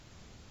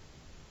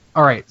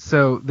All right,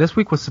 so this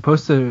week was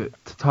supposed to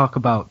talk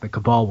about the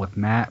Cabal with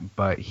Matt,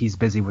 but he's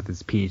busy with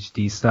his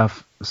PhD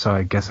stuff, so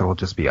I guess it'll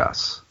just be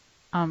us.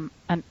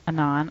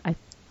 Anon, I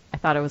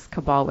thought it was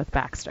Cabal with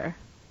Baxter.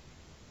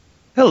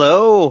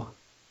 Hello.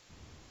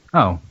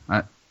 Oh,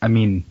 I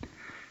mean,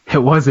 it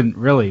wasn't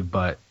really,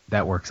 but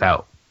that works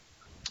out.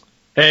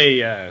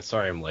 Hey,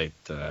 sorry I'm late.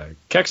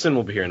 Kexton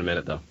will be here in a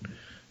minute, though.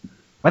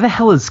 Why the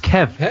hell is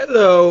Kev?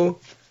 Hello.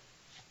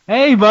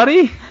 Hey,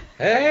 buddy.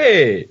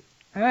 Hey.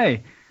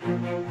 Hey.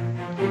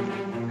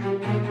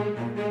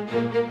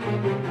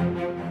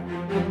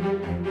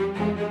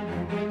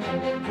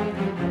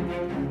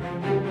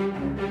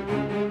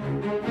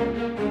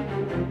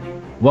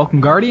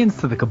 Welcome, Guardians,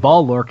 to the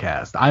Cabal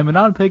Lorecast. I'm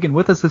Anon Pig, and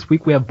with us this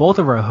week we have both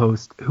of our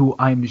hosts, who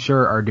I'm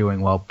sure are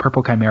doing well.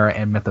 Purple Chimera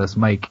and Mythos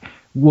Mike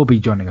will be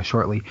joining us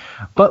shortly.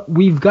 But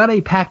we've got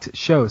a packed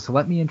show, so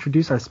let me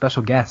introduce our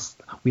special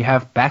guest. We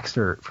have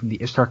Baxter from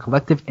the Ishtar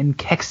Collective and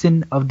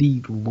Kexton of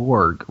the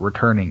Lorg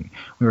returning.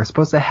 We were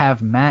supposed to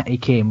have Matt,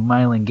 aka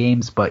Myling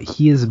Games, but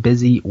he is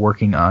busy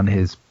working on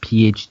his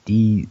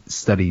PhD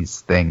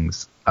studies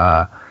things.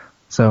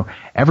 So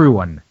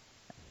everyone,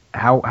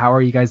 how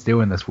are you guys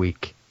doing this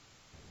week?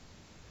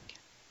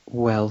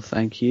 Well,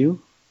 thank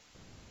you.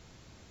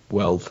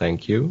 Well,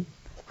 thank you.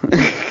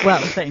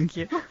 Well, thank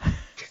you.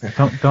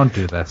 Don't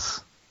do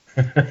this.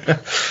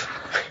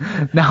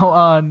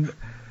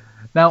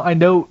 Now I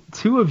know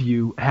two of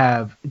you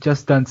have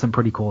just done some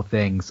pretty cool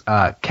things.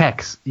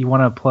 Kex, you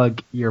want to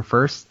plug your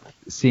first,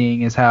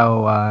 seeing as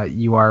how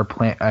you are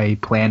a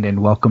planned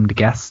and welcomed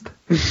guest?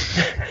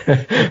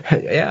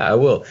 Yeah, I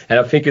will. And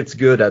I think it's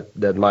good that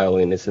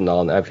Myelin isn't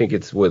on. I think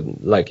it's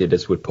like it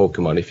is with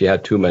Pokemon. If you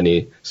have too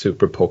many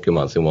super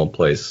Pokemons in one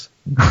place,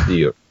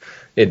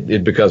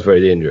 it becomes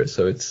very dangerous.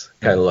 So it's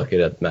kind of lucky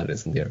that Matt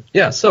isn't here.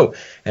 Yeah, so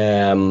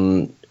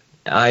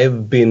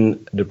I've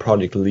been the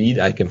project lead.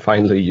 I can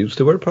finally use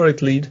the word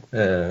project lead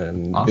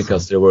Awesome.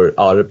 because there were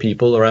other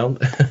people around.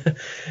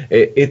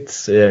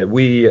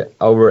 We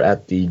over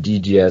at the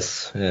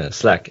GGS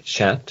Slack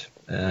chat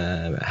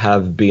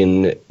have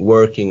been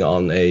working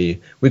on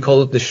we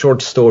call it the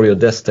short story of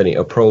Destiny,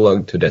 a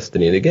prologue to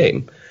Destiny the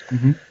game.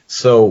 Mm-hmm.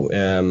 So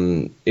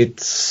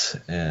it's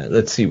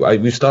let's see.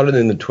 We started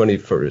in the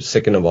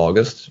 22nd of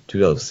August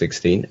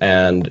 2016,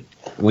 and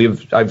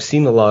I've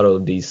seen a lot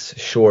of these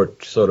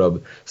short sort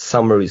of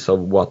summaries of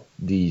what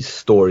the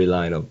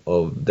storyline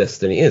of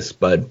Destiny is,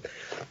 but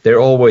they're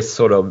always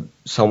sort of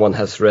someone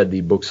has read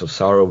the Books of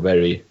Sorrow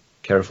very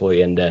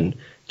carefully and then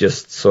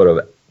just sort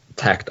of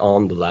tacked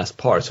on the last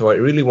part. So I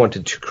really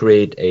wanted to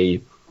create a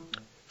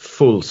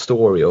full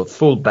story or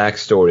full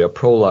backstory, a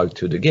prologue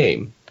to the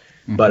game.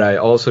 Mm-hmm. But I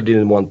also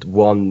didn't want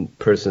one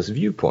person's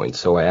viewpoint,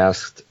 so I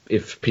asked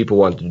if people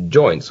wanted to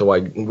join. So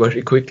I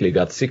very quickly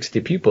got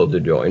 60 people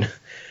to join.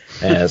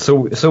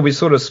 So we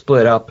sort of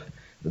split up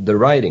the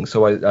writing.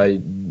 So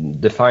I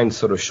defined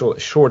sort of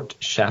short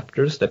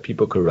chapters that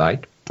people could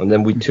write. And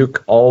then we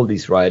took all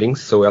these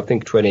writings. So I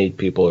think 28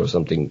 people or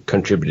something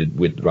contributed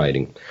with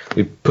writing.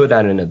 We put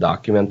that in a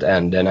document,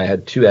 and then I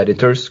had two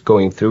editors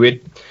going through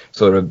it,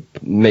 sort of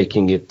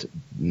making it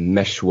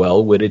mesh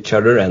well with each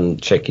other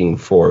and checking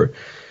for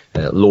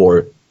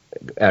lore,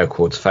 air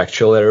quotes,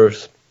 factual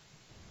errors.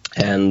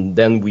 And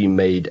then we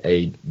made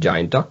a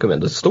giant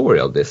document, a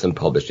story of this, and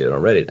published it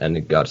on Reddit, and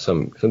it got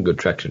some good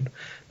traction.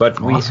 But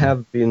Awesome. We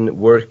have been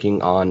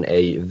working on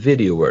a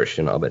video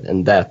version of it,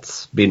 and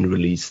that's been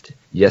released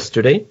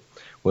yesterday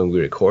when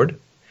we record.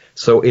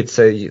 So it's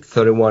a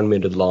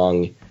 31-minute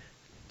long,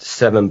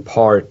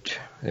 7-part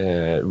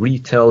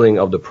retelling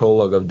of the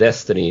prologue of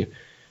Destiny,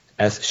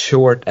 as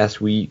short as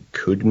we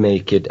could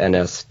make it and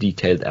as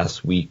detailed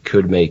as we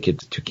could make it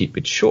to keep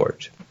it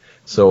short.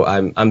 So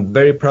I'm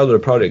very proud of the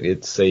project.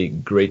 It's a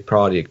great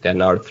project,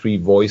 and our 3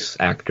 voice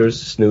actors,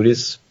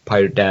 Snootis,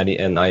 Pirate Daddy,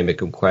 and I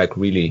Make 'em Quack,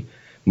 really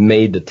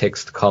made the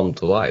text come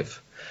to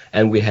life.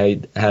 And we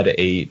had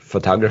a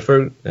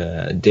photographer,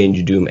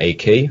 Danger Doom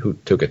AK, who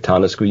took a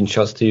ton of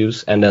screenshots to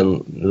use, and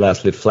then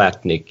lastly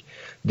Flatnik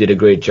did a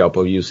great job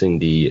of using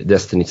the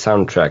Destiny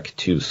soundtrack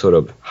to sort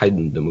of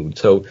heighten the mood.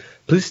 So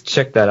please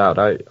check that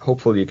out.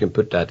 Hopefully you can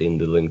put that in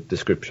the link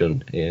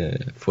description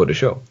for the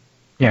show.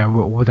 Yeah,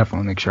 we'll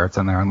definitely make sure it's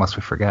in there unless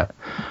we forget.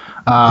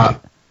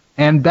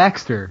 And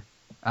Baxter,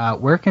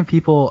 where can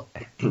people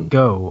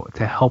go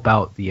to help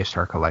out the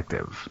Ishtar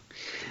Collective?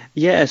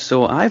 Yeah,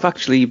 so I've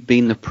actually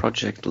been the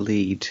project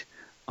lead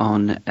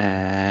on.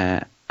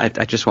 I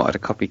just wanted to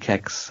copy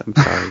Kex. I'm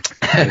sorry,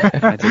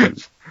 I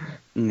didn't.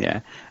 Yeah.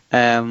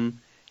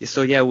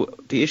 So yeah,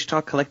 the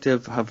Ishtar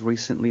Collective have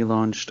recently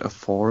launched a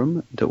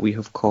forum that we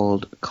have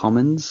called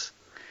Commons,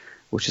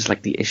 which is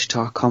like the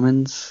Ishtar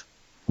Commons.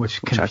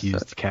 Which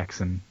confused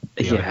Kexton.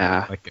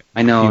 Yeah, like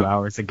I know. A few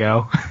hours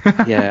ago.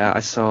 Yeah, I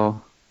saw.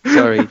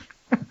 Sorry.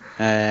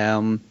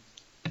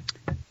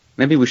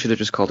 Maybe we should have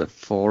just called it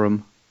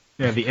forum.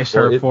 Yeah, the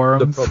Ishtar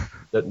forums.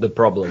 The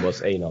problem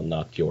was Anon,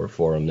 not your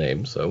forum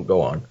name, so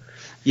go on.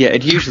 Yeah,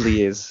 it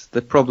usually is.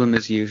 The problem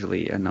is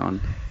usually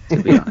Anon,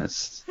 to be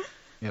honest.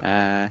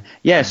 Yep.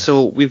 Yeah,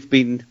 so we've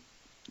been...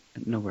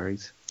 No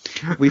worries.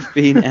 we've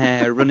been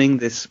running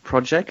this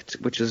project,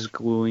 which is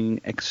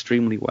going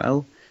extremely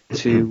well.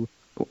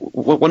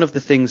 One of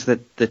the things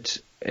that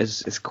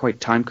is quite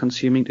time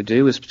consuming to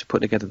do is to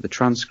put together the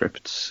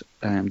transcripts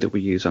that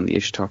we use on the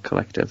Ishtar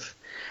Collective,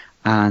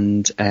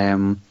 and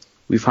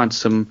we've had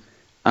some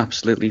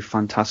absolutely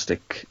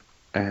fantastic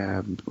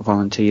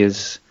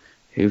volunteers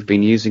who've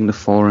been using the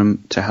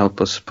forum to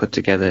help us put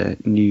together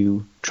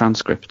new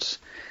transcripts,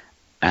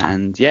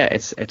 and yeah,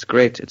 it's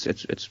great.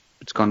 It's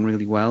gone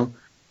really well.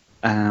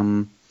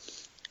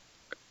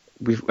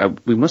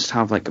 We must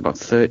have like about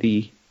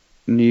 30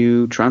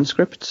 new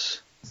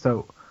transcripts.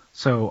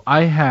 So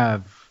I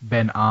have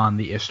been on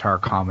the Ishtar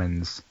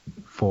Commons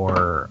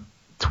for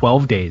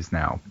 12 days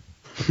now,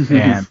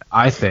 and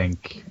I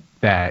think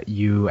that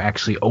you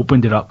actually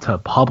opened it up to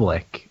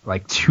public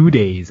like 2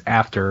 days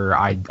after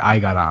I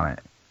got on it.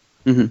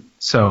 Mm-hmm.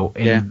 So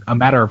in a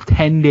matter of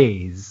 10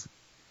 days,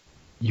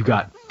 you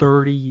got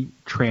 30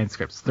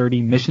 transcripts,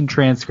 30 mission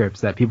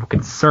transcripts that people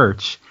can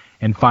search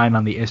and find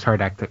on the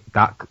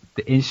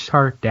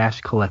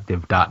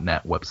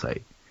Ishtar-collective.net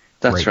website.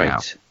 That's right. Now.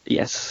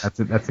 Yes.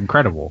 That's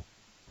incredible.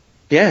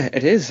 Yeah,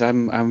 it is.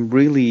 I'm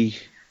really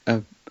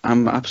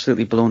I'm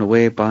absolutely blown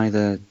away by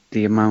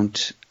the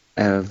amount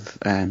of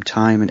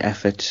time and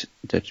effort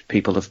that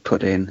people have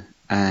put in,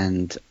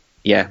 and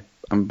yeah,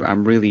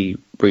 I'm really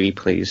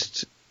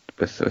pleased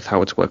with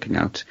how it's working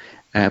out.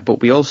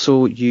 But we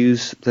also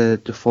use the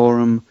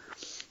forum.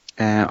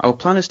 Our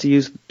plan is to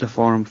use the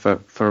forum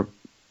for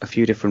a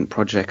few different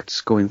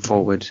projects going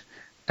forward,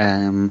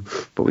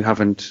 but we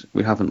haven't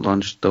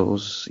launched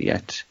those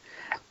yet.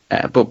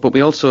 But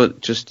we also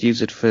just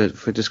use it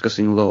for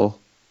discussing lore.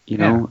 You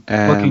know,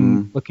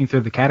 looking through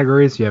the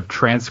categories, you have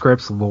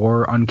transcripts,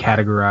 lore,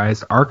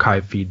 uncategorized,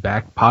 archive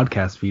feedback,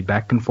 podcast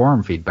feedback, and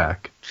forum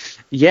feedback.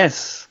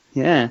 Yes,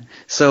 yeah.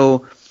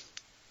 So,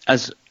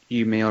 as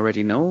you may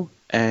already know,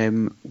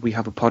 we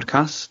have a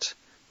podcast.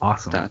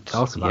 Awesome.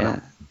 Tell us about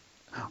it.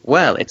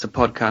 Well, it's a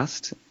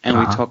podcast, and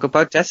we talk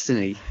about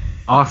Destiny.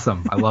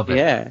 Awesome. I love it.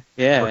 Yeah.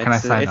 Where can I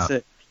sign up?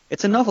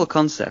 It's a novel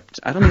concept.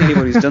 I don't think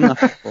anybody's done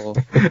that before.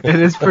 It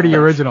is pretty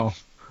original.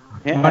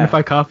 Yeah. Mind if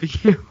I copy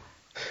you?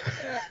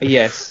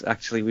 Yes,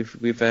 actually,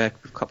 we've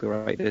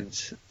copyrighted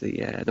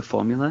the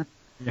formula.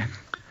 Yeah.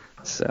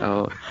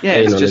 So yeah,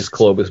 it's just just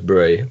Clovis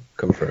Bray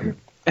confirmed.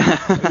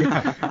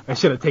 Yeah, I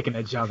should have taken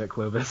a job at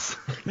Clovis.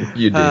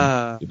 You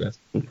did. You best.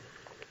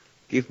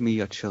 Give me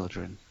your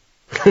children.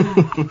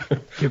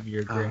 Give me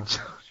your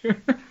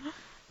grandchildren.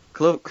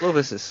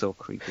 Clovis is so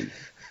creepy.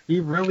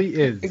 He really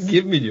is.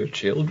 Give me your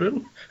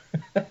children.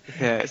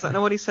 Yeah, is that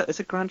not what he said? Is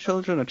it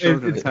grandchildren or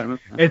children? I can't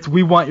remember. It's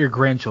we want your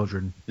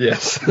grandchildren.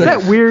 Yes. Is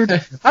that weird?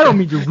 I don't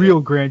mean your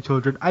real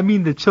grandchildren. I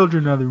mean the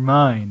children of their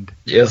mind.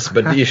 Yes,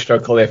 but the Ishtar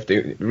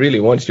Collective really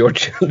wants your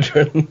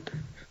children.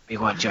 We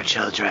want your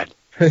children.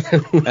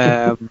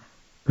 To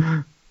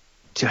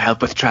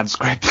help with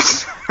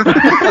transcripts.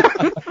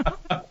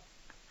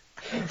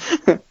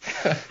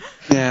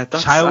 Yeah,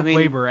 that's, Child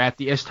labor at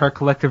the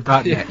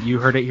IshtarCollective.net. You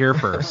heard it here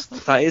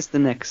first. That is the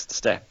next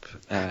step.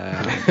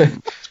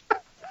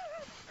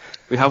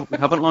 We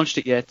haven't launched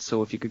it yet,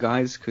 so if you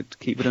guys could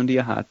keep it under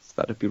your hats,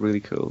 that'd be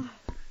really cool.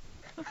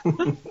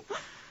 All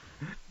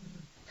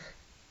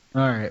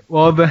right.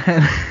 Well,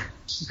 then,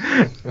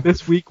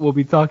 this week we'll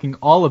be talking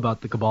all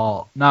about the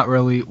Cabal. Not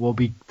really. We'll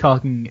be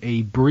talking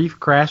a brief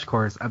crash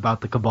course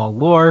about the Cabal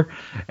lore,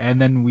 and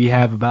then we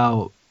have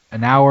about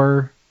an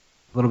hour,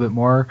 a little bit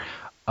more,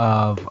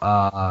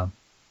 of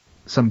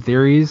some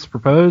theories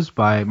proposed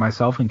by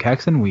myself and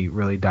Kexon. We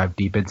really dive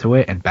deep into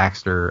it, and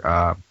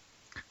Baxter.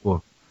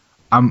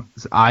 I'm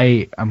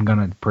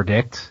gonna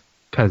predict,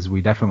 because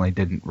we definitely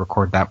didn't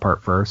record that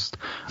part first,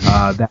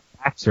 that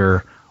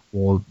Baxter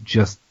will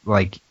just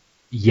like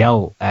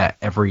yell at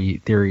every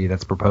theory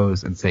that's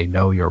proposed and say,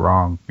 no, you're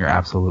wrong, you're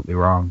absolutely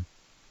wrong,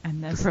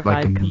 and then just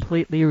provide like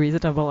completely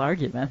reasonable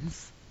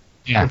arguments.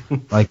 Yeah.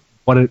 Like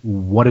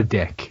what a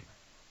dick.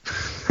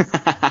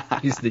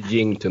 He's the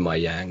yin to my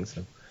yang.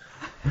 So.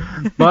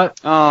 But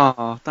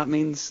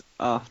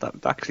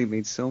that actually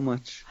means so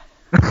much.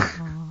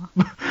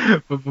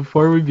 But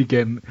before we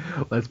begin,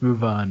 let's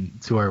move on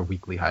to our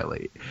weekly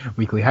highlight.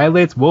 Weekly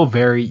highlights will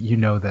vary, you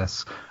know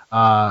this.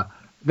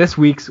 This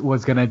week's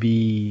was going to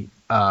be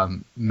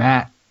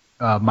Matt,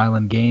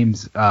 Mylan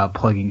Games,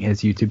 plugging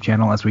his YouTube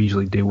channel, as we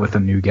usually do with a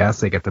new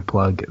guest. They get to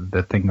plug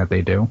the thing that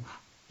they do.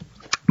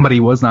 But he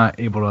was not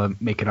able to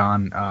make it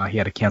on. He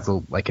had to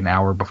cancel like an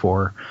hour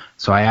before.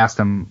 So I asked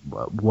him,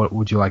 what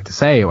would you like to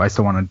say? I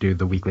still want to do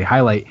the weekly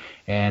highlight.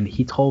 And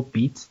he told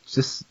Beats,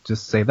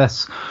 just say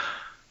this.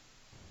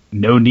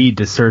 No need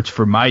to search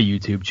for my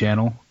YouTube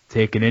channel.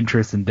 Take an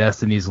interest in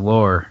Destiny's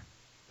lore,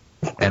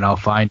 and I'll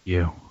find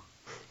you.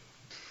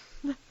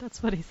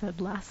 That's what he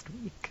said last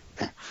week.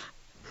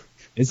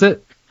 Is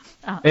it?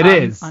 It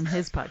is. On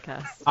his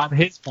podcast. On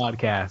his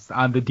podcast.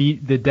 On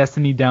the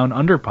Destiny Down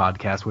Under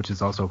podcast, which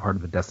is also part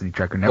of the Destiny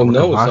Trekker Network.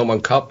 Oh no,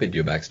 someone copied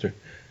you, Baxter.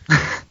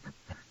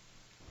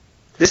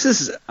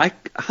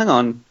 Hang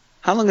on.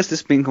 How long has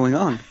this been going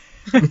on?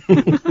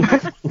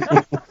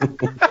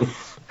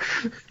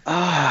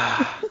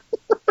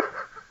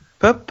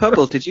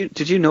 Purple, did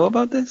you know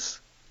about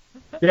this?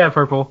 Yeah,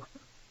 Purple.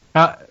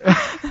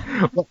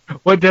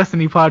 What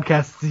Destiny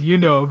podcasts do you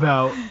know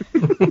about?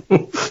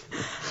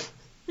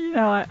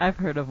 I've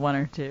heard of one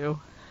or two.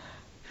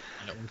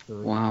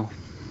 Wow.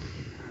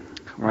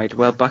 Right,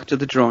 well, back to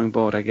the drawing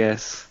board, I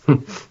guess.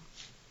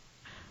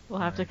 We'll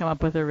have to come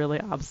up with a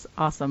really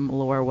awesome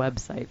lore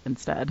website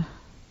instead.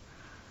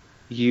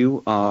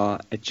 You are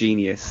a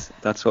genius.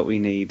 That's what we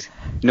need.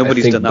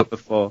 Nobody's done that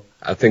before.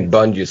 I think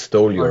Bungie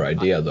stole your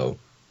idea, though.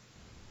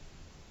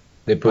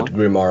 They put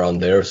Grimoire on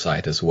their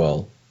site as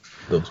well.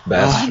 Those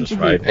bastards,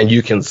 right? And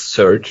you can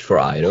search for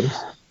items.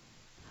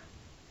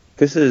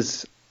 This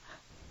is...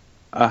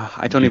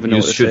 I don't even know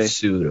what to say. You should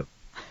sue them.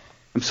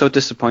 I'm so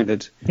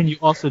disappointed. Can you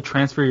also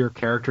transfer your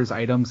character's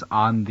items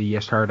on the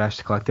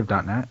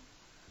Yashar-Collective.net?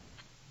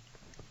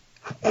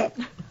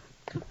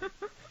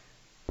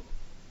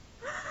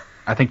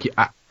 I think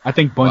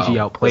Bungie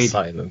outplayed.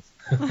 Silence.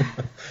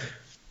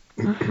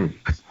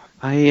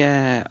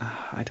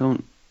 I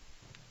don't.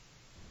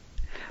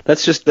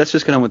 Let's just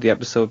get on with the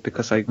episode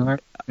because let's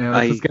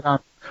just get on.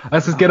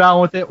 Let's just get on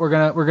with it. We're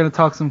gonna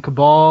talk some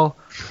Cabalian.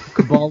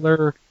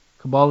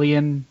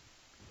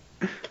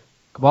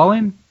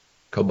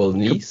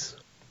 Cabalnese?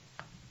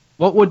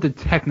 What would the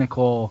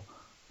technical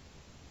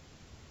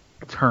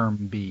term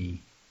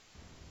be?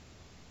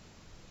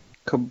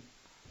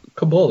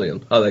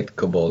 Cabalian. I like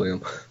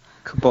Cabalian.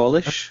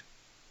 Cabalish?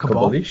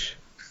 Cabalish?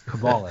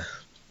 Cabalish.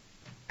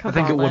 I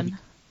think it would.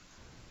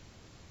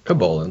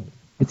 Cabalen.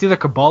 It's either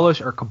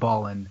Cabalish or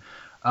Cabalin.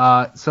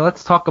 So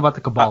let's talk about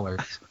the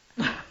Cabalers.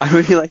 I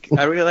really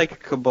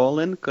like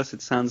Cabalin because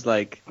it sounds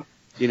like,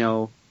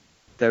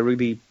 they're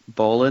really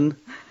ballin'.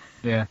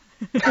 Yeah.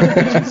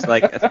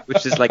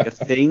 which is like a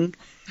thing.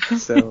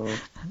 So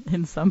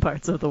in some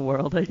parts of the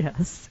world, I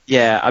guess.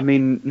 Yeah, I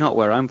mean, not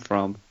where I'm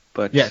from,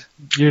 but yeah,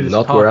 you're just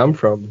not where I'm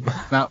from.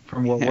 Not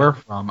from where we're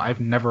from.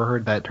 I've never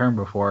heard that term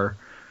before.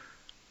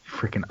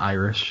 Freaking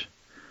Irish.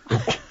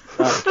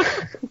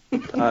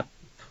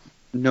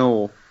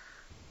 No.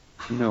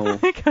 I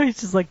think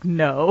he's just like,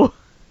 no.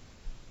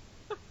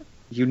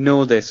 You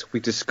know this. We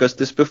discussed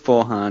this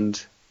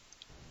beforehand.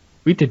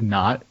 We did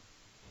not.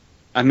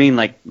 I mean,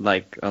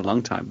 like a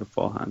long time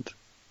beforehand.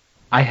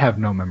 I have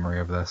no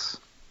memory of this.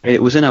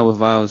 It was in our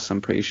vows,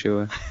 I'm pretty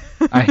sure.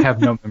 I have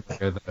no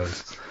memory of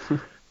those.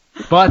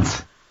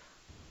 But,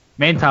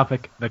 main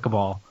topic, the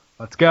Cabal.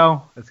 Let's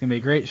go. It's gonna be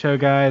a great show,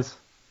 guys.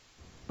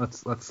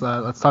 Let's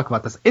talk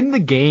about this. In the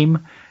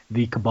game,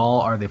 the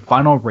Cabal are the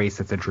final race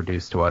that's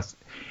introduced to us.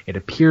 It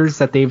appears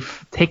that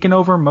they've taken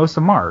over most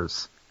of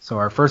Mars. So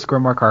our first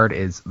Grimoire card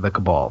is the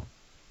Cabal.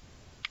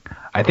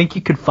 I think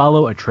you could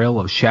follow a trail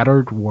of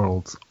shattered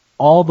worlds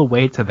all the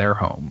way to their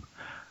home.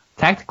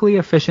 Tactically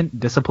efficient,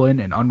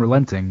 disciplined, and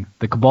unrelenting,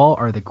 the Cabal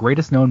are the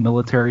greatest known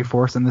military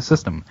force in the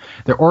system.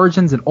 Their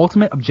origins and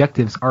ultimate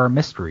objectives are a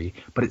mystery,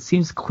 but it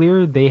seems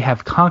clear they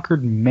have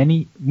conquered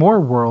many more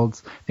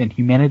worlds than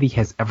humanity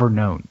has ever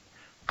known.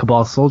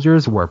 Cabal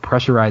soldiers wear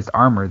pressurized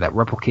armor that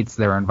replicates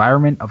their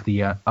environment of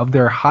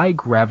their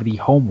high-gravity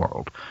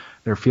homeworld.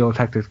 Their field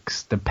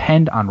tactics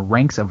depend on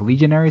ranks of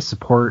legionaries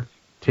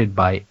supported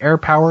by air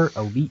power,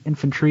 elite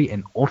infantry,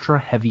 and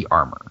ultra-heavy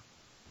armor.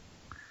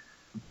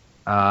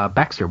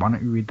 Baxter, why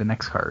don't you read the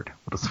next card?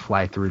 We'll just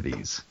fly through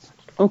these.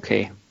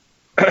 Okay.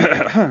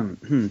 I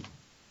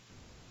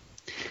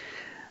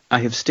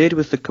have stayed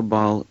with the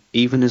Cabal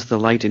even as the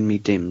light in me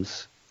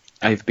dims.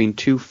 I have been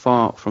too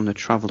far from the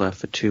traveller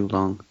for too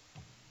long.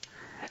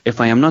 If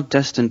I am not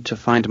destined to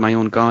find my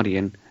own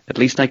guardian, at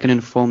least I can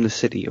inform the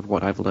city of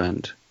what I've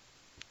learned.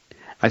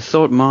 I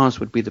thought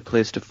Mars would be the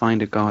place to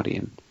find a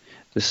guardian.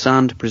 The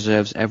sand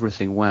preserves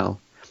everything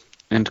well,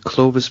 and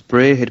Clovis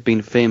Bray had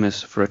been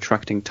famous for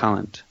attracting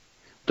talent.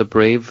 The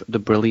brave, the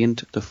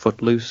brilliant, the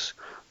footloose,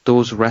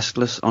 those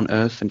restless on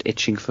Earth and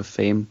itching for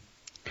fame.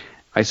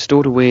 I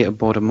stowed away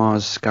aboard a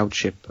Mars scout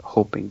ship,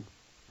 hoping.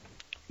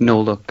 No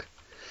luck.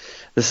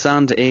 The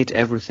sand ate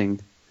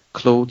everything,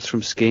 clothes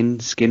from skin,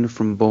 skin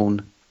from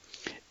bone.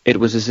 It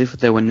was as if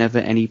there were never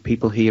any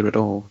people here at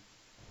all.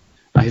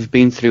 I have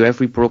been through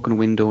every broken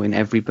window in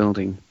every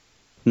building.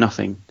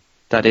 Nothing.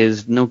 That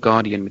is, no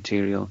guardian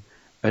material,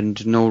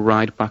 and no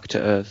ride back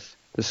to Earth.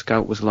 The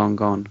scout was long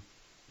gone.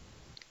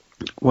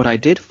 What I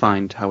did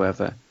find,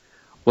 however,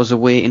 was a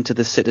way into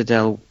the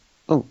Citadel.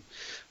 Oh,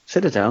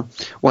 Citadel?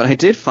 What I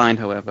did find,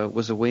 however,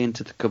 was a way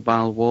into the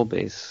Cabal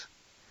warbase.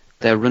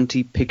 Their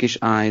runty, piggish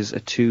eyes are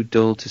too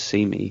dull to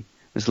see me,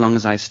 as long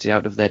as I stay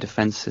out of their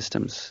defense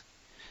systems.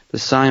 The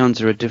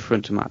Scions are a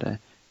different matter,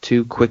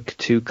 too quick,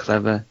 too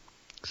clever,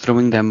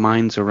 throwing their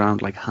minds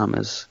around like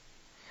hammers.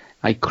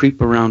 I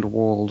creep around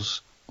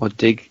walls, or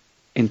dig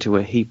into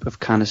a heap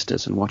of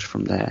canisters and watch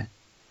from there.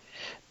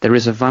 There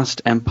is a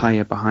vast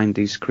empire behind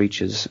these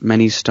creatures,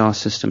 many star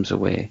systems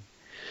away.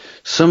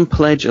 Some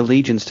pledge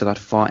allegiance to that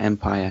far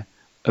empire,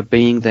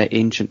 obeying their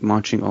ancient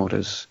marching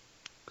orders.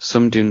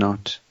 Some do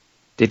not.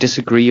 They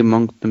disagree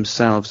among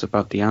themselves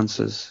about the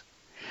answers.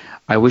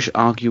 I wish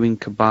arguing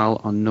Cabal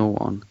on no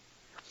one.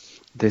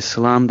 They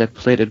slam their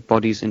plated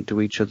bodies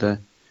into each other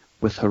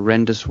with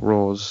horrendous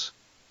roars.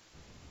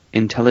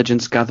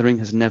 Intelligence gathering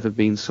has never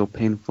been so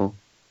painful.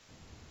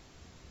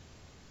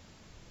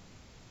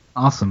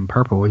 Awesome.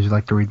 Purple, would you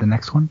like to read the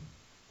next one?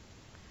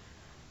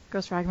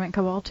 Ghost Fragment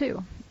Cabal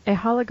 2. A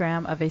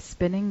hologram of a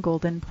spinning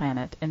golden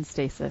planet in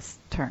stasis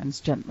turns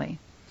gently.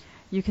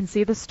 You can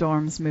see the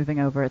storms moving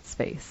over its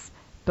face,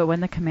 but when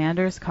the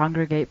commanders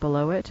congregate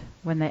below it,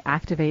 when they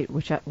activate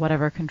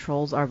whatever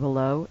controls are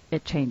below,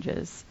 it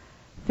changes.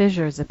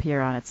 Fissures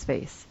appear on its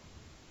face.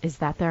 Is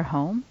that their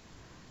home?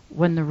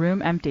 When the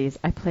room empties,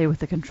 I play with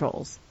the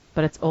controls,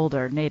 but it's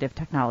older, native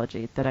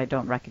technology that I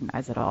don't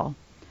recognize at all.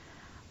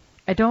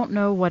 I don't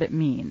know what it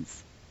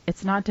means.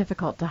 It's not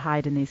difficult to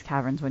hide in these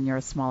caverns when you're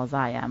as small as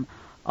I am,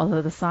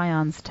 although the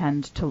scions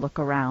tend to look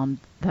around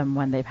them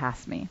when they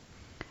pass me.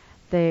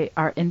 There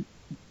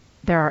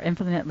are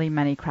infinitely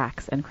many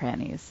cracks and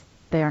crannies.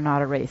 They are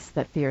not a race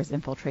that fears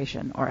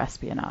infiltration or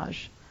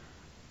espionage.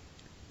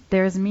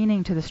 There is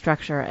meaning to the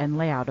structure and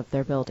layout of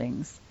their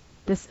buildings.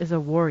 This is a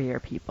warrior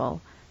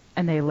people,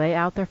 and they lay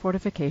out their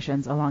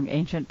fortifications along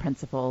ancient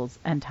principles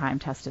and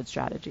time-tested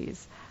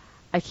strategies.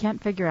 I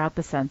can't figure out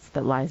the sense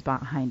that lies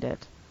behind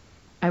it.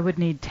 I would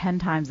need 10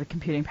 times the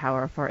computing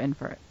power for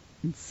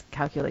inference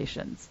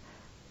calculations,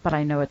 but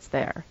I know it's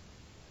there.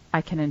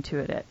 I can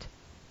intuit it.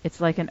 It's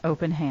like an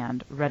open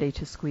hand ready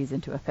to squeeze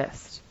into a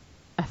fist.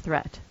 A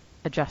threat,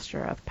 a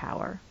gesture of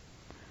power.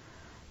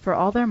 For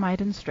all their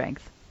might and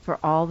strength, for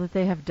all that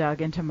they have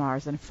dug into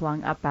Mars and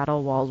flung up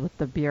battle walls with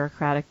the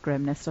bureaucratic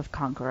grimness of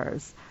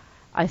conquerors,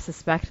 I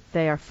suspect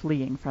they are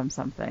fleeing from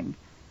something.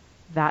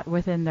 That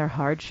within their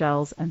hard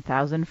shells and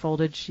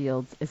thousand-folded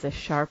shields is a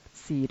sharp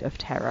seed of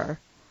terror.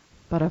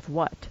 But of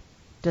what?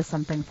 Does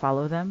something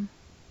follow them?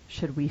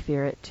 Should we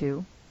fear it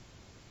too?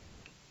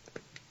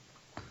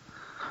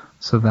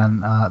 So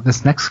then,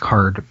 this next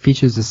card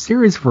features a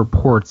series of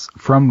reports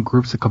from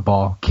groups of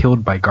Cabal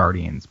killed by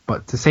Guardians,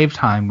 but to save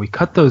time, we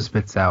cut those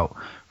bits out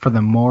for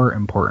the more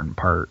important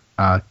part.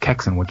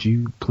 Kexen, would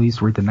you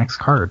please read the next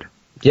card?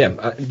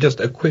 Yeah,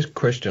 just a quick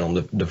question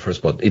on the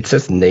first part. It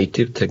says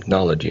native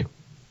technology.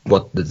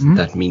 What does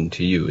that mean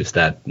to you? Is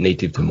that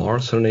native to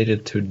Mars or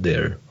native to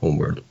their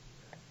homeworld?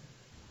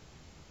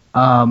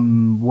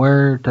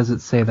 Where does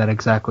it say that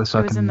exactly so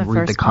I can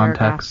read the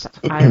context?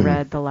 I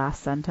read the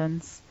last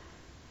sentence.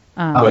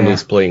 When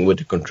he's playing with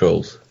the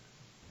controls.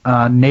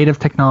 Native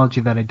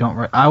technology that I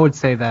don't... I would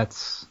say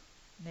that's...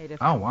 Native.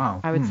 Oh,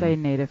 wow. I would say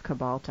native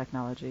Cabal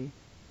technology.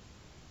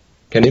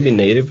 Can it be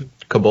native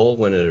Cabal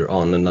when they're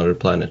on another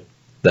planet?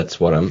 That's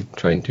what I'm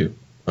trying to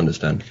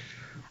understand.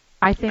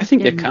 I think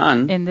it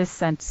can. In this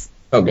sense,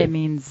 Okay. It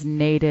means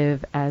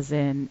native as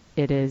in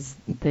it is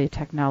the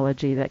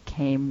technology that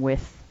came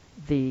with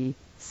the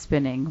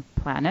spinning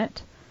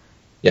planet.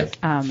 Yeah,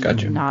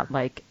 gotcha. Not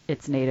like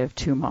it's native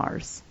to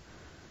Mars.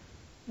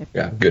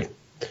 Yeah, good.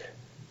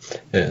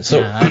 Yeah,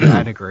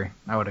 I'd agree.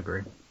 I would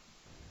agree.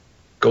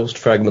 Ghost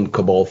Fragment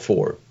Cabal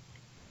 4.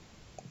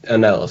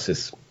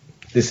 Analysis.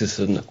 This is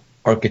an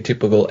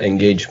archetypical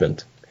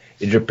engagement.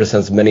 It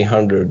represents many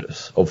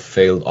hundreds of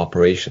failed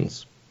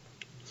operations.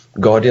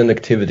 Guardian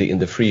activity in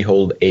the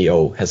Freehold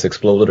AO has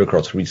exploded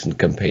across recent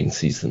campaign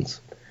seasons.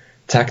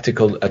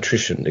 Tactical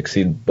attrition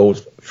exceeds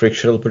both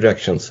frictional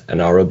projections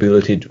and our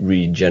ability to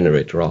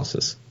regenerate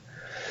losses.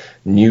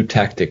 New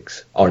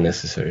tactics are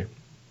necessary.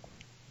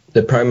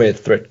 The primary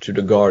threat to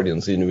the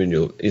Guardian's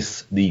individual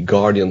is the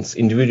Guardian's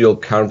individual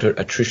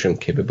counter-attrition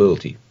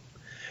capability.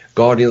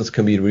 Guardians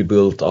can be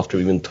rebuilt after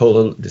even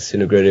total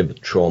disintegrative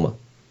trauma.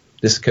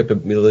 This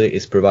capability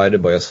is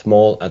provided by a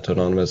small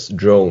autonomous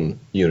drone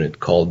unit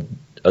called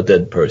a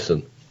dead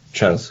person,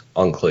 chance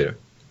unclear.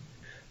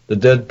 The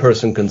dead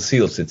person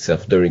conceals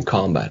itself during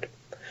combat.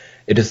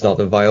 It is not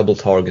a viable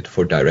target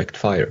for direct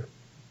fire.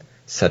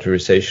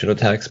 Saturation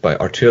attacks by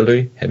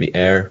artillery, heavy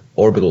air,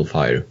 orbital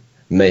fire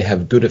may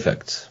have good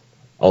effects,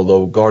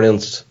 although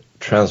Guardians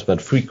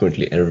transmit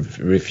frequently and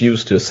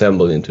refuse to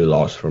assemble into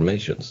large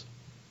formations.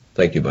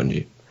 Thank you,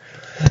 Bungie.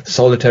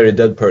 Solitary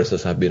dead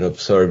persons have been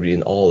observed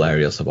in all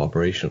areas of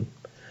operation.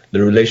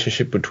 The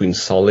relationship between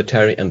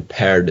solitary and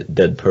paired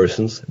dead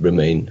persons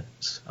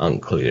remains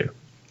unclear.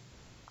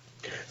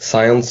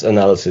 Science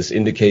analysis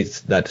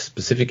indicates that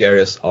specific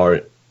areas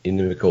are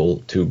inimical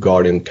to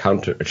Guardian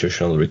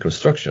counter-attritional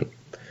reconstruction.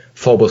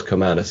 Phobos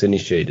Command has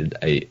initiated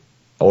a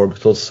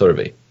orbital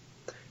survey.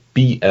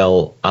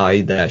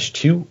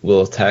 BLI-2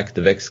 will attack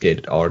the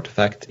Vex-gated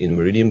artifact in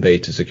Meridian Bay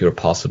to secure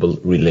possible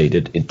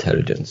related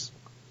intelligence.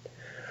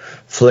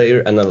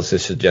 Flare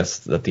analysis suggests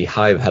that the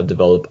Hive have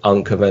developed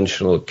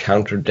unconventional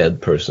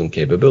counter-dead person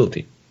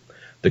capability.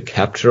 The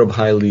capture of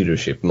high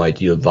leadership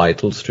might yield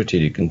vital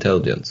strategic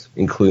intelligence,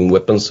 including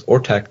weapons or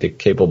tactics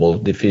capable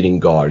of defeating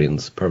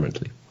Guardians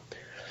permanently.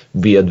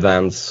 We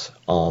advance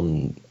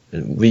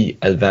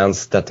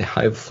that the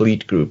Hive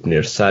fleet group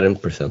near Saturn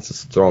presents a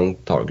strong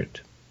target.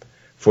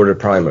 For the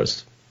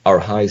primers, our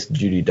highest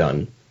duty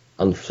done,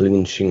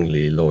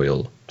 unflinchingly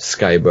loyal,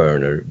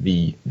 Skyburner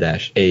V-A-SI.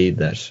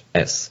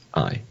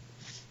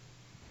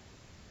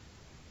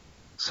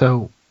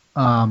 So,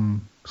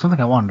 something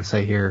I wanted to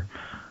say here.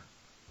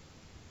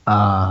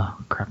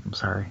 I'm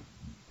sorry.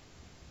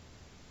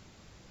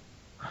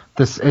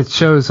 it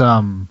shows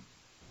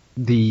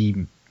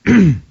the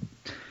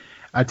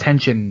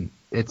attention.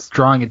 It's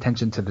drawing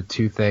attention to the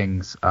two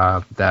things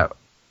that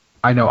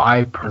I know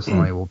I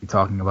personally will be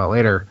talking about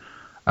later.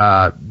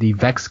 The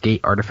Vex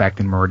Gate artifact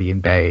in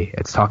Meridian Bay.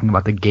 It's talking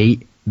about the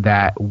gate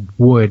that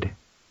would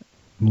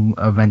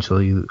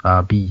eventually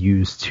be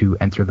used to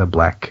enter the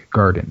Black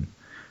Garden,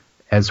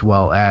 as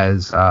well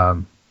as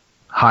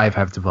Hive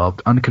have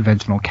developed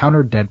unconventional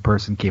counter-dead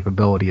person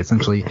capability.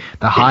 Essentially,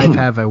 the Hive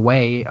have a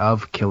way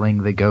of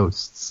killing the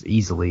ghosts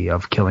easily,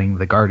 of killing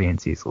the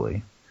Guardians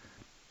easily.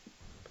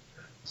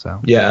 So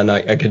Yeah, and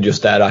I could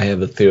just add, I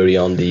have a theory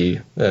on the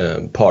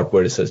part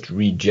where it says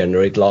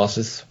regenerate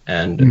losses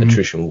and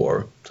attrition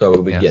war. So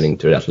we'll be getting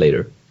to that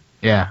later.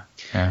 yeah.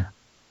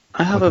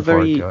 I have Looking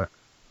forward to it.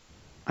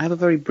 I have a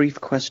very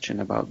brief question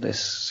about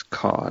this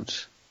card.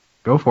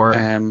 Go for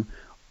it.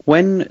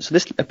 So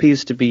this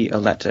appears to be a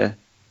letter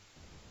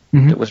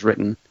that was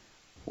written.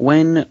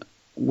 When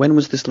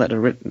was this letter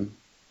written?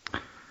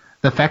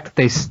 The fact that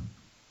they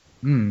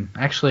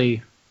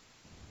actually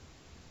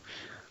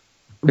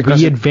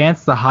Because we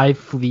advance the Hive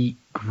Fleet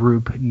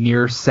group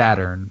near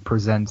Saturn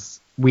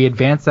presents. We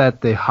advance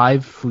that the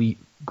Hive Fleet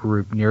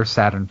group near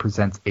Saturn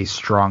presents a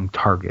strong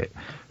target.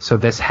 So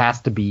this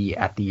has to be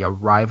at the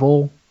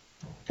arrival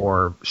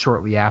or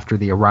shortly after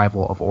the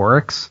arrival of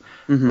Oryx,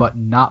 but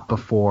not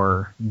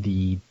before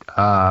the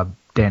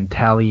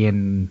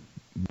Dantalian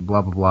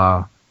blah blah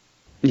blah.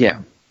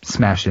 Yeah.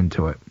 Smash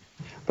into it.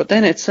 But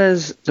then it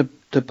says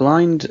the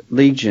Blind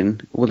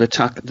Legion will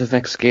attack the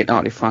Vex Gate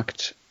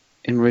artifact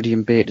in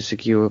Meridian Bay to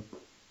secure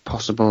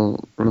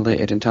possible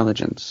related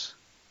intelligence.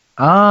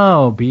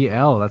 Oh,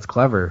 BL, that's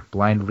clever.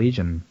 Blind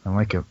Legion, I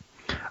like it.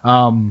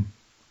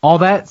 All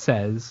that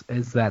says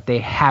is that they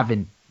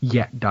haven't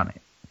yet done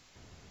it.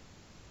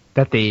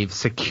 That they've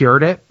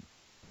secured it,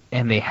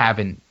 and they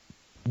haven't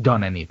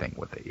done anything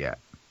with it yet.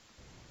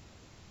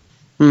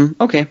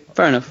 Okay,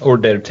 fair enough. Or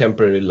they've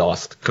temporarily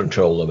lost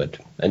control of it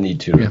and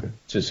need to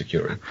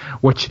secure it.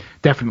 Which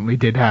definitely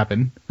did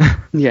happen.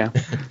 Yeah,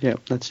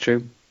 that's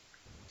true.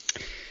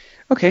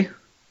 Okay.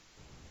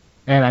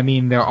 And I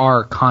mean, there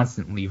are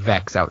constantly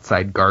Vex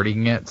outside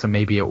guarding it, so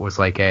maybe it was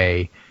like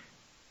they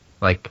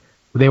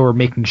were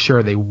making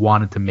sure they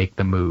wanted to make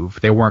the move.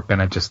 They weren't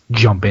gonna just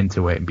jump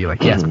into it and be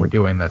like, "Yes, we're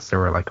doing this." They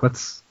were like,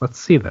 "Let's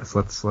see this.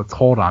 Let's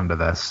hold on to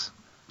this.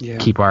 Yeah.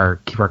 Keep our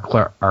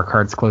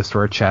cards close to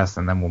our chest,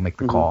 and then we'll make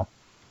the call."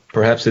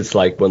 Perhaps it's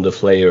like when the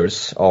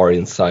Flayers are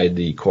inside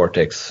the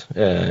Cortex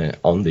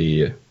on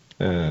the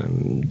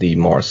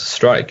Mars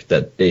strike,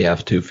 that they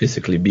have to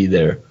physically be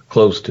there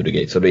close to the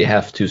gate, so they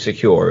have to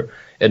secure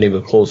an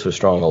even closer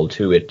stronghold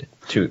to it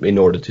in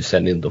order to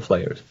send in the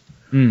Flayers.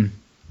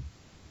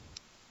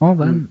 Well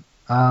then,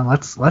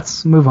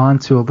 let's move on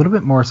to a little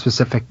bit more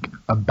specific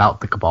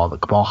about the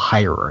Cabal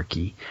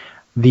hierarchy.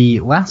 The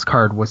last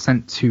card was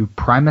sent to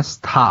Primus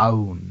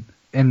Ta'aun.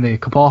 In the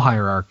Cabal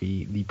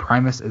hierarchy, the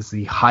Primus is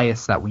the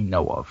highest that we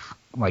know of.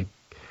 And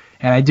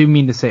I do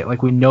mean to say,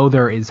 we know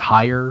there is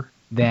higher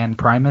than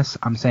Primus.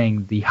 I'm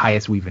saying the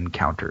highest we've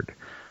encountered.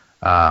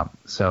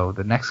 So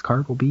the next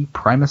card will be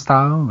Primus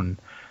Ta'aun.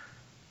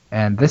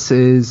 And this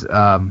is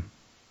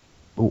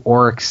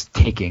Oryx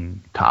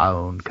taking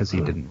Ta'aun, because he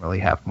didn't really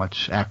have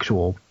much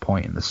actual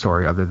point in the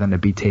story other than to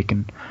be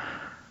taken.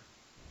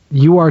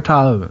 You are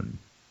Ta'aun,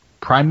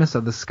 Primus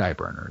of the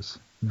Skyburners,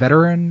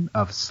 veteran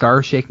of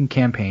star-shaking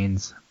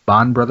campaigns,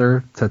 bond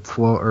brother to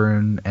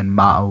Tla'urn and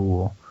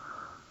Ma'ul,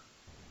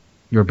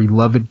 your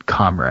beloved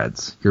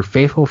comrades, your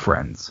faithful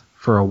friends.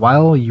 For a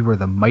while you were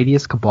the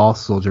mightiest Cabal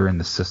soldier in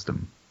the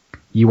system.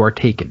 You are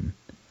taken.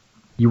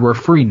 You are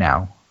free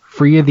now,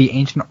 free of the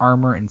ancient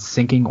armor and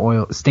stinking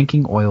oil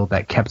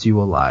that kept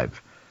you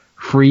alive,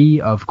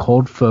 free of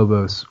cold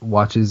Phobos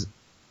watches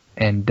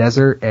and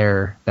desert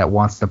air that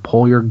wants to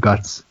pull your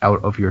guts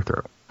out your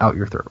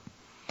throat.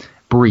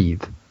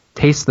 Breathe.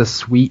 Taste the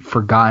sweet,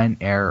 forgotten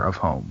air of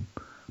home.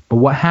 But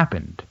what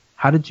happened?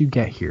 How did you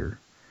get here?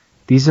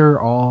 These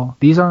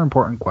are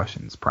important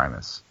questions,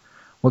 Primus.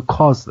 What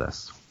caused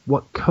this?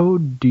 What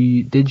code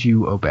did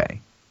you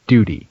obey?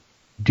 Duty.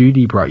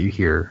 Duty brought you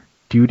here.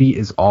 Duty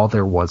is all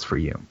there was for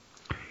you.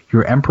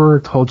 Your emperor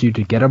told you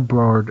to get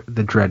aboard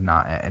the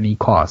dreadnought at any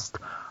cost.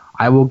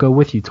 I will go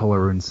with you,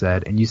 Tla'urn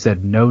said, and you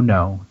said,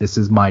 no, this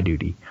is my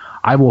duty.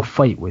 I will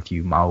fight with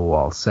you,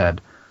 Ma'ul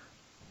said.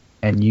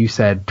 And you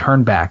said,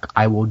 turn back,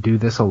 I will do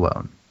this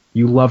alone.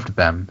 You loved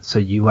them, so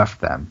you left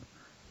them.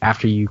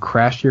 After you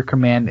crashed your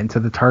command into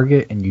the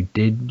target and you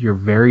did your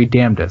very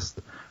damnedest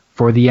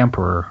for the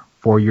Emperor,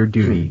 for your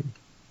duty,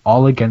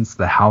 all against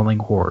the howling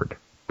horde.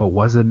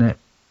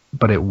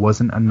 But it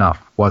wasn't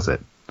enough, was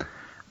it?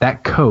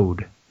 That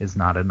code is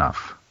not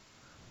enough.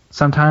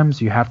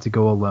 Sometimes you have to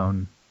go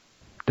alone.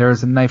 There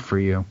is a knife for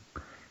you.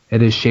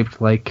 It is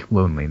shaped like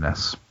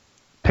loneliness.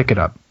 Pick it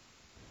up.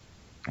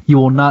 You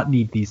will not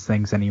need these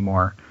things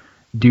anymore.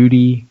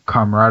 Duty,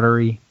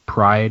 camaraderie,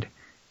 pride.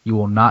 You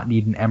will not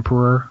need an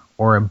emperor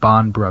or a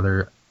bond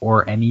brother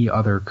or any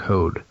other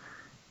code.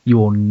 You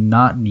will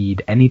not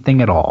need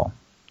anything at all.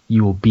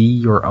 You will be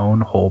your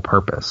own whole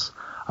purpose.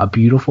 a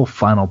beautiful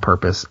final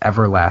purpose,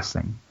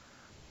 everlasting.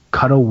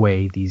 Cut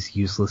away these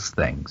useless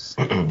things.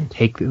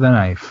 Take the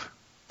knife,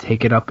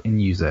 take it up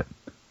and use it.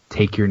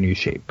 Take your new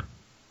shape.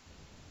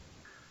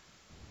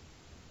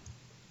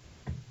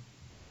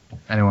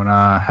 Anyone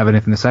have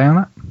anything to say on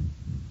that?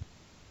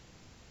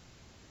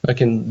 I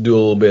can do a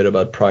little bit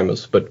about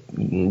Primus, but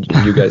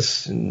you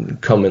guys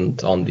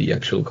comment on the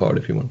actual card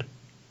if you want.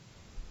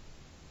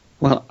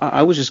 Well,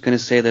 I was just going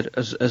to say that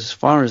as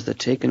far as the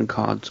Taken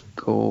cards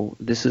go,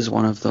 this is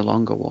one of the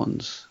longer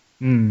ones.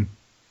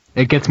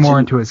 It gets more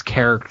into his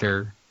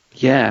character.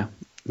 Yeah.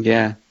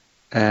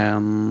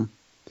 I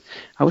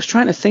was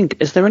trying to think,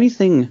 is there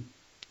anything,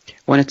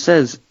 when it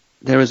says,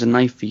 there is a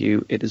knife for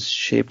you, it is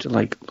shaped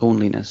like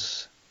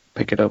loneliness,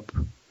 pick it up.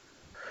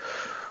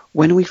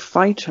 When we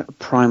fight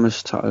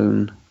Primus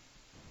Ta'un,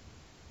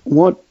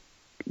 what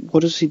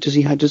does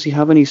he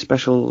have any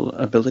special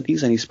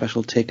abilities, any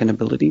special Taken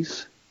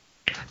abilities?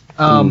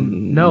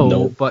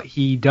 No, but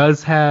he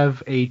does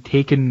have a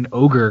Taken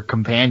ogre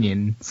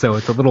companion, so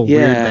it's a little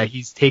weird that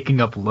he's taking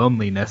up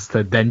loneliness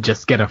to then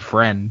just get a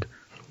friend.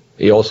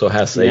 He also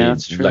has a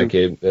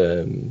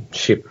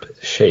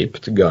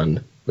ship-shaped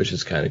gun, which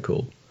is kind of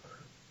cool.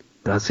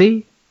 Does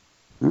he?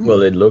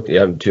 Well,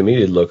 to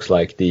me it looks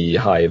like the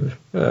hive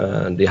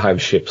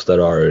ships that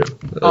are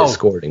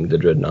escorting the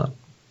dreadnought.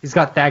 He's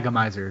got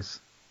Thagamizers.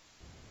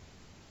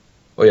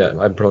 Oh yeah,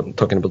 I'm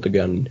talking about the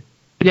gun.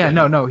 Yeah,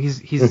 no,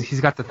 he's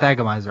got the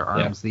Thagamizer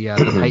arms, the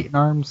Titan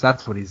arms.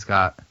 That's what he's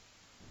got.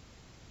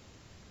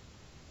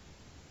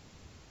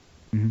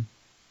 Mm-hmm.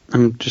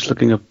 I'm just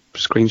looking up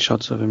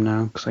screenshots of him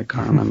now because I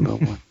can't remember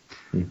what.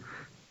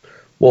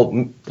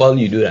 Well, while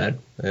you do that,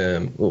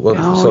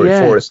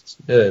 Forrest,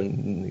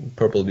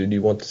 Purple, do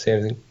you want to say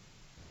anything?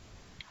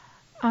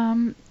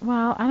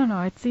 Well, I don't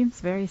know. It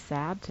seems very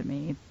sad to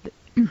me.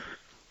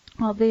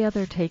 Well, the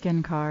other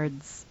Taken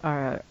cards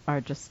are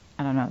just,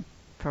 I don't know,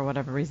 for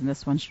whatever reason,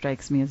 this one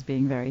strikes me as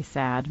being very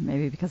sad.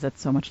 Maybe because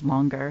it's so much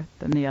longer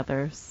than the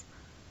others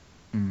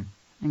and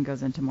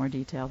goes into more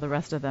detail. The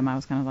rest of them, I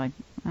was kind of like,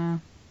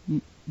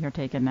 you're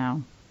Taken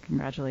now.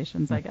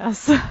 Congratulations, I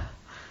guess.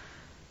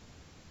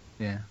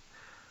 Yeah.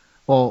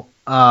 Well,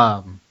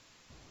 I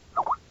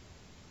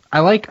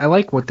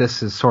like what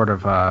this is sort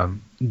of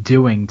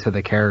doing to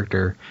the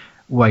character,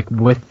 like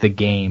with the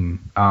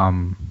game,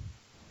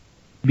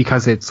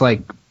 because it's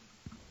like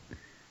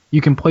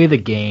you can play the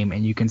game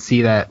and you can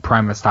see that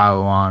Primus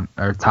Ta'un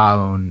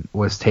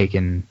was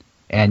taken,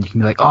 and you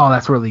can be like, oh,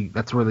 that's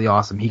really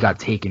awesome. He got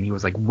taken. He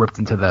was like ripped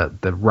into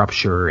the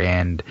rupture,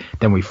 and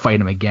then we fight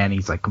him again.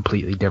 He's like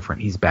completely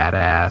different. He's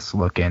badass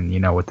looking,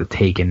 with the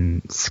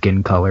Taken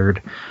skin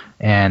colored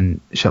and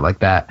shit like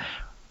that.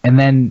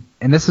 And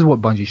this is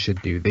what Bungie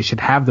should do. They should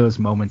have those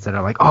moments that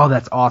are like, oh,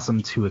 that's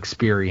awesome to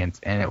experience,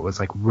 and it was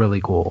like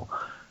really cool.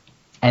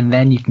 And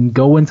then you can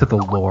go into the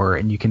lore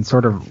and you can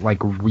sort of like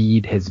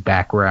read his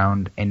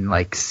background and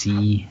like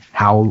see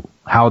how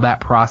that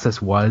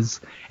process was,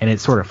 and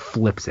it sort of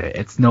flips it.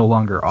 It's no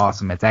longer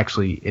awesome. It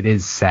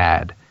is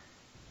sad,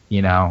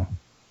 Yeah.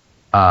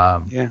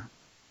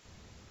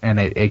 And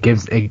it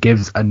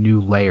gives a new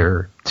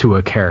layer to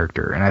a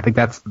character, and I think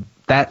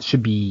that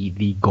should be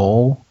the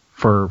goal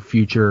for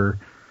future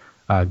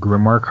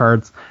Grimoire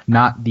cards.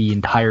 Not the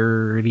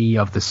entirety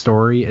of the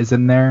story is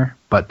in there,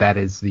 but that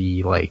is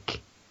the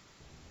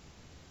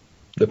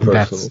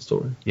personal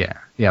story. Yeah.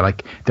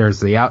 Like there's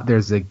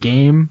the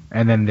game,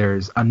 and then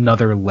there's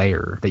another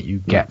layer that you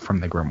get from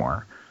the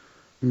Grimoire.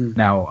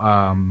 Now,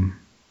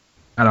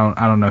 I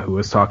don't know who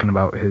was talking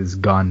about his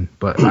gun,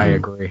 but I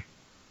agree.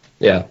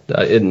 Yeah,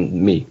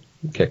 me,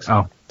 Kex.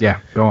 Oh, yeah,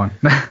 go on.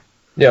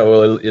 Yeah,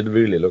 well, it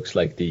really looks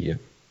like the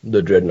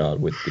Dreadnought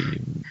with the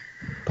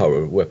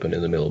power weapon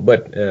in the middle.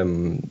 But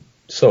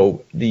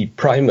so the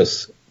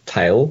Primus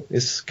tile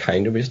is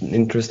kind of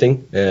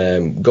interesting.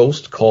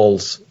 Ghost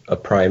calls a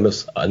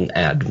Primus an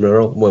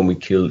admiral when we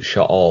kill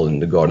Sha'al in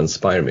the Garden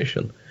Spire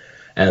mission.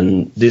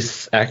 And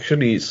this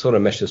actually sort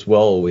of meshes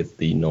well with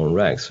the known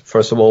ranks.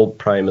 First of all,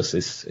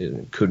 Primus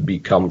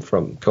could come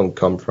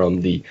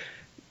from the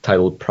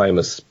title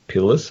Primus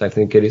Pilus, I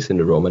think it is, in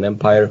the Roman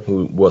Empire,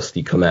 who was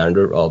the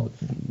commander of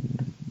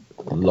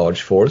a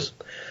large force.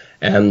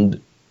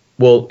 And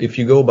well, if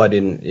you go by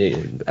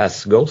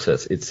as Ghost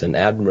says, it's an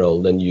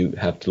admiral, then you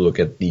have to look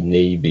at the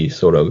navy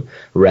sort of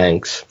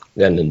ranks.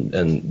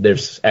 And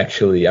there's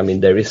actually,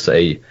 there is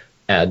a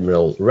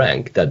admiral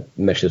rank that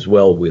meshes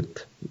well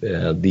with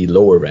the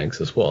lower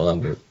ranks as well.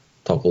 I'm going to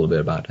talk a little bit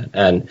about that.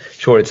 And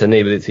sure, it's a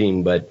naval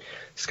team, but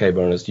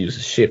Skyburners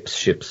uses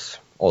ships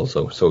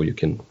also, so you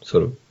can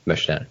sort of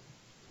mesh that.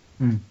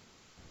 Did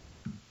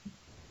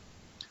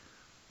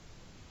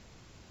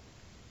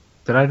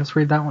I just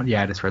read that one?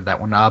 Yeah, I just read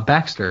that one.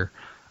 Baxter,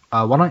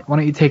 why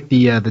don't you take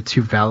the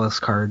two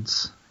Valis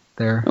cards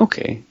there?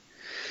 Okay.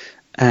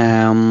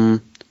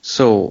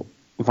 So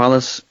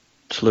Valis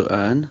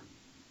Tlu'ern.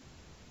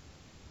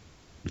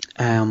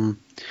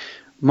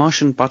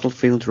 Martian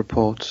battlefield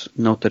reports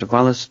note that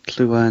Valis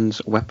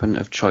Tlu'ern's weapon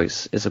of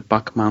choice is a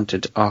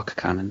back-mounted arc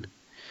cannon.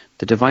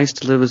 The device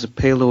delivers a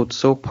payload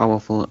so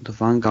powerful the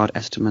Vanguard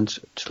estimate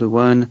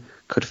Tluern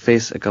could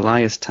face a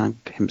Goliath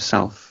tank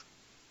himself.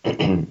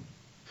 The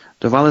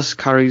Valus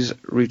carries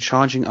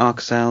recharging arc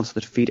cells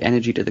that feed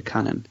energy to the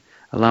cannon,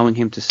 allowing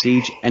him to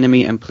siege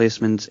enemy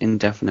emplacements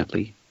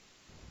indefinitely.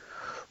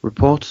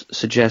 Reports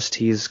suggest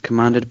he is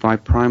commanded by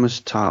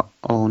Primus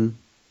Taun?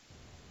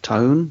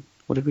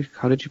 How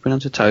did you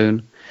pronounce it?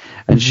 Taun,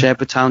 and share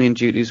battalion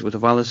duties with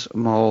Valus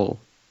Maul.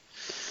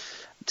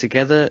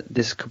 Together,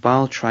 this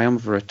Cabal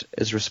triumvirate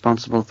is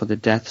responsible for the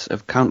deaths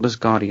of countless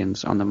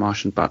Guardians on the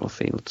Martian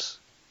battlefields.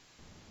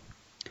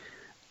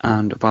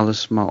 And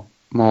Valus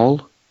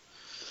Maul?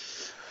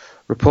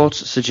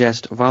 Reports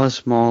suggest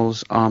Valus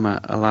Maul's armor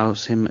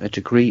allows him a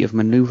degree of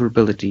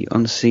maneuverability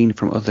unseen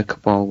from other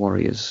Cabal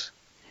warriors.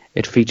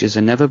 It features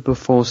a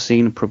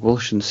never-before-seen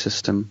propulsion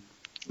system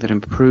that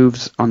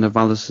improves on the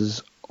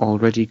Valus's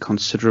already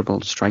considerable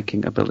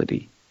striking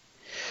ability.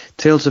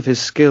 Tales of his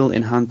skill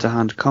in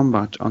hand-to-hand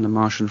combat on the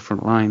Martian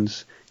front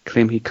lines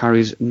claim he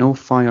carries no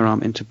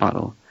firearm into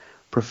battle,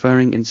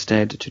 preferring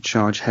instead to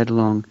charge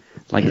headlong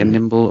like a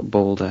nimble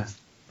boulder.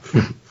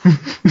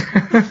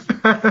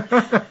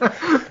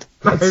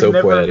 That's so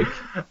poetic.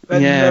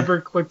 That never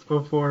clicked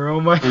before.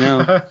 Oh my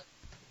god.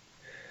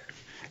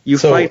 You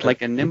fight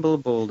like a nimble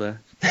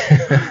boulder.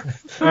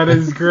 That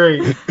is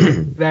great.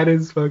 That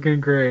is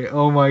fucking great.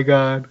 Oh my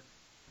god.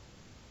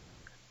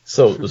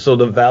 So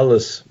the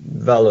Valus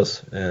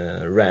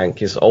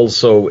rank is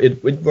also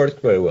it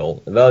worked very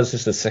well. Valus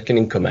is the second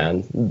in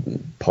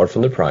command, apart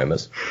from the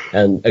Primus.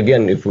 And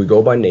again, if we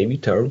go by Navy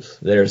terms,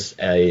 there's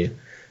the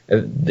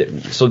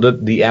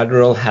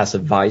admiral has a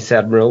vice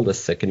admiral, the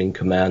second in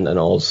command, and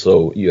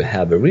also you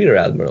have a rear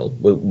admiral,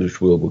 which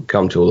we'll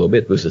come to a little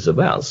bit, which is a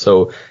Val.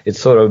 So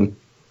it's sort of,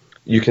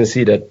 you can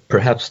see that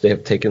perhaps they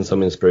have taken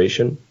some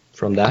inspiration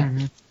from that.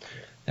 Mm-hmm.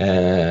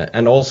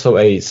 And also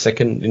a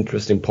second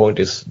interesting point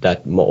is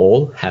that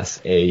Maul has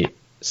a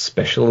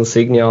special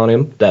insignia on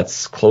him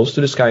that's close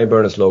to the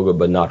Skyburners logo,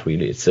 but not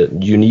really. It's a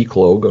unique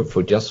logo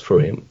just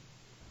for him.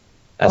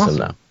 As of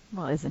now.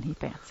 Well, isn't he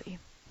fancy?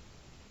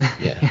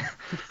 Yeah.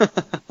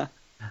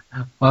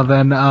 Well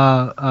then,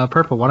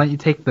 Purple, why don't you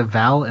take the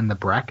Val and the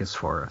Brachus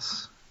for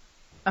us?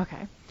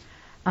 Okay.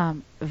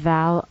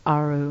 Val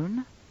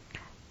Arun.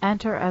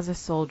 Enter as a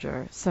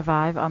soldier,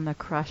 survive on the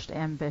crushed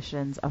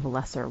ambitions of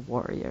lesser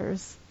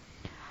warriors.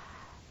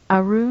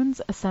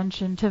 Arun's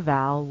ascension to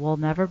Val will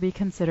never be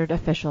considered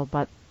official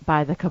but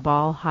by the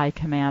Cabal High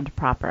Command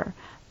proper,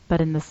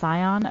 but in the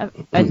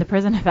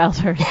Prison of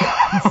Elders...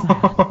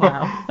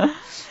 wow.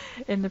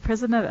 In the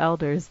Prison of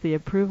Elders, the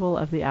approval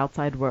of the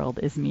outside world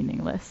is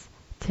meaningless.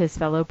 To his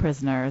fellow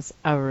prisoners,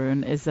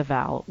 Arun is a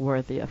Val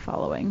worthy of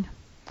following.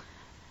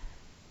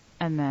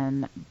 And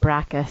then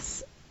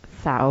Brachus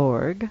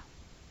Thaorg.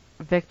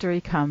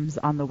 Victory comes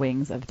on the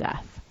wings of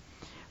death.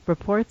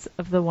 Reports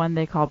of the one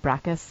they call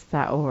Brachus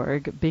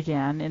Thaorg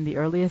began in the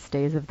earliest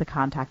days of the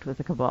contact with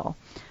the Cabal.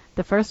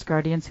 The first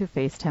Guardians who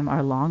faced him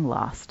are long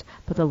lost,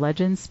 but the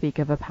legends speak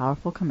of a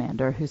powerful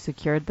commander who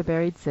secured the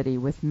buried city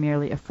with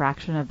merely a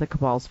fraction of the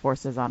Cabal's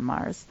forces on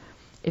Mars.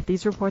 If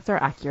these reports are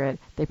accurate,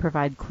 they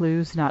provide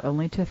clues not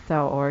only to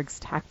Thaorg's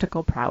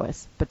tactical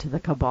prowess, but to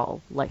the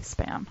Cabal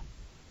lifespan.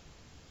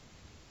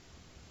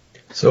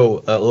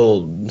 So a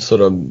little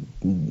sort of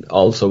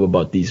also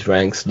about these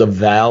ranks. The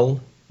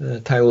Val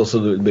title is a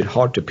little bit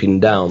hard to pin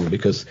down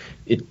because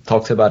it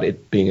talks about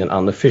it being an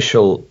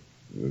unofficial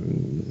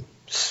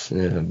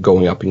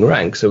going up in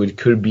rank. So it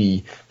could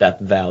be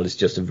that Val is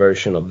just a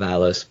version of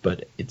Valus,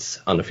 but it's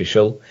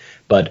unofficial.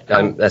 But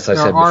as I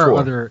said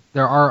before,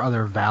 there are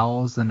other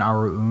Vals than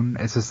Arun.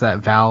 It's just that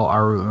Val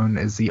Arun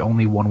is the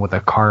only one with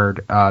a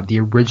card. The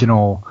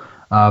original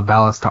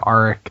Valus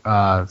Ta'arik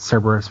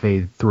Cerberus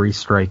Fade 3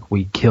 strike,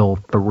 we kill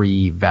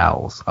 3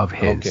 Vals of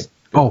his. Okay.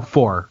 Oh,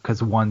 4,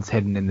 because one's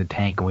hidden in the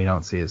tank and we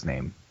don't see his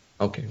name.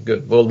 Okay,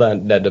 good. Well,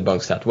 that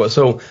debunks that. Well,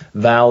 so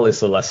Val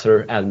is a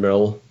lesser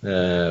admiral,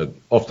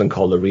 often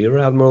called a rear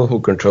admiral,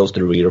 who controls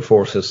the rear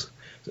forces,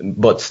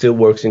 but still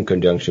works in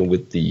conjunction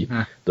with the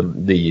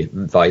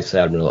vice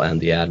admiral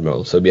and the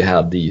admiral. So we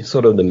have the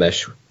sort of the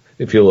mesh.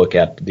 If you look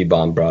at the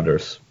Bond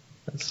brothers,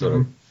 that's sort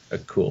of a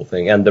cool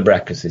thing. And the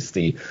Brachus is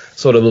the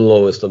sort of the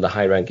lowest of the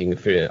high-ranking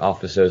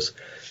officers.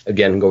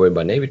 Again, going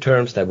by Navy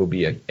terms, that would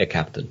be a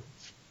captain.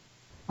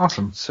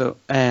 Awesome. So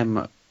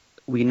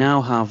we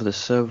now have the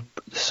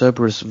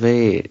Cerberus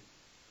V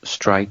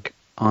strike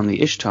on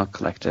the Ishtar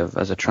Collective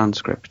as a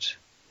transcript.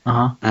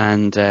 Uh-huh.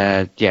 And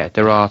there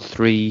are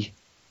 4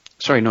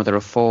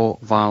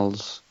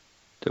 Vals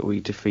that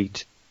we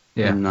defeat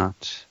in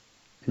that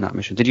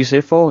mission. Did you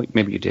say 4?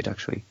 Maybe you did,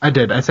 actually. I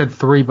did. I said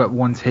 3, but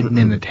one's hidden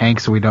in the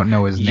tank, so we don't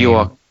know his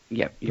name.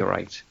 You're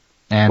right.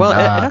 And, well,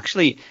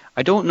 actually,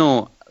 I don't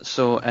know.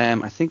 So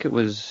I think it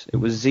was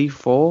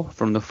Z4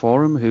 from the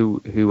forum who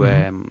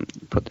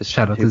put this.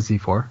 Shout out to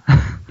Z4.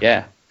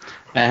 Yeah.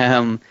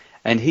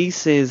 And he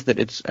says that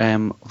it's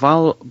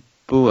Val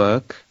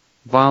Buark,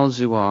 Val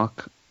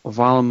Zuark,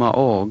 Val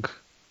Maorg,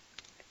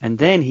 and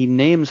then he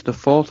names the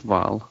 4th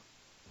Val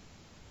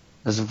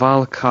as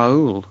Val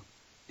Kaul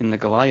in the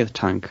Goliath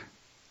tank.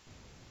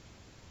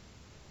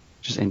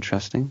 which is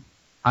interesting.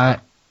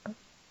 I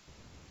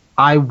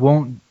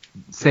won't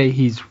say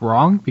he's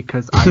wrong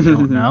because I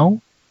don't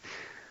know,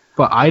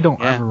 but I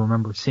don't ever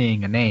remember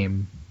seeing a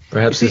name.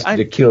 Perhaps it's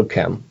the kill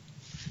cam.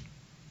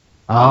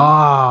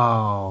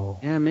 Oh.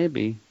 Yeah,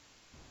 maybe.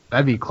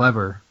 That'd be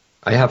clever.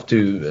 I have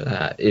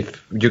to,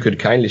 if you could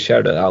kindly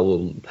share that, I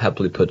will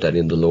happily put that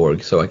in the lore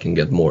so I can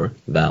get more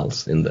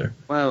vals in there.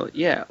 Well,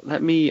 yeah,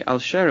 I'll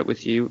share it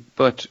with you,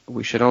 but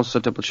we should also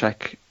double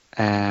check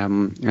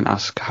and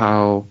ask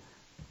how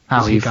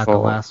he got the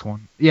last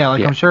one. Yeah,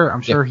 like I'm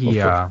sure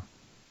he I'm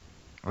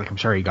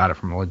sure he got it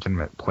from a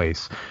legitimate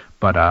place.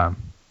 But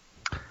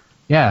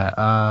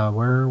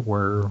where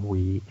were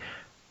we?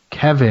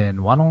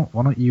 Kevin, why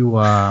don't you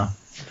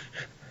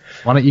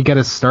get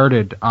us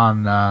started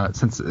on,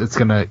 since it's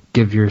going to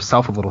give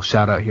yourself a little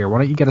shout out here, why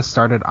don't you get us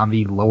started on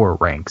the lower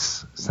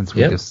ranks, since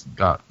we just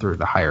got through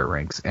the higher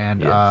ranks,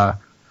 and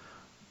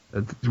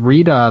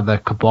read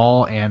the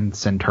Cabal and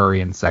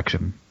Centurion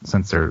section,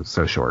 since they're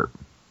so short.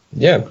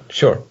 Yeah,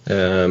 sure.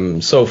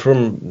 So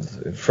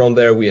from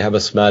there we have a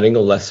smattering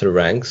of lesser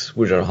ranks,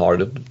 which are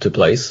hard to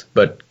place,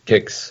 but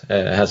Kix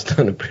has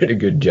done a pretty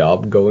good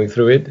job going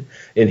through it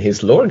in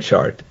his lore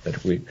chart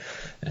that we...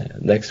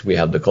 next we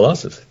have the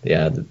Colossus.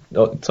 Yeah,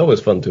 it's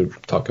always fun to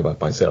talk about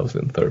myself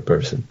in third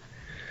person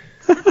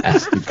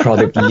as the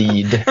product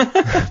lead.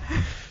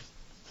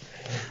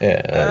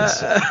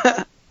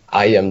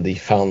 I am the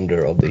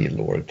founder of the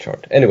lore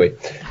chart. Anyway,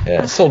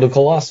 so the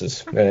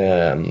Colossus.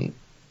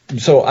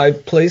 So I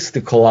placed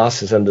the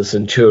Colossus and the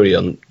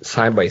Centurion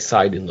side by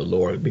side in the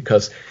lore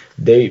because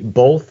they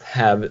both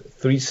have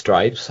 3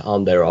 stripes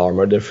on their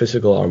armor, their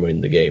physical armor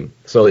in the game.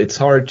 So it's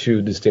hard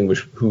to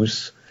distinguish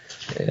who's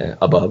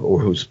above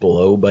or who's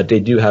below, but they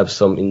do have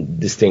some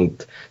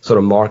distinct sort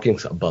of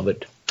markings above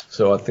it.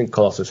 So I think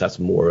Colossus has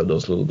more of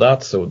those little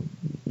dots, so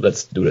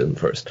let's do them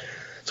first.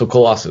 So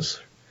Colossus.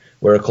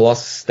 Where a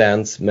Colossus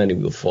stands, many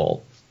will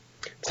fall.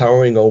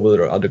 Towering over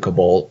the other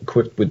Cabal,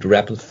 equipped with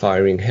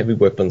rapid-firing heavy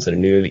weapons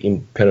and nearly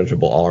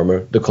impenetrable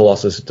armor, the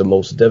Colossus is the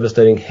most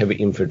devastating heavy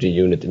infantry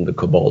unit in the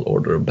Cabal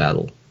order of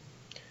battle.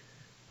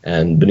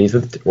 And beneath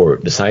it, or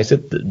beside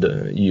it,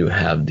 you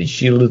have the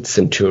shielded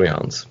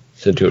Centurion.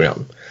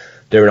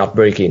 They're not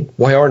breaking.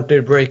 Why aren't they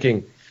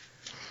breaking?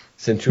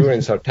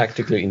 Centurions are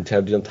tactically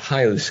intelligent,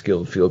 highly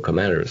skilled field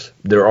commanders.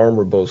 Their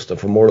armor boasts a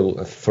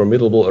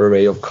formidable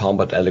array of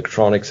combat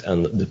electronics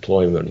and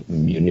deployment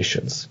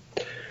munitions.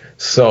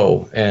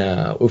 So,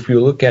 if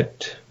you look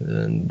at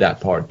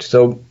that part,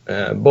 so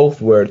both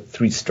wear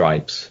 3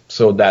 stripes,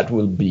 so that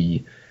will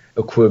be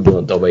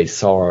equivalent of a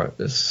sergeant.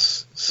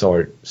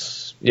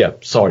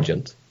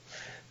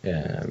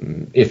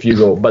 If you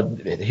go, but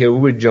here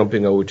we're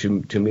jumping over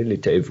to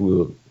military. If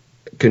we'll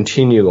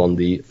continue on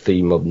the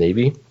theme of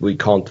Navy, we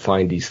can't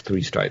find these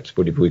 3 stripes,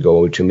 but if we go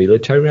over to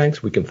military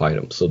ranks, we can find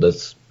them. So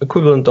that's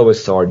equivalent of a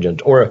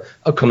sergeant or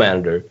a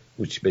commander,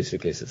 which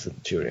basically is a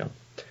Centurion.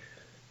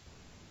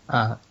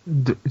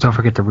 Don't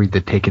forget to read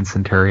the Taken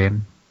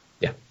Centurion.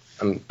 Yeah,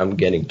 I'm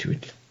getting to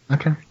it.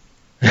 Okay.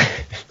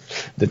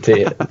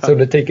 So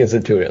the Taken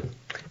Centurion.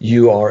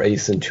 You are a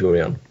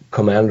Centurion,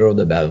 commander of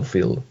the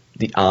battlefield,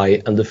 the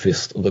eye and the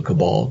fist of the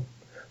Cabal,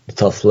 the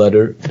tough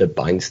leather that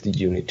binds the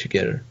unit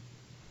together.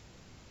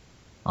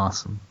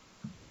 Awesome.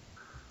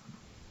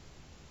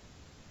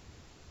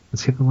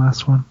 Is he the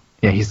last one?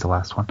 Yeah, he's the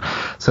last one.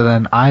 So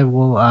then I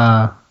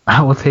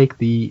will take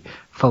the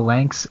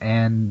Phalanx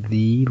and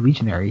the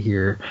Legionary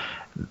here.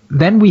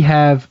 Then we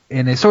have,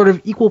 in a sort of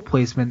equal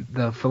placement,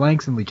 the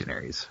Phalanx and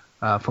Legionaries.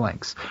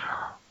 Phalanx.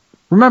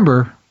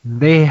 Remember,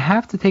 they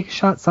have to take a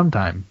shot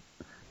sometime.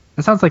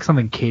 That sounds like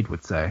something Cade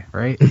would say,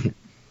 right?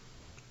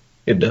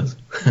 It does.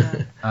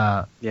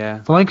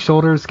 Yeah. Phalanx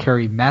shoulders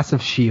carry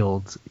massive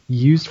shields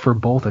used for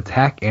both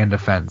attack and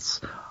defense.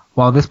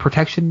 While this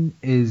protection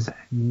is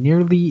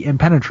nearly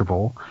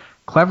impenetrable,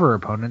 clever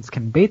opponents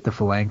can bait the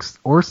Phalanx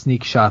or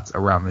sneak shots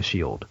around the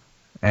shield.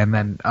 And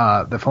then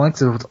the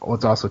Phalanx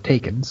was also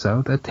taken,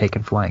 so the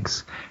Taken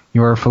Phalanx.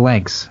 Your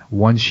Phalanx,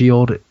 1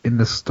 shield in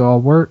the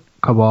stalwart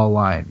Cabal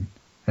line,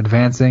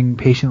 advancing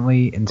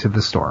patiently into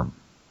the storm.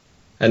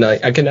 And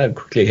I can add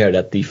quickly here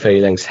that the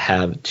Phalanx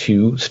have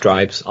 2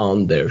 stripes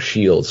on their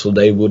shield, so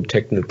they would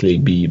technically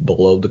be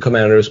below the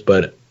commanders,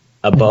 but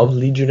above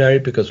Legionary,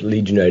 because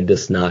Legionary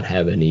does not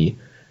have any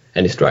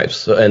stripes.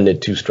 So, and the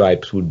 2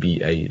 stripes would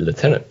be a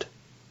lieutenant.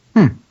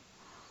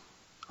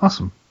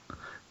 Awesome.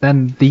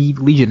 Then the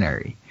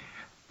Legionary.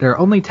 Their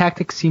only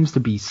tactic seems to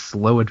be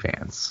slow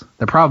advance.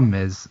 The problem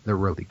is they're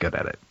really good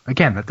at it.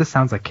 Again, this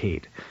sounds like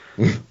Cade.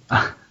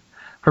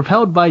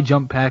 Propelled by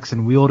jump packs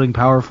and wielding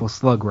powerful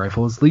slug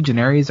rifles,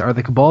 Legionaries are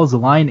the Cabal's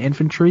line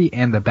infantry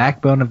and the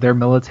backbone of their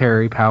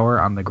military power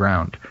on the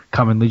ground.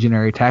 Common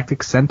Legionary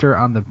tactics center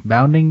on the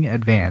bounding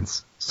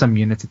advance. Some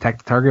units attack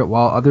the target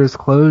while others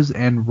close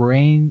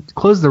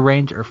the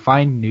range or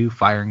find new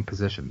firing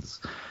positions.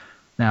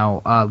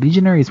 Now,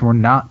 Legionaries were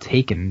not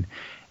taken,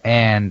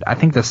 and I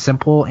think the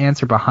simple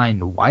answer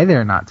behind why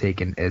they're not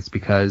taken is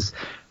because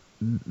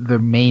the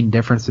main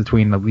difference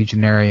between a a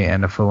Legionary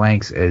and a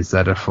Phalanx is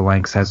that a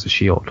Phalanx has a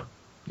shield.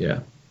 Yeah.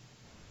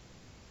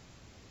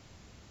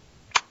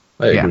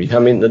 I agree. I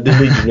mean, the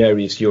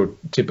Legionary is your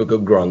typical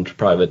grunt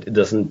private. It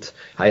doesn't.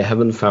 I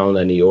haven't found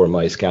any, or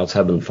my scouts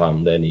haven't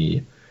found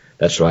any.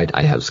 That's right,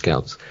 I have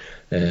scouts.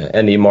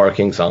 Any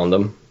markings on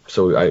them,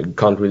 so I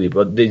can't really.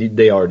 But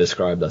they are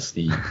described as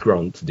the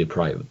grunt, the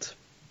private.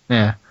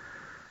 Yeah,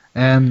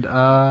 and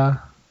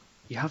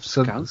You have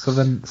scouts? So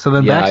then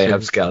Yeah, I Baxter,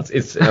 have scouts.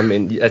 It's. I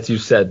mean, as you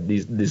said,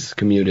 this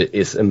community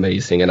is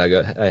amazing, and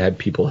I had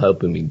people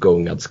helping me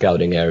going out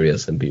scouting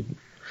areas and people.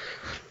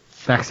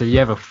 Baxter, you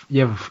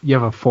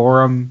have a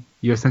forum.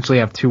 You essentially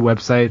have 2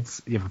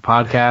 websites. You have a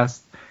podcast,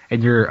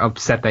 and you're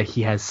upset that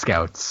he has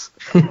scouts.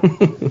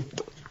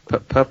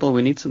 Purple,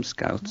 we need some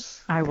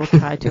scouts. I will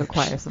try to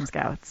acquire some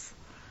scouts.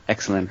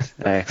 Excellent.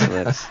 Okay,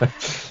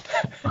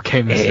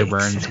 Mr.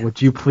 Burns,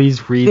 would you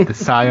please read the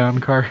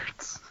Scion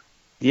cards?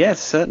 Yes,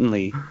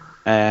 certainly.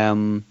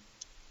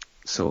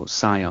 So,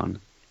 Scion.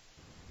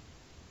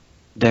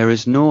 There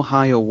is no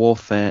higher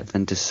warfare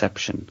than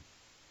deception.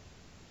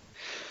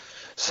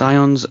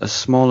 Scions are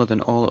smaller than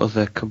all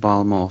other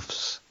Cabal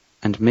morphs,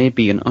 and may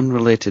be an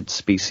unrelated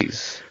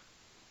species.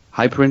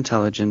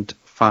 Hyper-intelligent,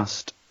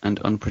 fast, and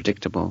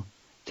unpredictable,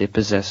 they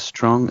possess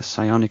strong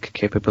psionic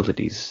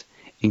capabilities,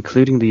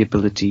 including the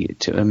ability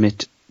to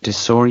emit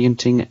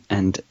disorienting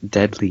and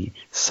deadly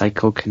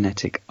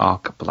psychokinetic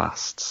arc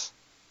blasts,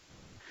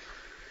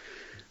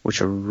 which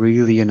are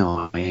really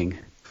annoying.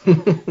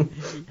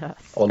 Yes.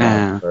 On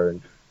Arcburn.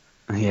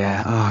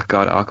 Yeah, oh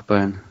god,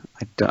 Arcburn.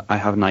 I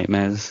have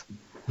nightmares.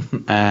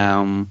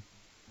 And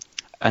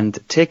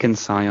taken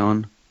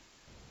Scion,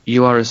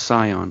 you are a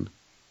Scion,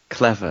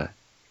 clever,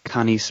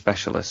 canny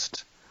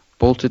specialist,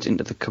 bolted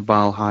into the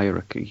Cabal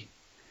hierarchy.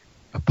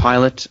 A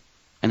pilot,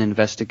 an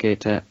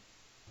investigator,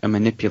 a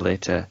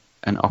manipulator,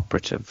 an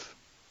operative.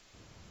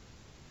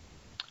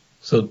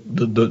 So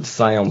the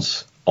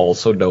Scions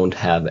also don't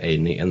have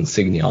any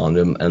insignia on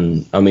them,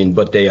 and I mean,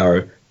 but they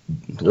are,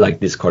 like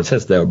this card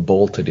says, they are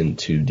bolted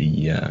into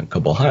the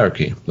Cabal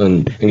hierarchy.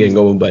 And again,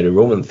 going by the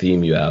Roman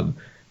theme, you have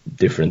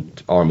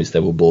different armies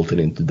that were bolted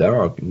into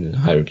their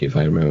hierarchy, if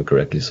I remember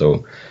correctly.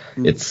 So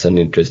it's an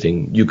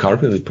interesting. You can't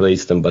really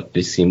place them, but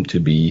they seem to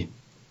be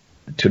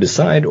to the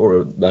side,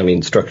 or I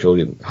mean,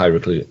 structurally,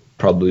 hierarchically,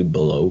 probably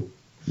below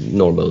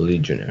normal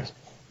legionnaires.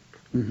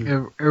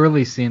 It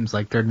really seems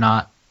like they're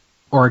not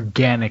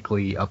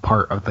organically a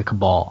part of the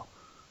Cabal.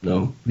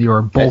 No, You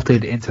are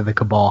bolted into the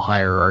Cabal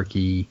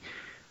hierarchy,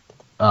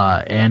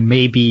 and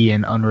maybe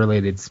an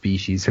unrelated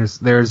species.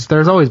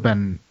 There's always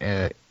been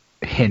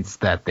hints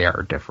that they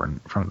are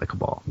different from the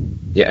Cabal.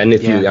 yeah, and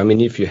if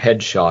you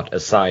headshot a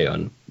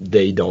Scion,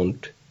 they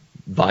don't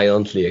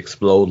violently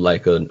explode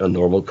like a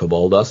normal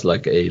Cabal does,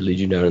 like a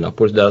Legionary and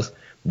upwards does.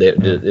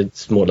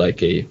 It's more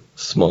like a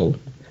small,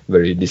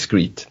 very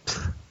discreet.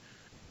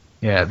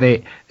 Yeah,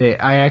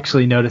 I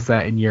actually noticed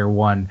that in year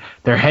 1.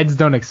 Their heads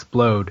don't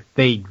explode.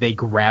 They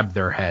grab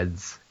their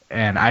heads.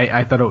 And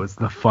I thought it was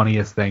the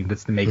funniest thing,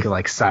 just to make it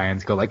like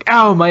Scions go like,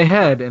 ow, my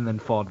head, and then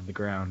fall to the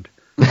ground.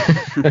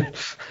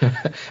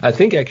 I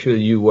think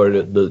actually you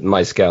were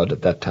my scout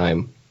at that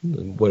time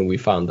when we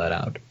found that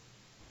out.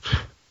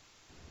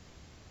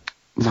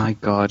 My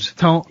god.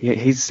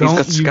 He's don't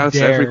got you scouts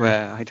dare-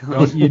 everywhere.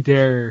 Don't you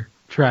dare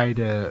try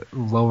to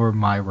lower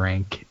my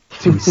rank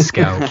to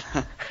scout.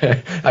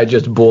 I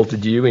just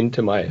bolted you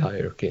into my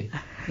hierarchy.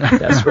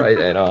 That's right,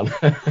 Anon.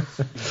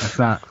 That's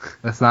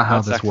not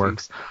how this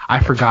works.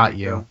 I forgot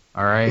you.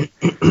 All right.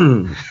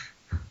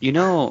 You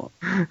know,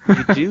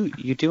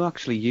 you do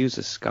actually use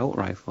a scout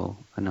rifle,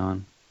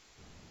 Anon.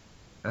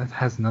 That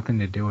has nothing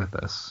to do with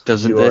this.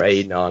 Doesn't You're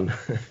it? Anon.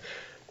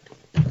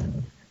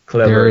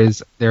 Clever.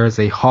 There is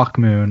a hawk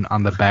moon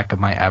on the back of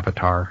my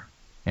avatar.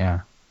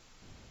 Yeah.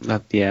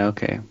 Yeah.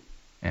 Okay.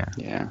 Yeah.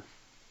 Yeah.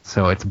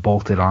 So it's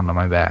bolted onto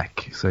my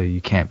back. So you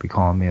can't be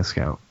calling me a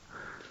scout.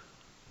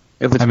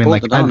 If it's I mean,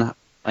 bolted like, on,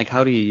 like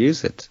how do you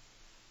use it?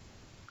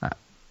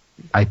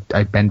 I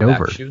bend Back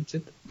over. shoots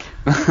it.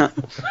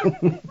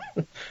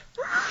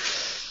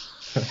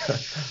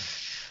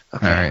 All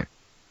right.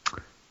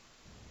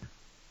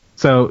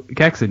 So,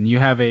 Kexon, you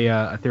have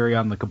a theory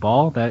on the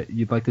Cabal that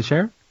you'd like to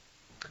share?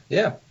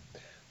 Yeah.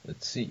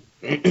 Let's see.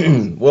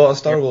 Well, I'll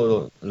start with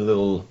a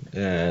little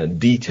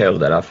detail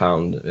that I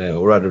found,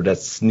 or rather that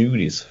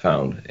Snooties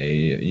found,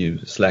 a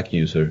Slack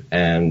user,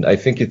 and I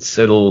think it's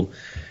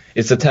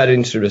a tad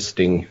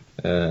interesting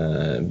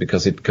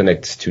because it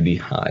connects to the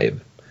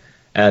Hive,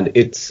 and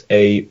it's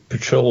a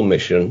patrol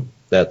mission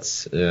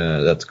that's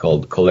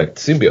called Collect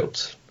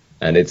Symbiotes,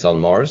 and it's on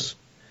Mars,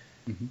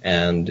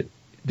 and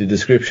the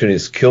description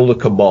is: kill the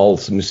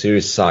Cabal's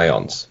mysterious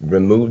scions,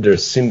 remove their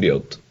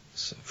symbiotes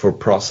for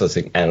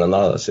processing and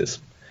analysis.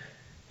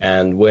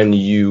 And when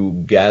you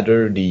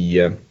gather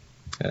the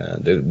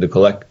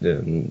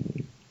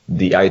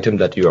item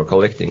that you are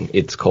collecting,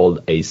 it's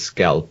called a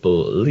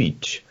Scalpel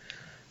Leech,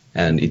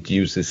 and it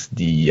uses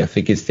I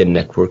think it's the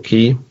network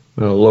key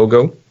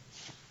logo.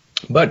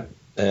 But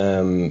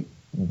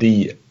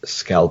the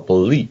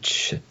Scalpel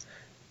Leech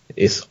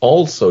is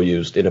also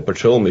used in a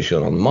patrol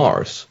mission on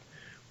Mars,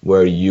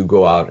 where you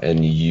go out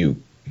and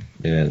you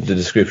the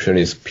description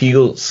is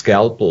peel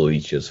scalpel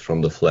leeches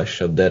from the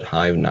flesh of dead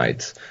hive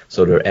knights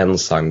so their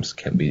enzymes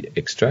can be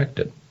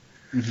extracted.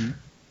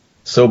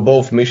 So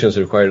both missions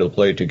require the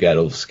player to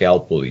gather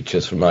scalpel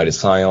leeches from either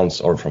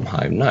Scions or from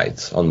hive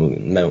knights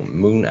on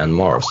Moon and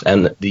Mars.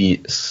 And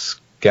the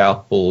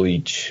scalpel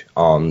leech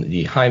on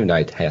the hive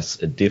knight has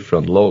a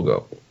different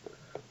logo.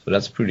 So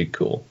that's pretty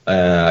cool.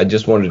 I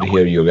just wanted to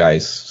hear you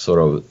guys sort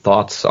of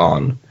thoughts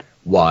on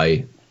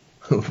why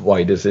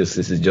this is.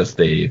 This is just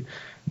a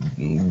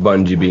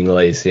Bungie being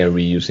lazy and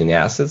reusing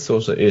assets,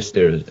 or is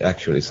there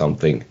actually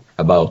something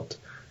about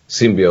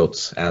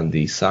symbiotes and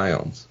the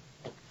Scions?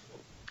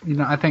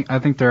 I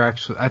think there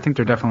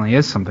definitely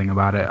is something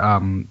about it.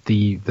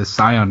 The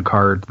Scion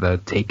card, the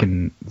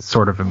Taken,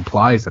 sort of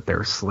implies that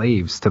they're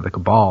slaves to the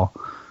Cabal,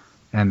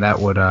 and that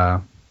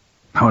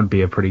would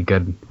be a pretty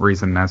good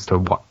reason as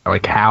to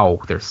how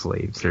they're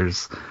slaves.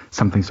 There's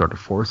something sort of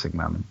forcing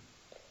them.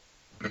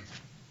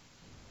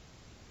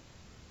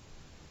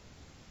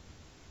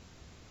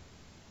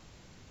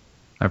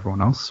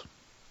 Everyone else?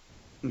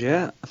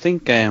 Yeah, I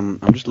think I'm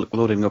just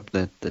loading up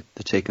the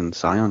Taken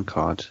Scion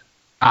card.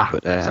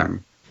 But sorry.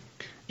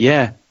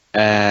 Yeah,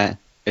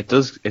 it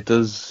does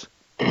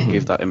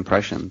give that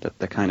impression that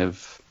they're kind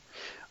of.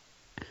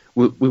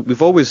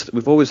 We've always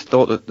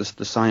thought that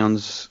the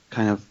Scions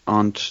kind of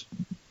aren't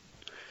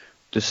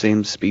the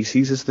same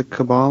species as the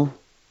Cabal.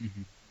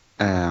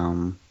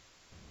 The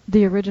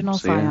original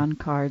Scion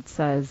card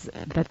says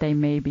that they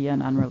may be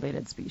an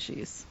unrelated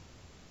species.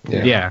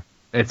 Yeah,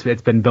 it's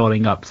been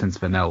building up since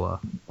vanilla.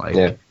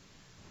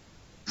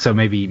 So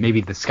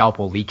maybe the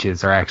scalpel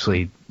leeches are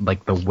actually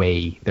like the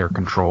way they're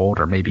controlled,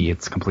 or maybe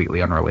it's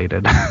completely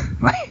unrelated.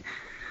 I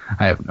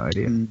have no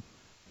idea.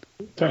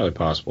 Entirely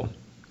possible.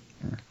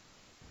 Yeah.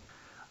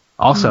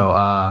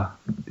 Also,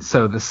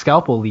 so the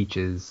scalpel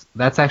leeches,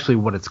 that's actually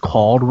what it's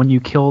called when you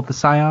kill the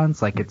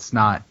Scions. Like, it's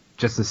not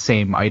just the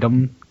same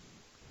item.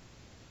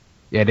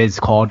 It is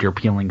called you're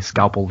peeling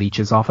scalpel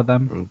leeches off of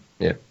them.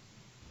 Yeah.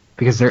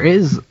 Because there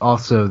is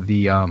also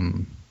the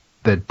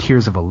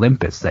Tears of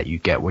Olympus that you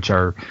get, which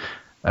are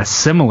a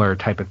similar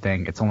type of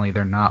thing. It's only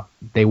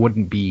they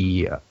wouldn't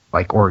be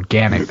like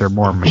organic. They're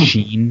more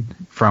machine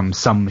from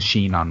some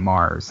machine on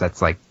Mars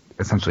that's like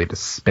essentially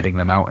just spitting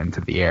them out into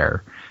the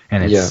air,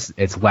 and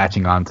it's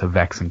latching on to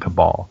Vex and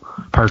Cabal,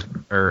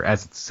 or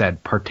as it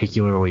said,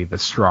 particularly the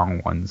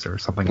strong ones or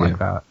something like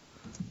that.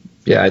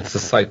 Yeah, it's a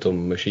cyto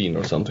machine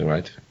or something,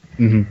 right?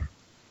 Mm-hmm.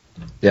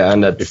 Yeah,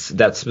 and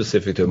that's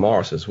specific to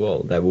Mars as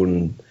well. That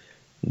wouldn't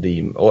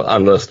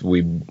unless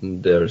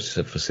there's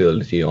a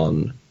facility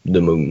on the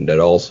Moon that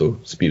also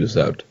spews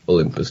out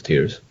Olympus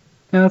tears.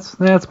 Yeah,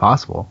 that's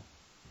possible.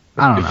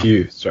 I don't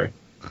know. Sorry.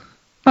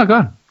 Oh,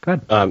 go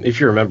ahead. If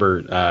you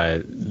remember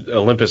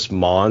Olympus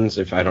Mons,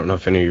 I don't know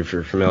if any of you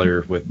are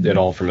familiar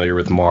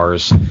with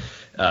Mars.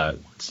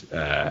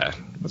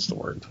 What's the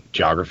word?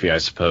 Geography, I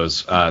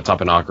suppose.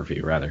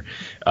 Topography, rather.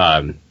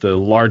 The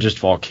largest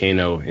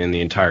volcano in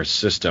the entire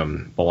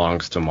system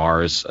belongs to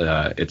Mars.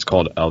 It's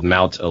called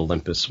Mount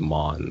Olympus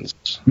Mons.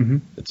 Mm-hmm.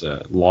 It's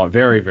a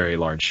very, very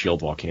large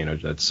shield volcano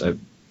that's at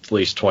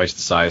least twice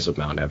the size of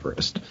Mount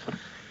Everest.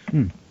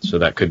 So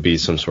that could be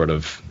some sort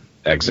of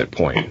exit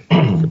point.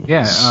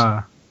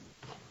 Yeah.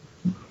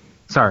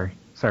 Sorry.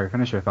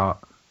 Finish your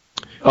thought.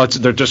 Oh,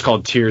 they're just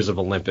called Tears of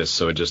Olympus,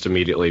 so it just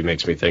immediately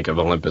makes me think of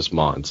Olympus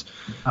Mons.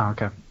 Oh,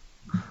 okay.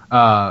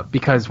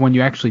 Because when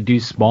you actually do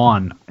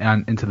spawn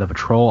into the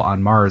patrol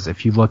on Mars,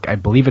 if you look, I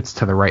believe it's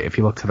to the right. If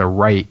you look to the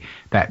right,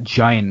 that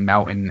giant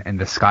mountain in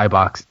the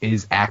skybox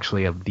is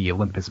actually of the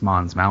Olympus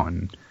Mons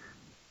mountain.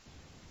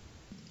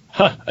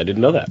 Huh, I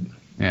didn't know that.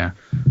 Yeah.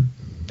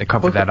 They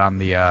covered that on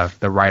the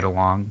ride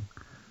along.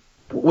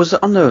 Was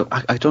it on the?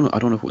 I don't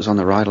know if it was on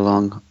the ride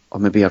along, or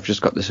maybe I've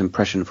just got this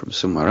impression from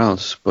somewhere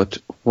else. But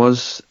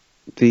was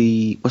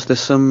there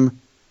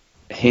some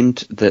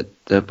hint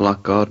that the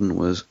Black Garden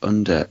was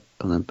under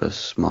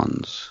Olympus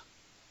Mons?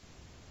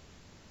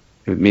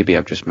 Maybe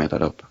I've just made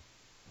that up.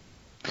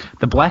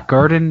 The Black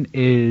Garden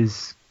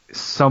is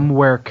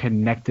somewhere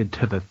connected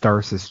to the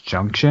Tharsis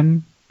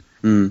Junction.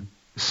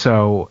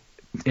 So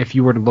if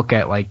you were to look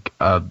at like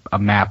a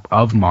map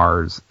of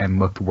Mars and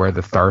looked where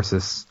the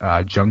Tharsis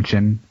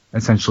Junction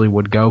essentially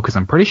would go, because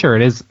I'm pretty sure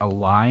it is a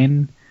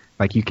line,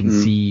 like you can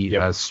see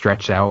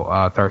stretched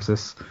out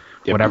Tharsis,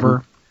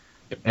 whatever.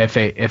 Yep.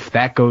 If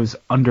that goes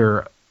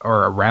under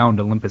or around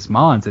Olympus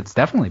Mons, it's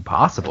definitely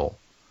possible.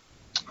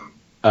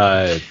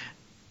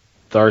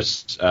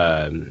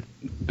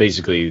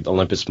 Basically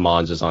Olympus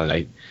Mons is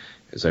on,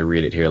 as I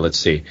read it here, let's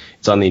see,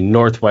 it's on the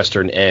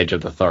northwestern edge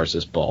of the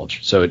Tharsis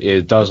Bulge, so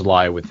it does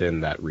lie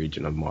within that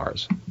region of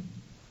Mars.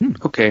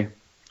 Okay,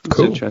 that's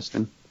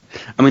interesting.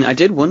 I mean, I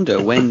did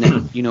wonder when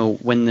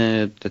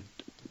the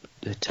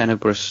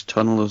Tenebrous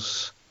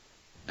Tunnels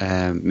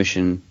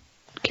mission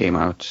came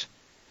out.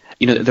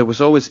 There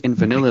was always in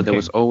vanilla. There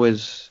was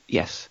always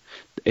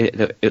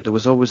there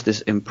was always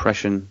this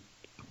impression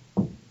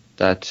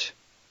that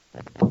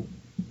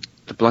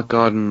the Black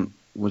Garden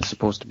was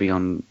supposed to be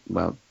on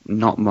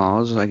not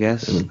Mars, I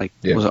guess. Like,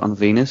 Yeah. was it on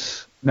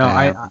Venus? No,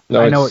 I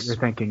No, know what it's- you're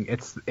thinking.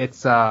 It's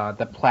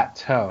the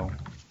plateau.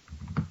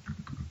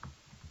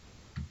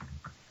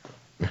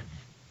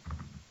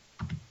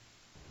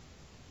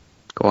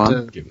 Go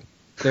on.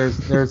 There's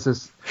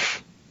this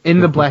in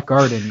the Black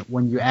Garden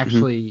when you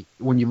actually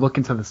when you look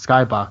into the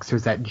skybox,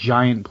 there's that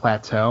giant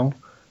plateau.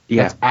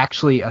 Yeah. That's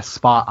actually a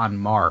spot on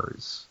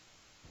Mars,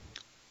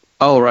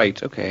 Oh,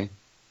 right. Okay.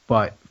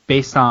 but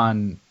based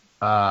on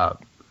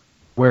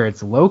where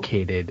it's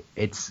located,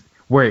 it's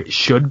where it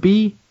should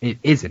be. It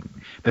isn't.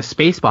 The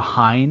space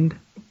behind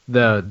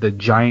the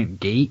giant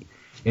gate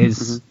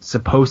is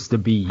supposed to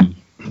be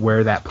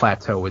where that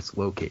plateau is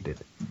located.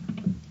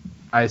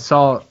 I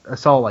saw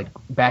like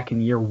back in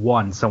year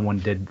 1, someone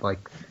did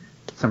like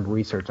some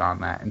research on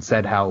that and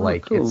said how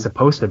like cool. it's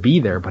supposed to be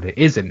there, but it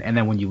isn't. And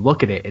then when you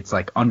look at it, it's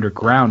like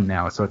underground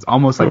now, so it's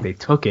almost like they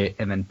took it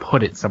and then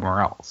put it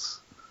somewhere else.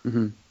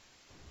 When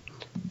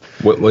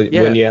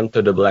Yeah. you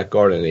enter the Black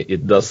Garden,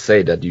 it does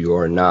say that you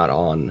are not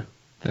on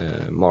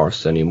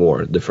Mars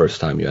anymore the first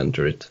time you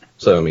enter it.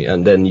 So I mean,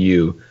 and then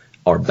you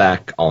are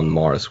back on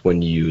Mars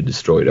when you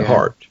destroy the Yeah.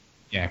 heart.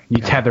 Yeah, you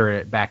tether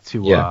it back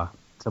to Yeah.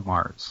 to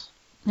Mars.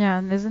 Yeah,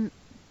 and doesn't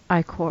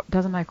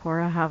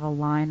Ikora have a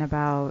line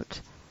about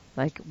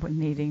like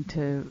needing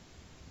to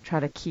try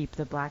to keep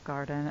the Black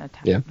Garden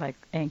like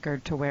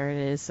anchored to where it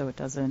is so it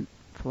doesn't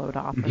float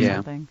off or Yeah.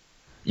 something?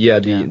 Yeah,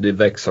 Yeah. the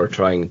Vex are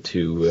trying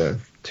to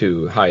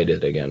hide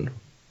it again.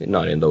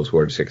 Not in those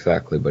words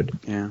exactly, but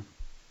Yeah.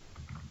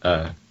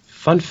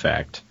 Fun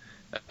fact: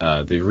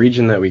 the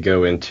region that we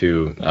go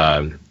into,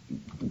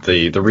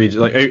 the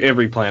region, like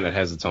every planet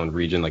has its own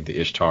region, like the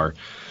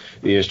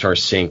Ishtar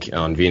sink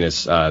on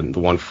Venus. The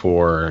one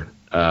for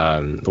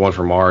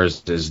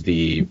Mars is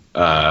the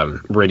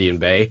Meridian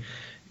Bay.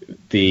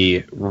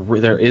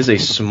 There is a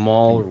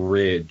small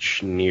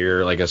ridge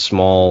near, like a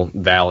small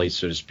valley,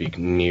 so to speak,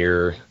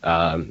 near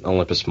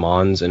Olympus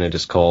Mons, and it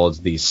is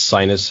called the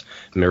Sinus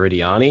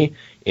Meridiani.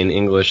 In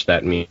English,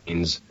 that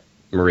means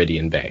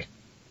Meridian Bay.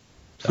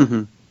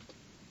 Cool.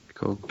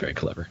 Very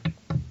clever.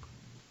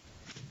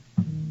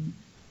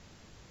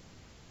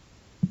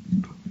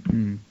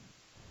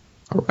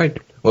 all right.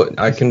 Well,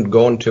 I can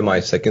go on to my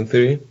second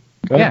theory.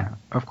 Yeah,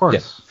 of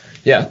course.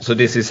 Yeah, so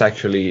this is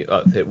actually,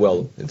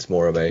 it's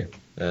more of a,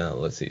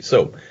 let's see.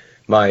 So,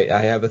 I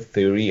have a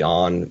theory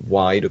on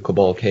why the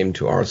Cabal came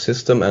to our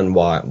system and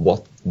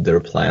what their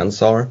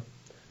plans are.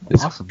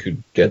 This Awesome.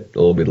 could get a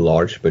little bit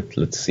large, but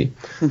let's see.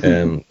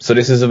 So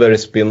this is a very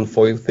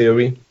spin-foil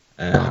theory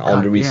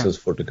on the reasons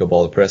for the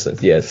Cabal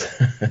presence. Yes.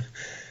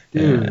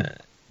 Dude,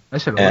 I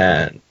should have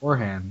looked and-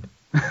 beforehand.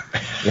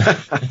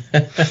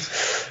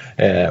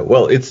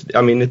 Well,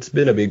 it's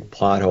been a big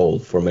plot hole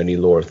for many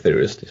lore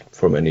theorists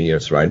for many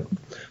years, right?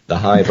 The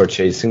Hive are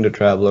chasing the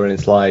Traveler in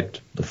its light,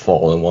 the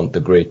Fallen want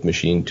the Great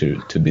Machine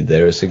to be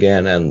theirs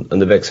again, and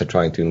the Vex are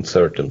trying to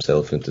insert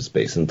themselves into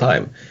space and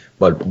time.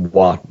 But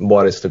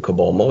what is the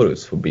Cabal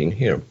motives for being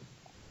here?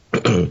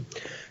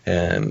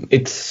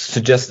 It's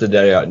suggested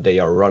they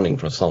are running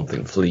from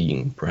something,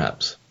 fleeing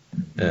perhaps.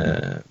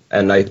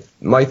 And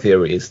my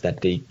theory is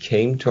that they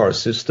came to our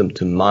system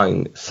to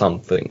mine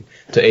something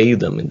to aid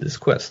them in this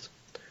quest.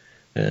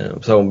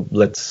 So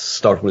let's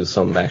start with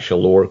some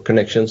actual lore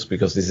connections,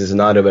 because this is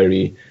not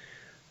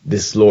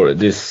this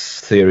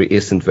theory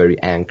isn't very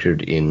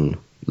anchored in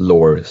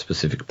lore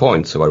specific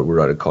points. So I would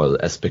rather call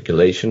it a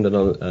speculation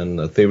than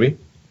a theory.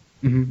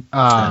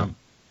 But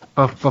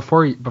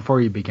before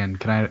you begin,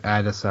 can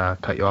I just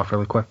cut you off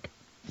really quick?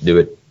 Do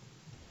it.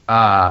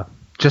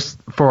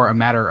 Just for a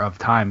matter of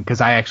time,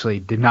 because I actually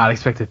did not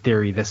expect a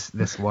theory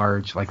this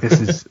large. Like, this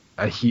is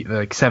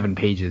like 7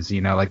 pages,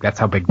 you know, like that's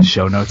how big the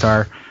show notes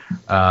are.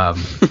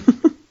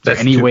 Is there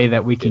any way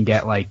that we can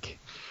get like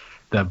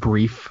the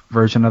brief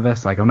version of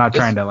this? Like, I'm not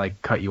trying to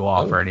like cut you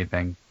off or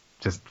anything,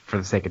 just for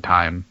the sake of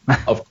time.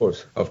 Of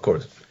course.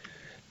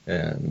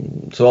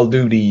 So I'll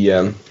do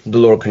the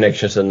lore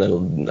connections, and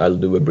then I'll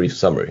do a brief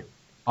summary.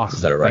 Awesome.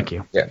 Is that all right? Thank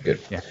you. Yeah, good.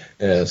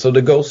 Yeah. So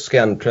the Ghost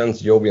Scan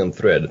Trans-Jovian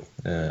thread.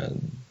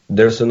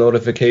 There's a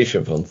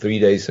notification from 3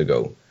 days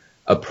ago.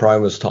 A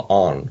Primus to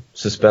On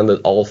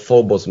suspended all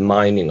Phobos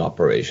mining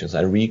operations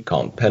and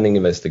recon pending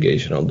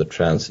investigation on the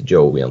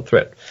Trans-Jovian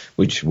threat,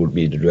 which would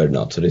be the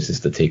Dreadnought. So this is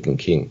the Taken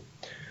King.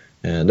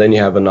 Then you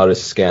have another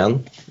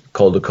scan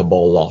called the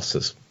Cabal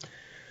Losses.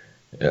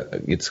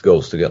 It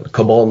goes together.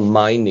 Cabal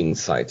mining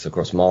sites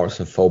across Mars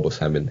and Phobos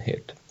have been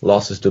hit.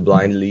 Losses to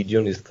Blind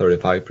Legion is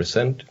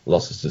 35%.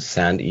 Losses to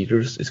Sand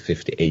Eaters is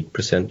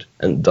 58%.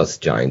 And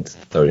Dust Giants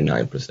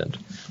 39%.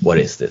 What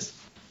is this?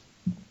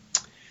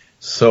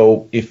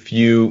 So if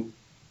you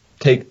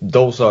take,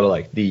 those are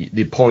like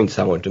the points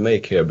I want to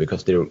make here,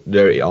 because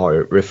they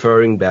are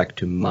referring back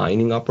to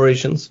mining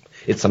operations.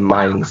 It's a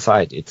mining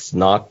site. It's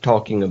not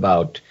talking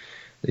about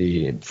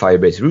the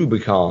Firebase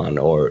Rubicon,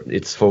 or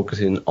it's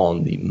focusing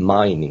on the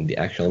mining, the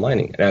actual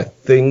mining. And I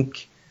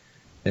think,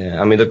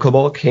 the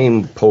Cabal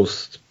came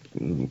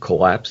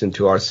post-collapse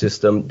into our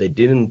system. They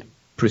didn't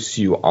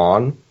pursue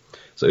on.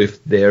 So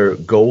if their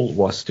goal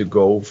was to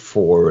go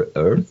for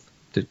Earth,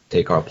 to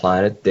take our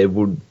planet, they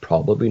would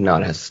probably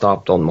not have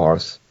stopped on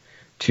Mars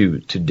to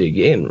dig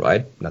in,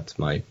 right? That's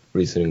my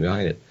reasoning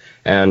behind it.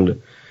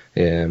 And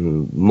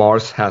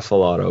Mars has a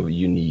lot of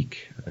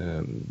unique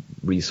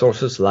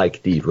resources,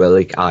 like the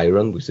relic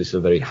iron, which is a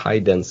very high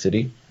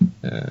density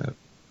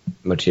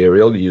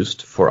material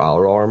used for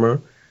our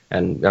armor.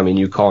 And I mean,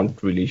 you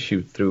can't really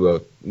shoot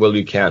through well,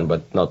 you can,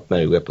 but not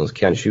many weapons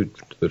can shoot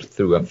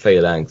through a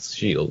phalanx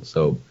shield.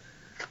 So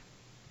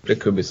there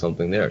could be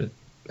something there.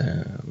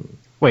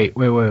 Wait.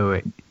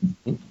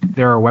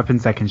 There are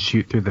weapons that can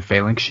shoot through the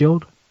phalanx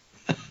shield?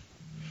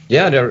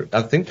 Yeah,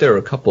 I think there are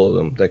a couple of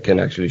them that can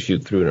actually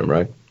shoot through them,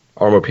 right?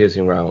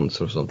 Armor-piercing rounds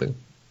or something.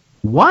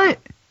 What?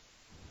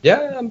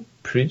 Yeah, I'm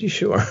pretty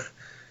sure.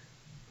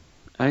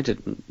 I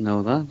didn't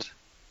know that.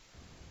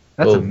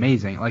 That's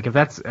amazing. Like if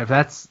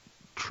that's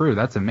true,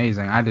 that's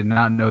amazing. I did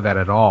not know that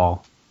at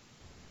all.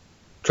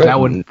 That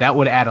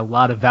would add a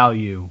lot of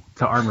value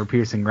to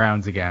armor-piercing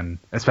rounds again,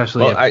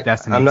 especially if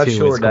Destiny 2 I'm not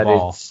sure is that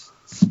Cabal. it's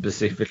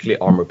specifically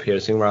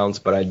armor-piercing rounds,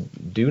 but I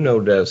do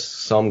know there's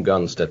some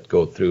guns that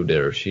go through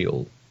their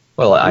shield.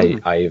 Well,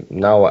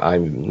 now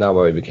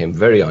I became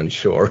very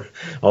unsure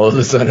all of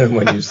a sudden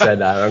when you said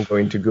that. I'm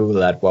going to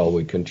Google that while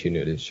we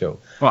continue this show.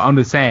 Well, I'm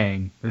just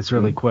saying, this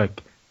really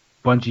quick,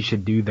 Bungie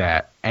should do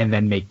that and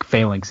then make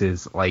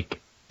phalanxes like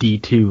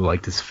D2,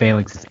 like this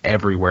phalanx is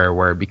everywhere,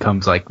 where it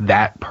becomes like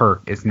that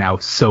perk is now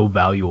so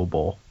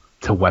valuable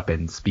to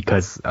weapons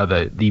because of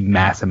the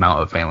mass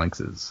amount of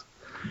phalanxes.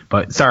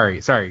 But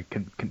sorry,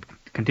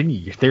 continue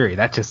your theory.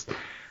 That just,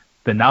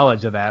 the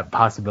knowledge of that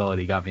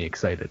possibility got me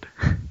excited.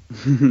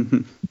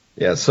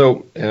 Yeah,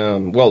 so,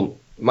 well,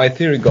 my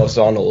theory goes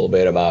on a little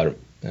bit about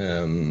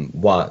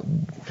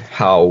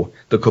how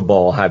the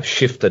Cabal have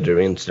shifted their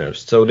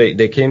interests. So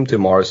they came to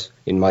Mars,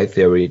 in my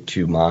theory,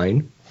 to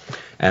mine,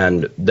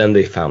 and then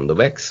they found the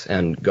Vex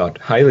and got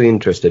highly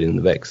interested in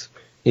the Vex,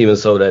 even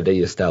so that they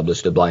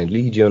established a Blind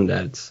Legion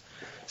that's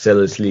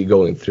zealously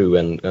going through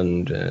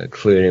and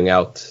clearing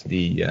out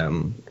the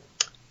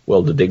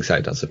dig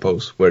site, I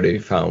suppose, where they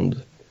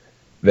found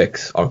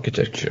Vex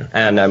architecture.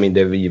 And I mean,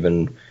 they've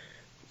even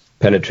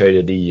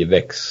penetrated the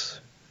Vex,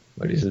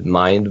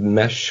 mind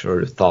mesh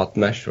or thought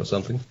mesh or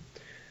something.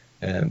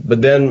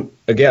 But then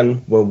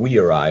again, when we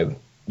arrive,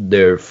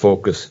 their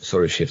focus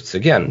sort of shifts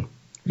again,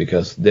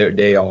 because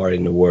they are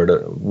in a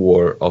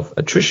war of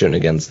attrition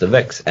against the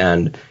Vex,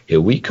 and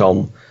here we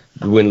come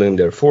dwindling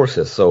their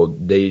forces, so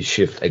they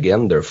shift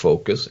again their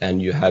focus,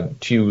 and you have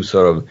two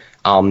sort of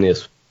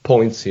ominous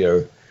points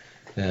here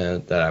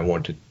that I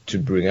wanted to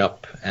bring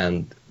up,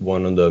 and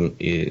one of them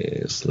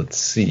is, let's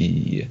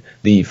see,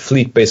 the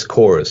fleet-based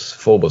chorus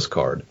Phobos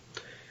card.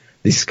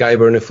 The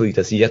Skyburner fleet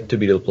has yet to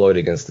be deployed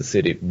against the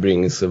city,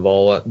 bringing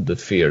Zavala the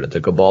fear that the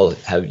Cabal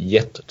have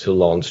yet to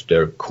launch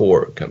their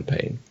core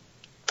campaign.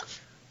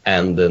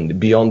 And then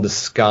Beyond the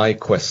Sky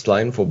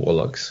questline for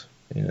Warlocks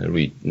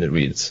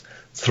reads,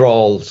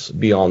 Thralls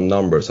beyond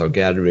numbers are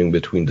gathering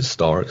between the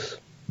stars.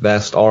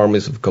 Vast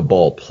armies of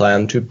Cabal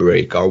plan to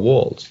break our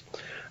walls.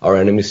 Our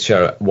enemies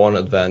share one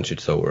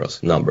advantage over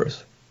us,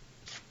 numbers.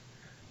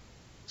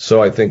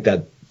 So I think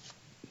that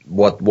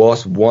what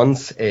was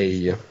once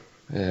a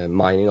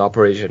mining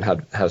operation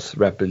has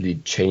rapidly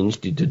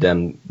changed into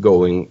them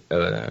going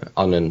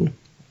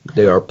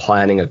they are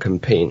planning a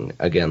campaign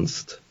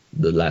against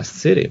the last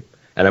city.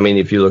 And I mean,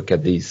 if you look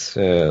at these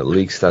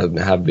leaks that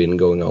have been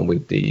going on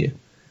with the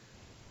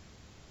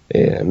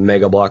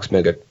Mega Blocks,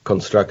 Mega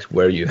Construct,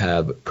 where you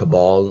have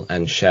Cabal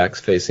and Shaxx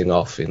facing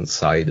off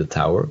inside the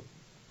tower,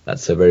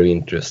 that's a very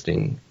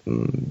interesting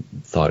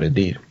thought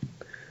indeed.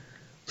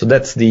 So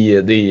that's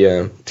the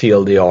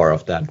TLDR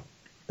of that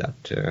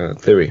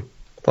theory.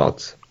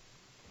 Thoughts?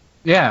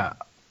 Yeah,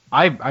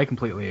 I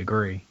completely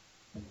agree.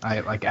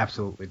 I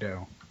absolutely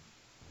do.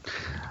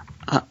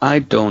 I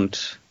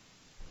don't.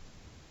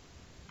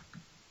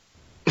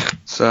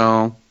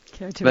 So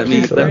let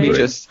me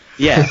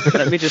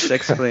just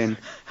explain,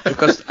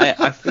 because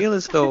I feel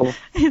as though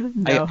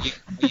I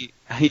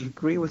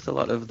agree with a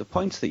lot of the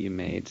points that you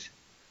made,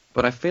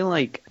 but I feel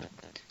like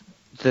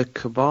the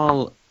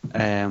Cabal,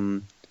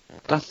 that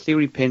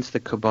theory paints the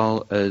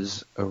Cabal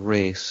as a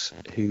race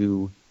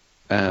who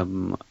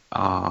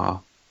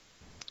are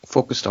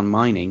focused on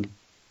mining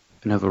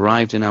and have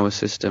arrived in our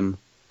system,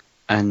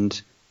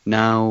 and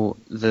now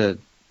their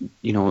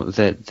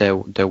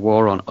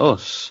war on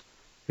us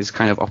is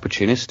kind of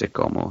opportunistic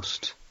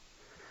almost.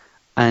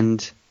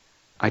 And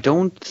I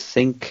don't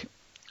think,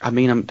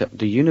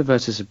 the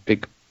universe is a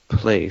big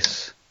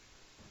place.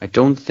 I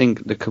don't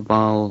think the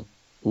Cabal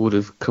would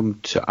have come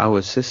to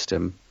our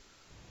system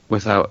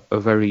without a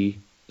very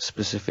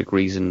specific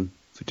reason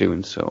for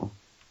doing so.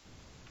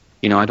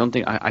 I don't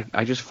think,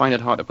 I just find it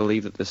hard to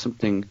believe that there's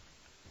something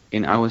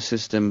in our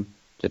system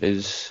that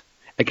is,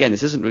 again,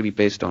 this isn't really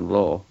based on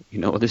law,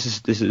 this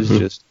is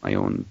just my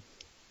own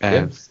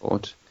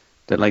thought.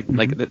 That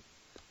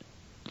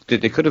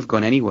that they could have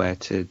gone anywhere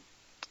to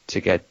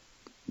get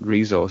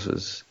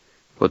resources,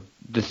 but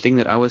the thing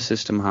that our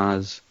system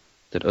has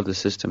that other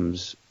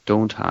systems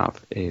don't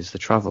have is the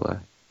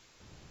Traveler.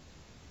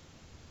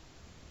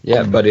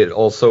 Yeah, but it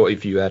also,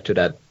 if you add to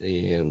that,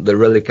 the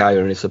relic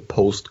iron is a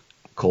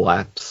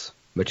post-collapse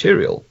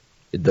material.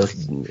 It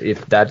does,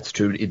 if that's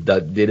true,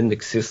 didn't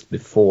exist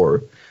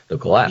before the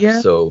collapse.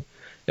 Yeah. So,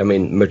 I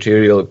mean,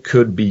 material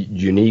could be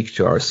unique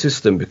to our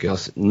system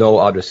because no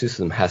other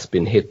system has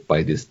been hit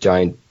by this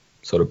giant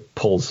sort of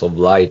pulse of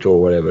light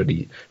or whatever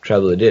the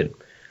traveler did.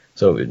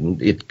 So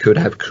it could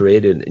have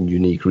created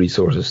unique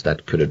resources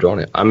that could have drawn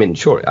it. I mean,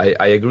 sure,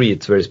 I agree,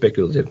 it's very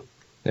speculative.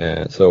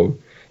 So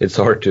it's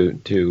hard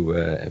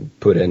to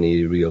put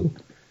any real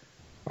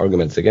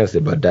arguments against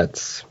it, but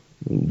that's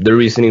the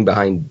reasoning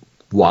behind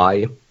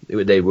why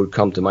they would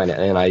come to mind.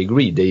 And I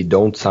agree, they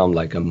don't sound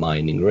like a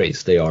mining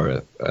race. They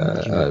are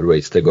a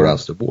race that goes out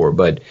to war.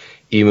 But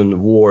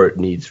even war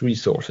needs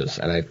resources,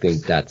 and I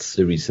think that's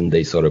the reason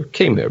they sort of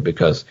came here.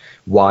 Because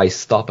why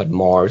stop at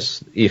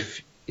Mars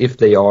if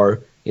they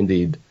are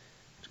indeed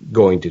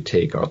going to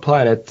take our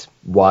planet?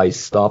 Why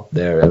stop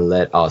there and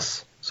let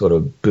us sort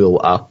of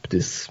build up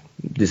this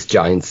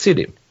giant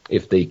city?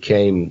 If they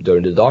came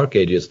during the Dark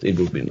Ages, it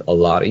would have been a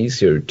lot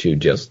easier to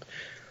just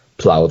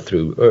plow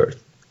through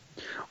Earth.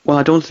 Well,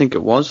 I don't think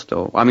it was,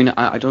 though. I mean,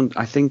 I don't.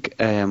 I think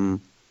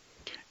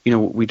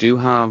we do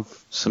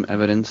have some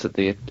evidence that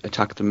they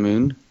attacked the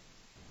moon.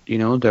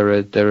 There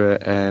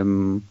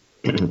are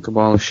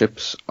Cabal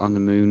ships on the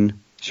moon.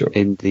 Sure.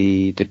 In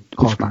the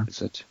which map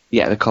is it?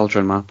 Yeah, the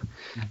Cauldron map.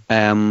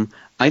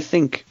 I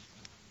think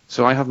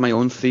so. I have my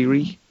own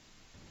theory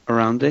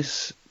around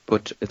this,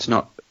 but it's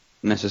not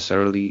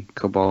necessarily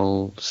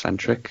Cabal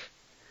centric.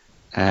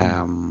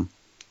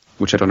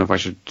 Which I don't know if I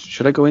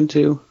should I go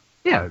into.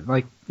 Yeah,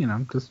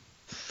 just.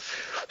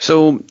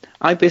 So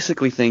I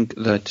basically think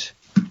that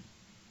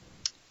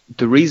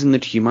the reason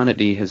that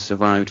humanity has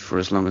survived for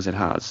as long as it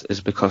has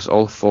is because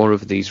all four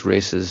of these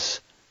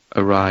races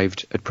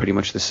arrived at pretty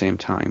much the same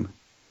time.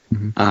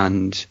 Mm-hmm.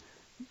 And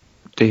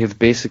they have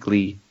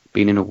basically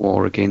been in a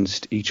war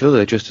against each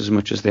other just as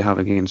much as they have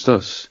against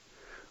us,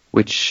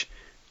 which,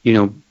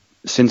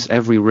 since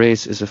every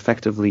race is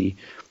effectively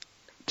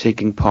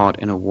taking part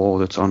in a war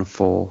that's on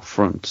four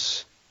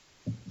fronts,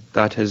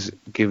 that has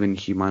given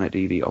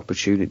humanity the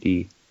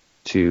opportunity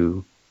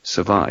to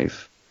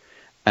survive.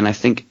 And I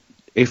think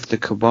if the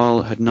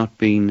Cabal had not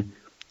been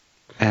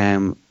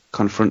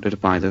confronted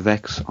by the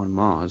Vex on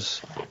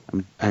Mars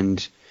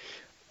and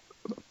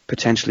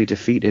potentially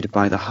defeated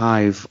by the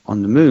Hive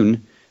on the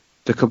moon,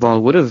 the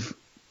Cabal would have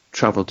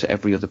travelled to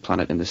every other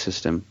planet in the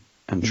system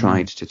and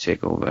tried to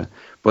take over.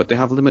 But they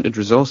have limited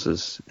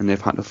resources, and they've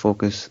had to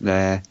focus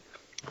their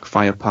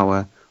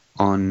firepower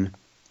on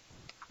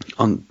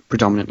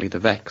predominantly the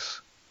Vex.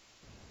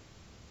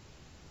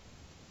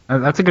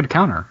 That's a good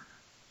counter.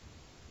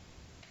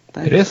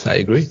 Thanks. It is, I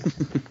agree.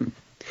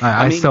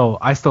 I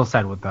still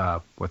said with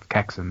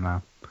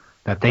Kexen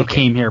that they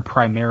came here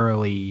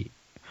primarily,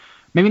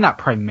 maybe not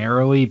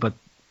primarily, but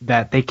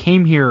that they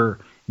came here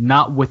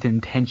not with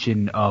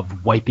intention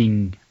of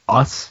wiping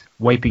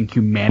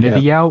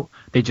humanity out.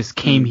 They just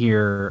came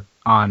here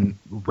on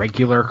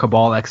regular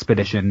Cabal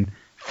expedition,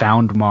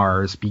 found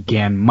Mars,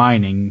 began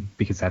mining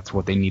because that's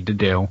what they need to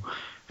do.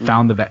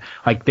 Found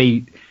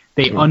they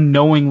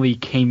unknowingly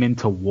came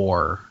into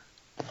war,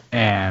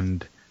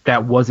 and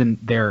that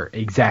wasn't their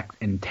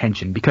exact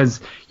intention,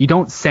 because you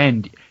don't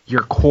send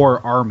your core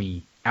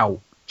army out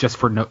just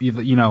for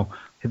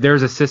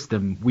there's a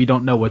system, we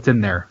don't know what's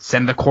in there,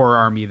 send the core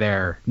army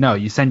there. No,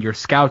 you send your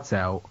scouts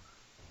out,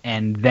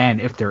 and then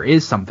if there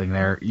is something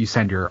there, you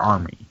send your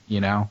army,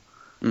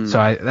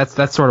 So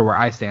that's sort of where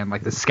I stand.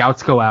 Like, the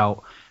scouts go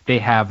out, they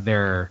have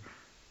their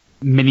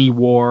mini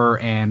war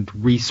and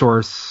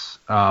resource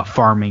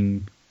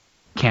farming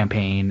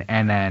campaign,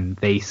 and then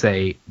they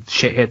say,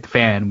 shit hit the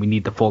fan, we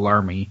need the full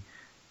army,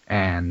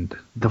 and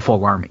the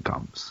full army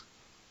comes.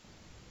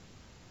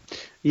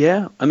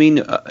 Yeah, I mean,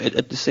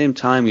 at the same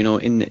time,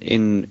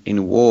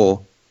 in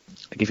war,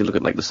 like if you look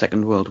at the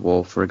Second World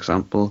War, for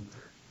example,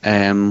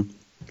 if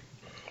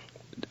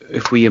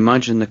we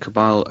imagine the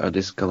Cabal are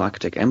this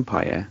galactic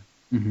empire,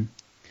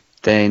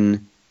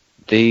 then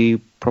they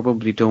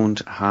probably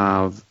don't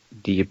have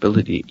the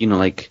ability,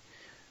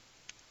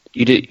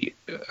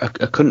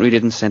 a country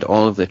didn't send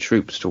all of their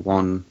troops to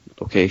one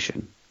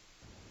location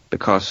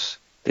because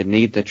they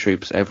need their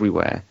troops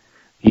everywhere.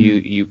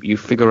 You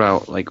figure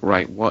out,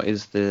 right, what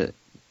is the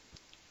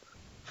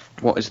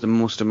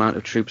most amount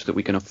of troops that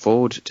we can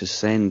afford to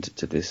send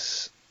to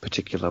this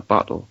particular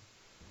battle.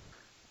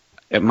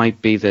 It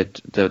might be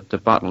that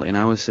the battle in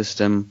our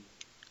system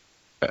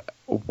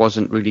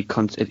wasn't really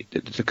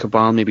the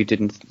Cabal maybe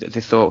didn't.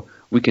 They thought,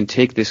 we can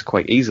take this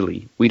quite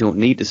easily. We don't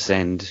need to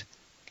send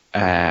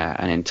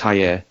an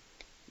entire,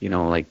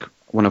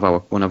 one of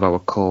our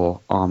core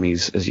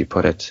armies, as you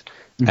put it.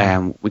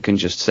 We can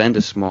just send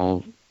a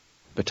small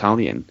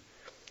battalion,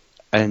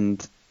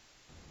 and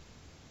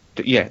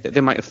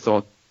they might have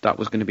thought that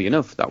was going to be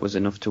enough. That was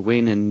enough to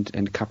win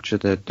and capture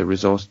the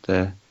resource,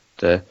 the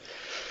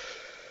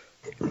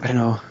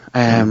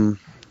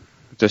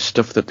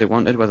stuff that they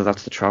wanted, whether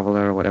that's the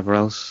Traveler or whatever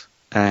else.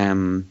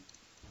 And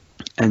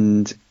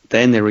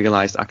then they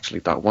realized actually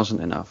that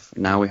wasn't enough.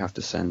 Now we have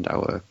to send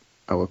our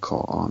our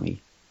core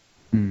army.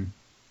 Hmm.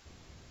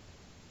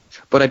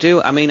 But I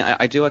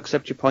do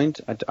accept your point.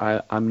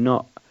 I'm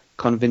not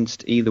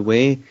convinced either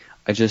way.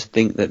 I just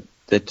think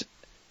that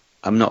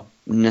I'm not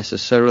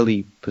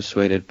necessarily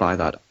persuaded by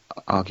that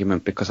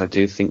argument, because I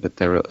do think that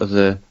there are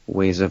other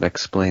ways of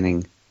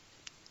explaining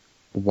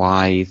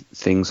why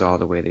things are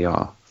the way they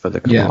are for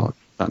the Cabal. Yeah.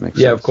 That makes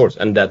Yeah, sense. of course,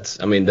 and that's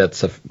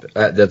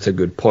a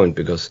good point,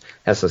 because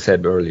as I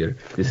said earlier,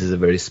 this is a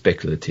very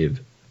speculative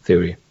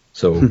theory.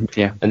 So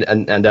Yeah.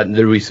 and that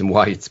the reason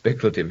why it's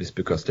speculative is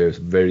because there's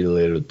very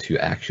little to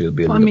actually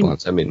build upon.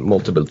 I mean,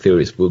 multiple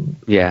theories will,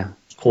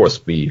 of course,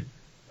 be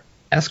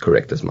as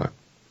correct as mine.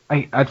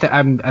 I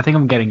think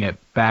I'm getting it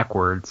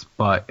backwards,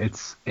 but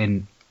it's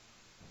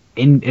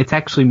it's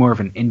actually more of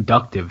an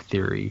inductive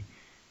theory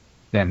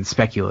than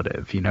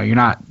speculative. You know, you're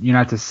not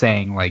just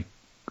saying like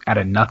out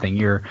of nothing.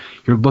 You're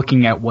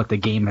looking at what the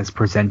game has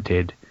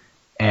presented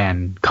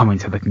and coming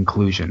to the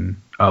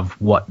conclusion of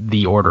what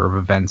the order of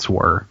events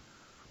were.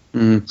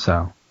 Mm.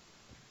 So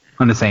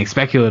I'm just saying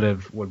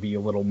speculative would be a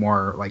little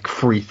more like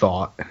free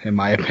thought, in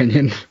my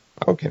opinion.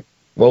 Okay.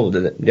 Well,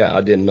 yeah,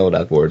 I didn't know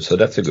that word, so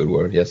that's a good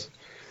word. Yes.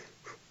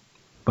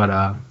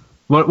 But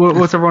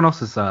what's everyone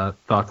else's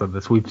thoughts on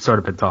this? We've sort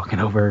of been talking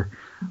over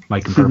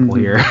Mike and Purple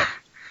here.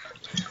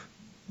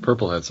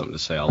 Purple had something to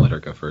say. I'll let her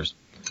go first.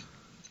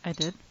 I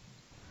did.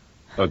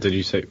 Oh, did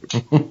you say?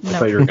 No. I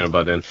thought you were going to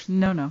butt in.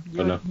 No.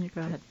 Oh, no. You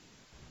go ahead.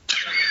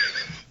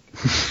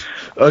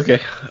 Okay.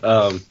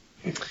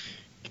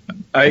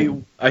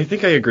 I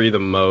think I agree the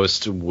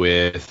most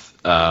with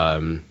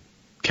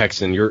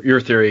Kexon.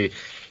 Your theory.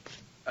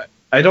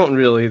 I don't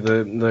really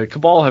the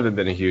Cabal haven't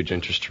been a huge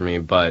interest to me,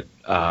 but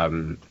I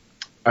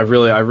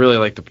really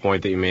like the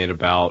point that you made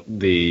about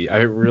I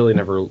really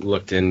never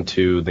looked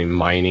into the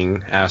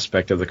mining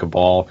aspect of the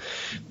Cabal.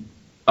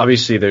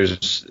 Obviously,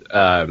 there's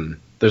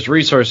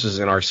resources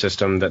in our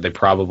system that they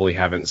probably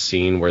haven't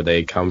seen where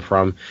they come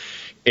from,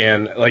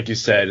 and like you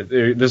said,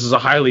 this is a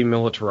highly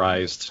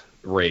militarized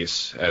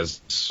race,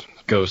 as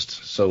Ghost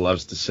so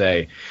loves to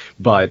say,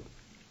 but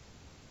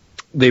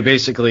they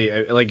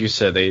basically, like you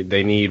said,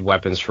 they need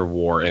weapons for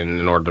war, and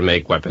in order to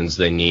make weapons,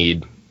 they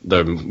need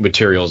the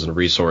materials and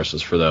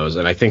resources for those.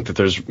 And I think that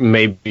there's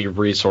maybe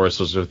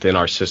resources within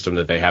our system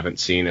that they haven't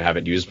seen and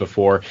haven't used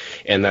before,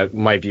 and that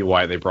might be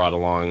why they brought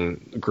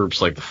along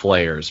groups like the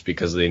Flayers,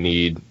 because they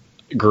need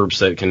groups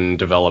that can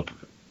develop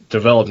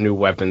new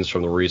weapons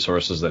from the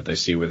resources that they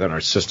see within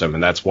our system,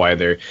 and that's why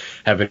they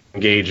have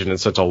engaged in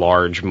such a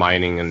large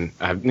mining and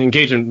have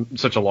engaged in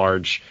such a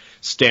large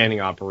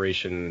standing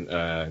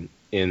operation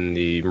in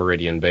the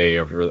Meridian Bay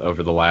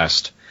over the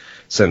last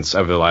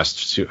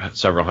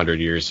several hundred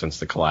years since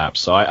the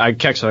collapse. So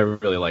Kex, I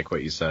really like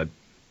what you said.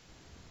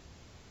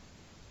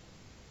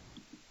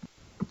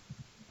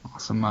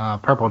 Awesome.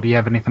 Purple, do you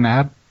have anything to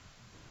add?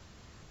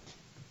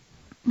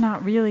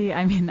 Not really.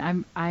 I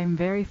mean, I'm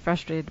very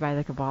frustrated by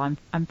the Cabal.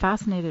 I'm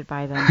fascinated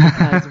by them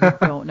because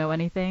we don't know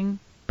anything,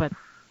 but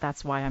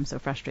that's why I'm so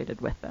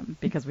frustrated with them,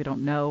 because we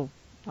don't know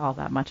all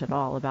that much at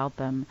all about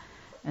them,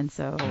 and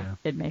so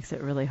it makes it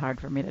really hard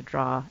for me to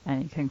draw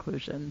any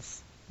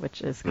conclusions,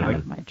 which is kind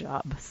of my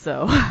job.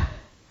 So,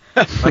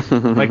 like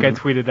I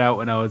tweeted out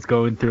when I was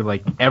going through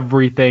like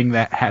everything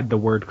that had the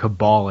word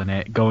Cabal in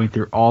it, going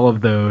through all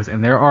of those,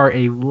 and there are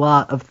a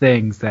lot of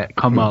things that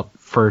come up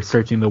for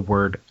searching the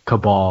word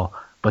Cabal,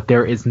 but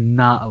there is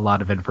not a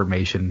lot of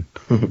information.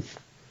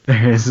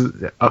 There's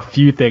a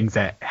few things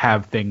that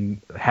have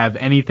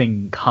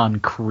anything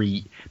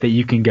concrete that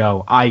you can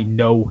go, I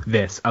know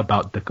this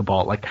about the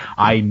Cabal. Like,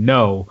 I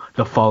know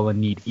the Fallen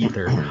need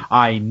Ether.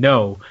 I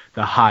know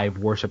the Hive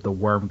worship the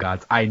Worm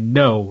Gods. I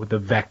know the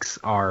Vex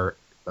are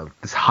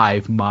this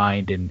Hive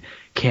mind and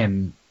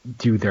can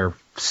do their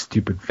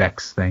stupid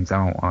Vex things. I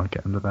don't want to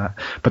get into that.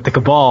 But the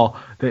Cabal,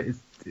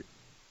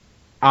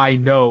 I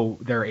know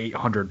they're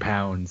 800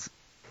 pounds.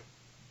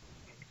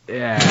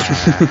 Yeah,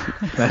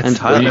 and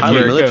highly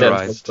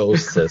militarized.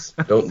 Ghost says,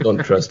 don't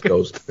trust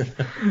Ghost.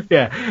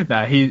 Yeah,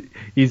 nah,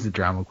 he's the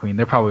drama queen.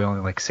 They're probably only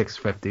like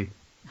 650.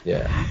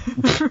 Yeah.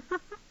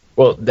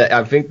 Well,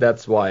 I think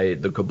that's why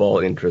the Cabal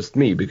interests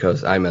me,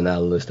 because I'm an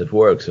analyst at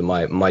work, so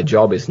my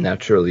job is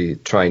naturally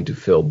trying to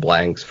fill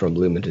blanks from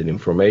limited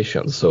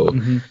information. So,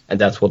 and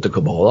that's what the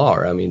Cabal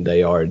are. I mean,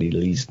 they are the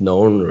least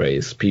known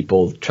race.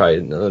 People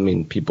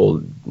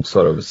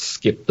sort of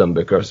skip them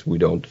because we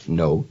don't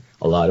know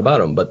a lot about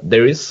them. But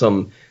there is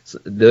some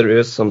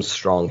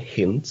strong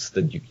hints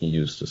that you can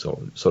use to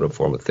sort of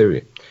form a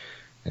theory.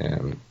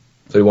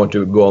 So you want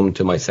to go on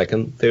to my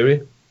second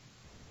theory?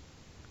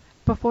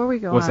 Before we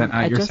go was on,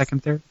 that your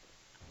second theory?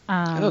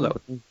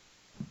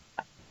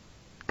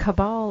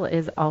 Cabal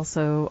is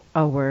also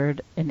a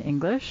word in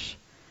English,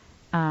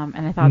 and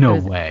I thought no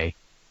way.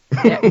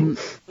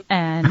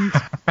 And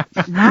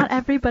not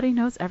everybody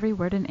knows every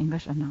word in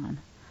English, Anon.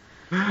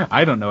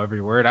 I don't know every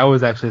word. I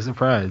was actually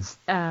surprised.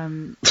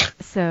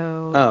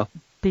 The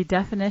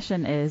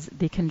definition is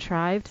the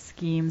contrived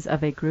schemes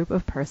of a group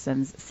of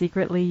persons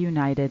secretly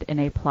united in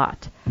a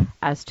plot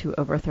as to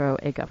overthrow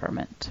a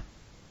government.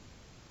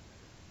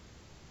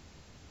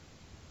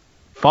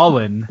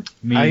 Fallen I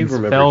means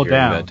remember fell hearing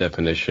down. that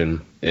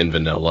definition in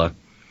vanilla,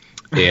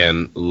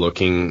 and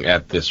looking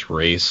at this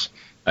race,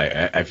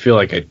 I feel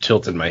like I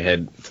tilted my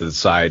head to the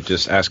side,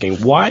 just asking,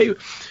 why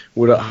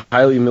would a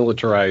highly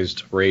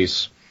militarized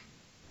race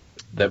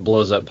that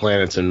blows up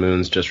planets and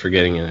moons just for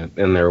getting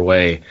in their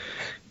way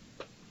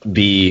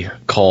be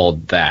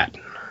called that?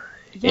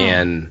 Yeah,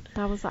 And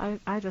that was I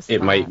just it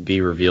thought, might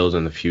be revealed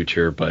in the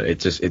future, but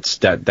it's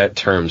that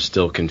term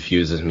still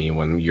confuses me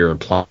when you're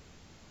applying.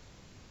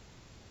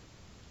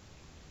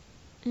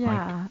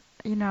 Yeah,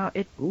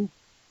 it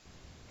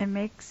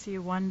makes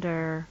you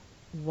wonder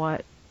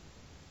what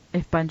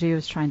if Bungie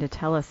was trying to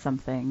tell us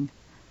something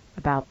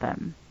about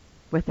them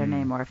with their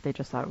name, or if they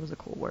just thought it was a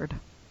cool word.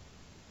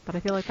 But I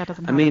feel like that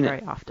doesn't happen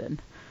very often.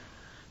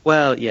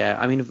 Well, yeah.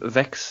 I mean,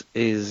 Vex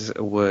is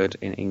a word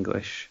in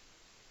English.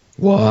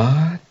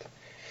 What?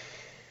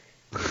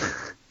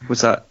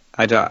 Was that?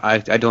 I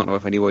don't know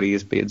if anybody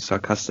is being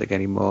sarcastic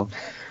anymore.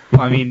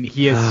 I mean,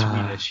 he is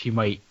Swedish.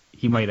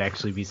 He might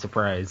actually be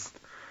surprised.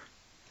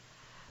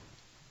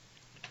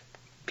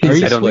 Are Please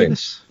you explain.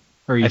 Swedish?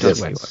 Or are you I don't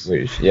Swiss?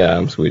 Swedish. Yeah,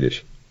 I'm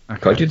Swedish. Okay.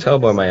 Can't you tell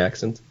by my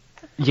accent?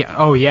 Yeah.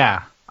 Oh,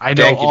 yeah. I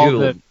know Thank you, all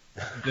Doodle.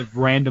 the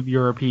random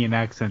European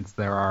accents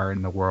there are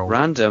in the world.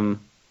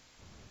 Random.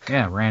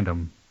 Yeah,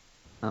 random.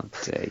 How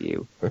dare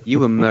you?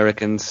 You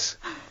Americans.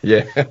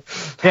 Yeah.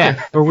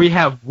 Yeah, but we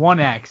have one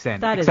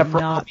accent. That is except for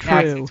all not the true.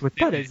 accents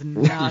within That it. is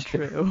not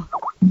true.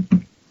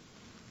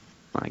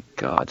 My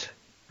God.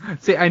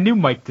 See, I knew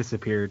Mike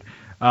disappeared.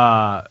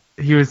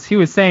 He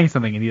was saying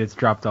something and he just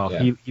dropped off.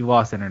 Yeah. He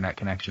lost internet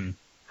connection.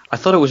 I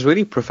thought it was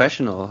really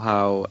professional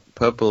how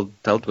Purple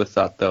dealt with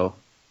that, though.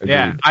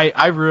 Yeah, Agreed.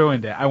 I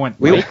ruined it. I went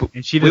We, Mike,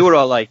 and she just, we were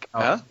all like, Oh,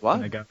 huh? What?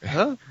 there you go.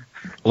 Huh?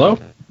 Hello?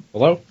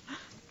 Hello.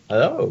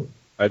 Hello.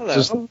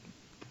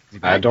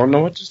 I don't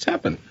know what just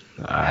happened.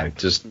 I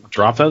just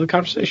dropped out of the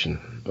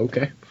conversation.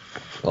 Okay.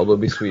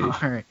 Probably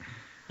Swedish. All right.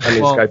 I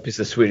mean, Well- Skype is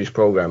a Swedish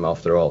program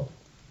after all.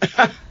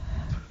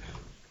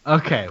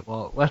 Okay.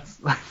 Well, let's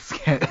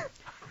get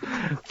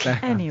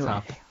back Anyway.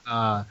 on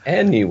topic.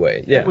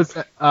 Anyway, yeah. What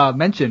was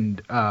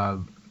mentioned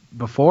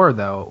before,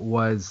 though,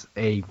 was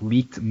a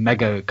leaked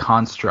Mega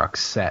Construct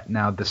set.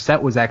 Now, the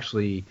set was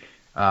actually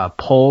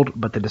pulled,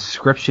 but the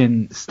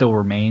description still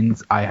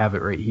remains. I have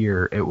it right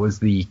here. It was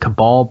the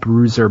Cabal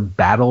Bruiser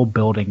Battle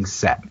Building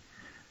Set.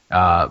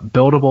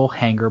 Buildable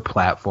hangar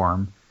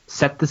platform.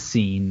 Set the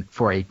scene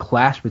for a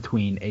clash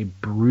between a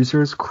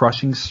bruiser's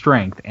crushing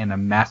strength and a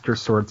master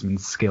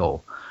swordsman's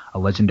skill. A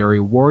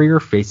legendary warrior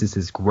faces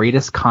his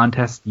greatest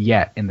contest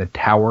yet in the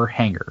tower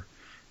hangar.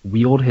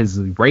 Wielding his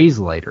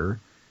razor lighter,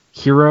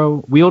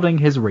 hero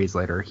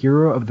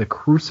of the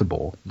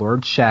Crucible,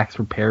 Lord Shaxx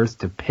prepares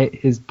to pit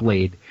his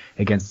blade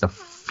against the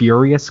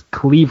furious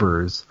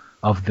cleavers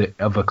of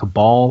a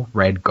Cabal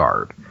Red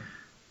Guard.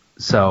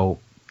 So,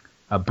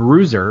 a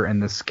bruiser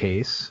in this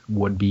case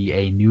would be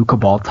a new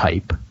Cabal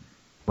type,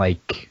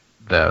 like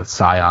the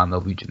Scion, the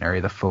Legionary,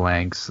 the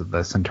Phalanx,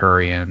 the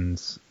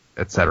Centurions,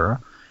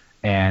 etc.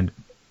 And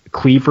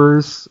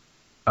cleavers,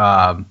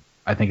 I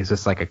think it's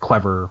just like a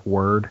clever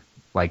word,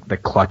 like the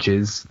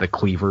clutches, the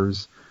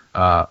cleavers,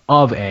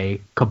 of a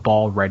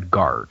Cabal Red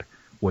Guard,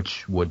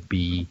 which would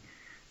be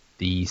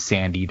the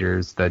Sand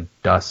Eaters, the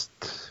Dust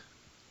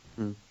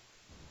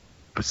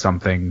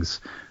somethings,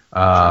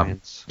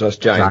 Giants.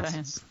 Dust Giants.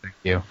 Giants. Thank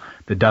you.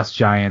 The Dust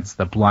Giants,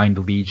 the Blind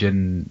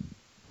Legion,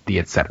 the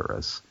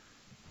etceteras.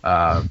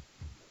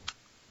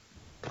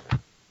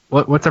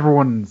 What's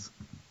everyone?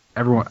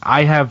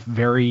 I have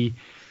very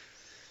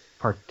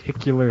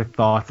particular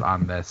thoughts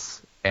on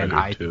this, and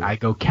I do too. I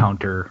go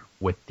counter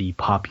with the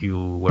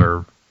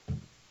popular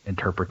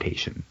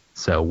interpretation.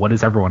 So, what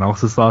is everyone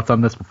else's thoughts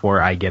on this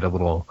before I get a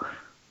little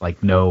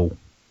no,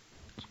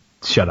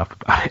 shut up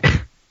about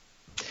it?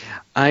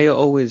 I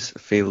always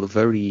feel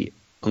very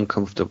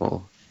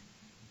uncomfortable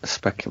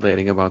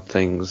speculating about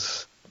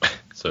things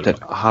So that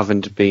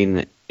haven't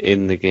been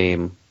in the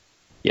game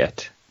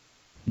yet.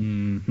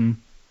 Mm-hmm.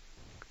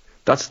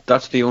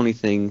 That's the only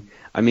thing.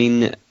 I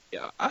mean,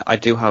 I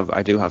do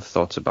have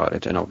thoughts about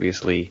it, and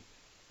obviously,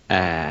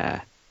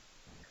 I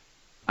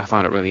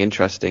found it really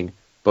interesting.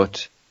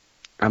 But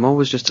I'm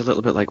always just a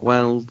little bit like,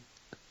 well,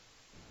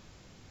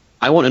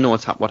 I want to know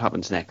what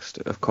happens next,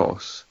 of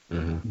course.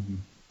 Mhm.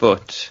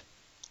 But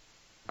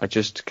I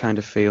just kind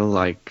of feel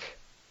like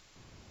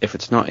if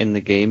it's not in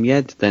the game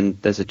yet, then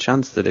there's a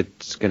chance that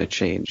it's going to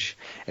change.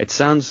 It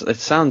sounds like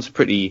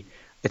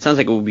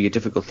it would be a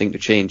difficult thing to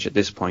change at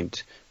this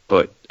point,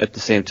 but at the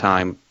same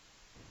time,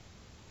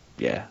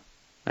 yeah,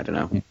 I don't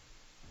know.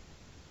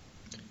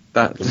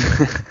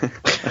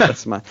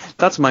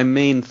 That's my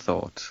main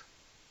thought.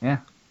 Yeah.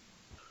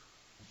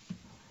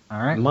 All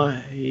right.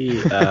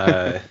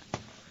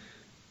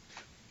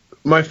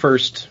 My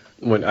first,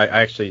 when I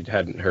actually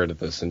hadn't heard of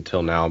this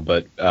until now,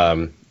 but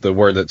the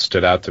word that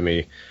stood out to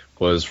me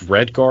was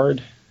Red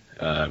Guard.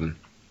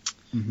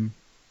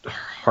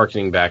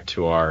 Harkening back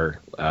to our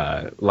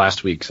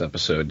last week's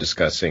episode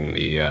discussing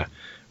the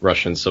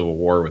Russian Civil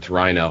War with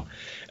Rhino.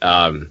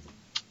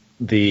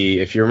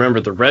 If you remember,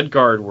 the Red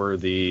Guard were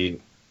the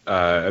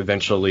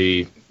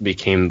eventually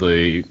became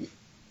the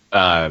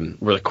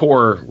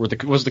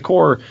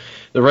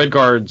the Red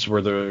Guards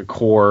were the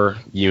core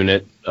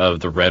unit of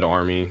the Red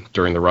Army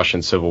during the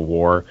Russian Civil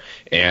War,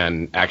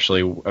 and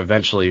actually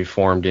eventually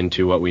formed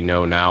into what we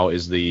know now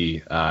is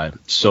the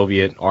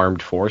Soviet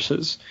Armed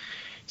Forces.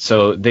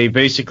 So they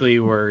basically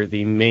were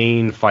the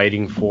main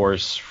fighting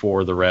force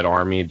for the Red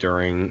Army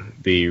during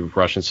the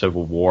Russian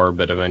Civil War,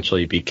 but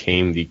eventually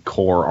became the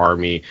core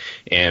army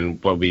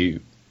and what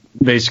we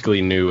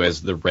basically knew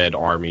as the Red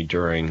Army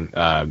during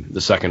the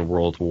Second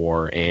World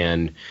War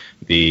and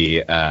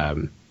the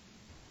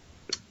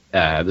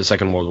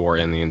Second World War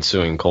and the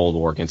ensuing Cold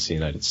War against the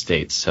United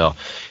States. So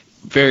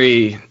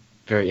very,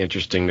 very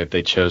interesting that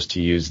they chose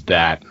to use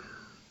that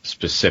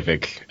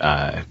specific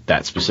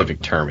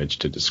termage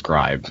to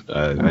describe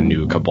a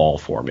new Cabal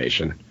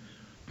formation.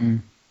 I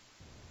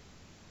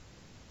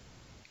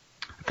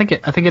think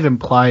it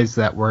implies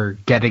that we're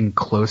getting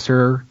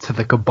closer to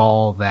the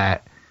Cabal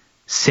that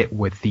sit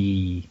with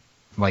the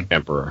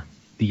Emperor.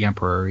 The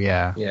Emperor,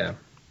 yeah. Yeah.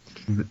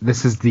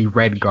 This is the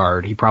Red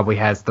Guard. He probably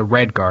has the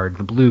Red Guard,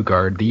 the Blue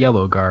Guard, the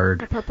Yellow Guard,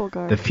 The Purple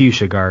Guard. the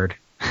Fuchsia Guard,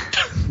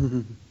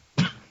 the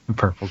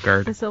Purple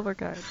Guard. The Silver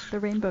Guard. The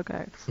Rainbow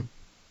Guard.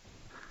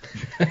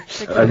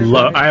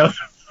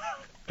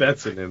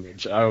 That's an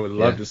image. I would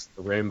love to see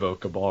the Rainbow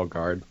Cabal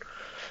Guard.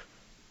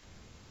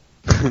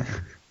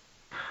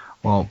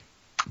 Well,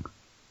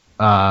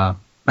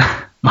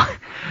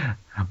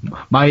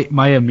 my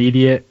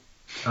immediate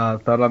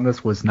thought on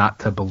this was not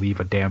to believe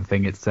a damn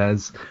thing it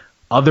says,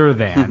 other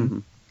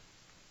than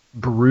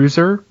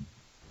Bruiser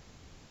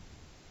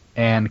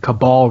and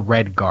Cabal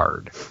Red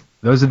Guard.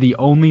 Those are the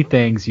only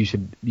things you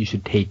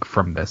should take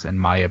from this, in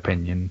my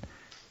opinion.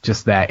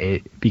 Just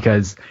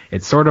because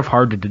it's sort of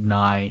hard to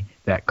deny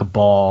that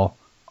Cabal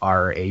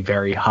are a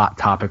very hot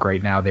topic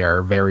right now. They are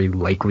a very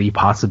likely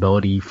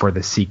possibility for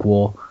the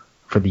sequel,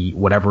 for the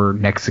whatever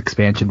next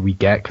expansion we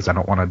get, because I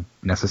don't want to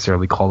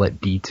necessarily call it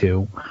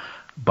D2,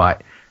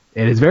 but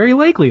it is very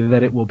likely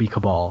that it will be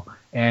Cabal,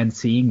 and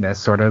seeing this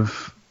sort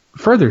of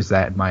furthers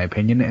that, in my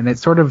opinion, and it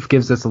sort of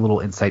gives us a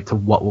little insight to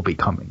what will be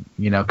coming,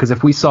 because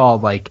if we saw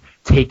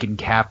Taken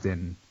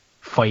Captain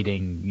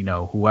fighting,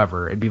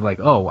 whoever, it'd be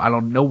like, oh, I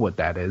don't know what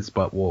that is,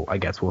 but I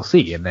guess we'll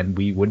see, and then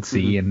we would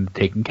see in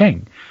Taken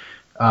King.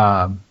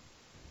 I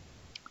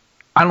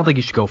don't think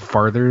you should go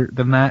farther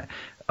than that.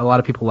 A lot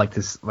of people like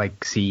to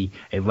see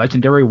a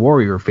legendary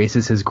warrior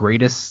faces his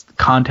greatest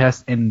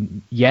contest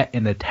in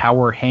the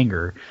Tower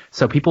Hangar.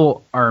 So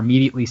people are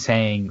immediately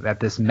saying that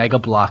this Mega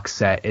Block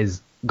set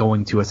is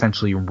going to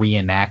essentially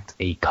reenact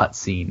a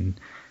cutscene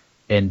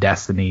in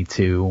Destiny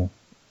 2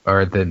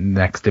 or the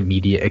next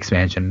immediate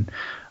expansion,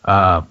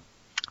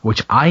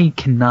 which I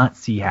cannot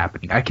see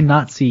happening. I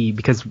cannot see,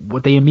 because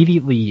what they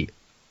immediately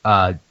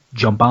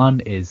jump on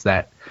is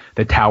that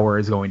the tower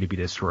is going to be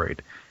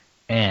destroyed.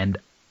 And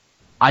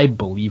I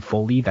believe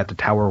fully that the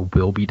tower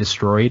will be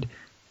destroyed,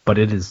 but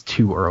it is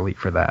too early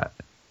for that.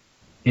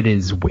 It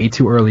is way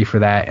too early for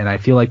that, and I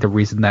feel like the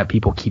reason that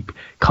people keep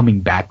coming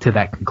back to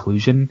that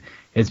conclusion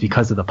is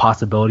because of the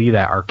possibility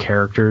that our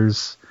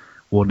characters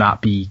will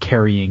not be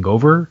carrying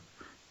over,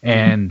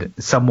 and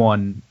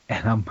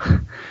I'm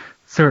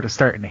sort of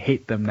starting to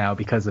hate them now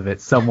because of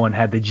it. Someone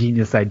had the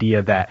genius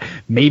idea that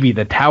maybe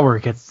the tower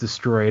gets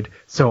destroyed,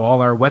 so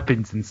all our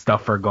weapons and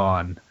stuff are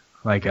gone.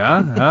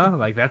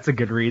 That's a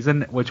good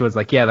reason, which was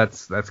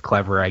that's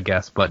clever, I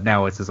guess, but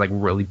now it's just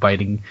really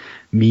biting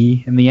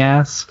me in the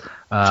ass,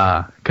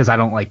 because I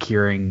don't like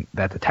hearing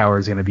that the tower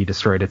is going to be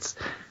destroyed. It's,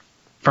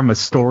 from a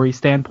story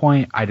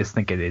standpoint, I just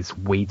think it is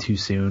way too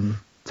soon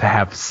to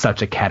have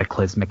such a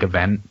cataclysmic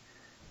event,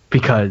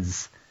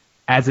 because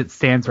as it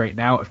stands right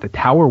now, if the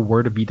tower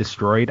were to be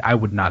destroyed, I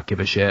would not give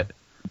a shit.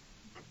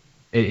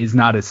 It is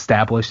not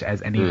established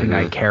as anything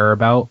I care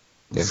about,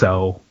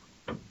 so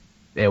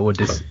it would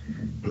just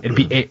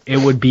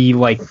it would be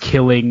like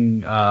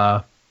killing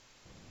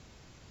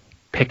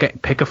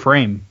pick a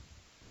frame,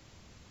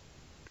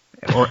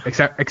 or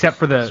except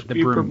for the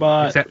broom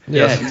bot. Except for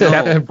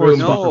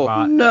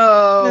Superbot.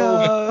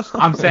 No.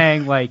 I'm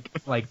saying like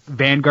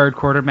Vanguard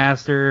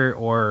Quartermaster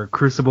or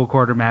Crucible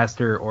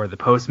Quartermaster or the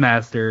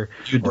Postmaster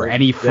or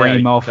any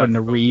frame off in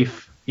the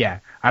reef. Yeah,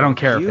 I don't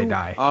care if they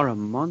die. You are a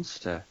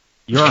monster.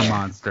 You're a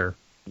monster.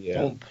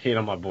 Yeah. Don't hate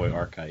on my boy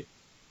Archite.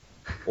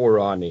 Or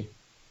Ronnie.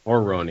 Or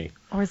Roni.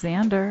 Or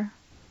Xander.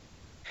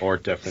 Or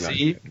definitely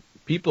See,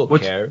 people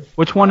care.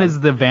 Which one is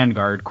the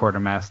Vanguard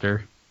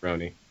Quartermaster?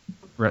 Roni.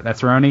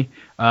 That's Roni.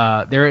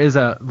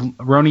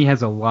 Roni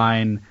has a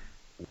line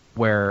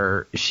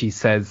where she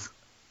says,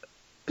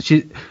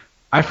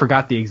 I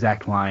forgot the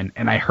exact line,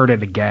 and I heard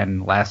it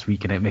again last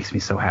week, and it makes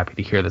me so happy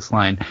to hear this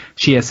line.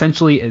 She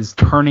essentially is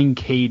turning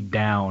Cade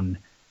down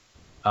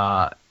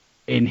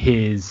in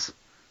his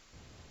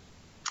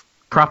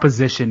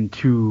proposition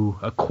to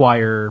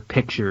acquire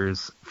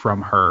pictures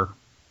from her.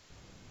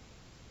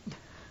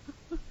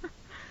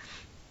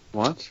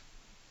 What?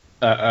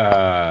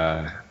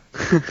 I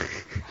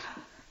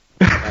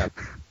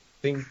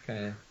think.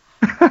 Okay,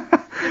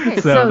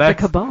 so the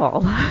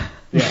Cabal.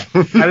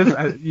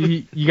 Yeah,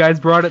 you guys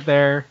brought it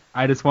there.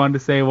 I just wanted to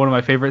say one of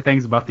my favorite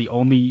things about the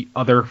only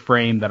other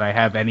frame that I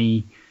have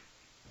any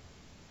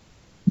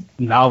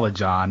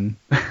knowledge on,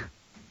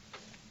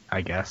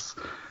 I guess.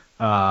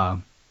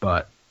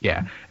 But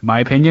yeah, in my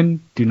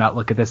opinion, do not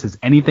look at this as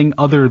anything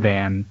other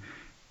than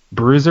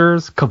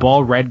Bruisers,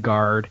 Cabal Red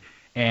Guard,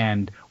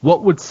 and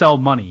what would sell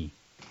money?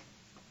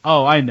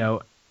 Oh, I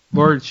know.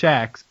 Lord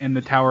Shaxx in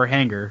the Tower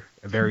Hangar,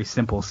 a very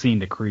simple scene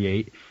to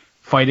create,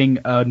 fighting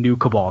a new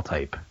Cabal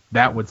type.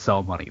 That would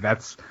sell money.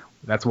 That's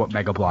what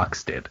Mega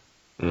Bloks did.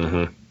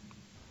 Mm-hmm.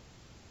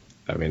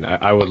 I mean,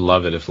 I would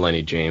love it if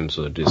Lenny James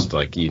would just,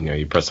 like,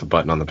 you press a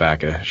button on the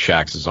back of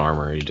Shaxx's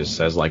armor, he just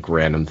says, like,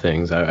 random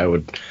things. I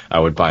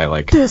would buy,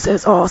 like... This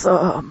is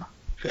awesome!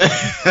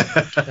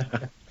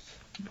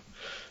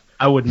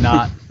 I would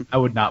not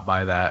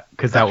buy that,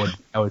 because that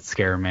would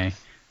scare me.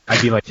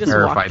 I'd be, like, just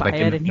terrified. Walk by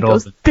like, it and he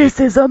goes, this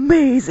is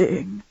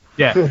amazing!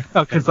 Yeah,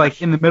 because,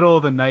 like, in the middle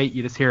of the night,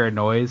 you just hear a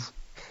noise.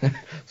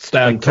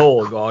 Stand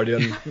tall,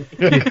 Guardian.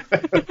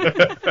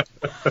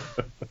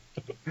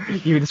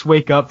 You just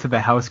wake up to the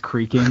house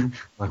creaking.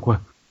 Like,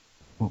 what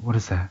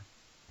is that?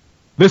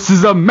 This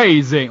is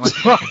amazing!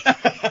 Like,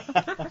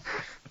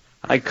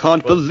 I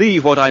can't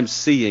believe what I'm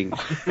seeing.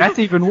 That's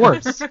even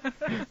worse.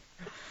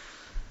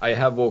 I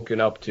have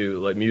woken up to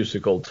like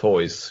musical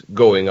toys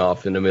going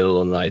off in the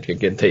middle of the night. I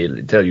can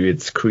tell you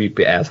it's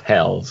creepy as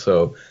hell.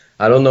 So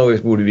I don't know if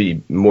it would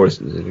be more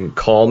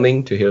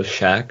calming to hear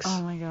Shaxx.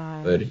 Oh my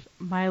god. But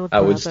my I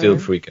would still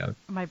freak out.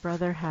 My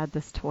brother had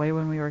this toy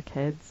when we were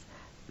kids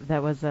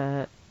that was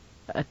a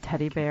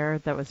teddy bear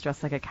that was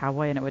dressed like a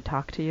cowboy, and it would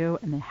talk to you,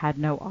 and it had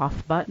no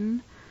off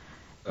button.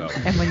 Oh.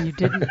 And when you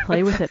didn't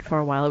play with it for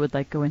a while, it would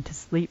like go into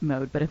sleep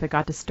mode. But if it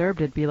got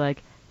disturbed, it'd be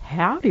like,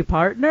 "Howdy,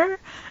 partner."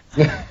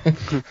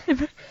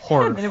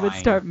 Horrifying. And it would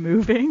start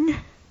moving.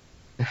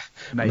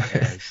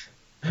 Nightmares.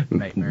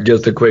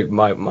 Just a quick,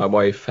 my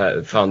wife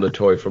had found a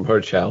toy from her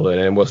childhood,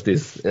 and it was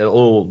this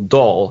old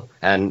doll,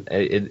 and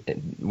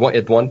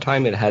at one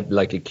time it had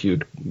like a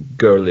cute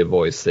girly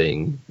voice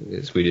saying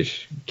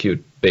Swedish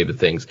cute baby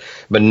things,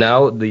 but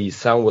now the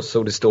sound was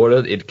so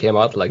distorted it came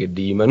out like a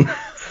demon,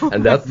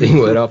 and that thing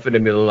went off in the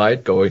middle of the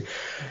night going,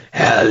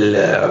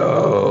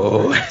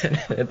 "Hello."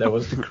 That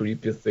was the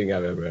creepiest thing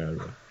I've ever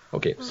heard.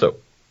 Okay, so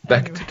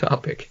back to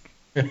topic.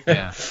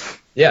 Yeah.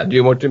 Yeah, do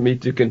you want me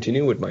to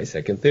continue with my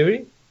second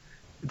theory?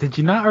 Did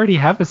you not already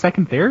have a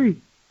second theory?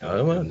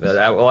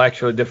 Well,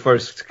 actually, the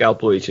first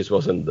scalpel leeches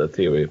wasn't a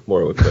theory,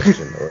 more of a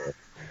question.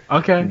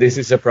 Okay. This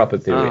is a proper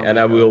theory, Oh and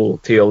my I God. will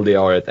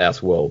TLDR it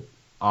as well.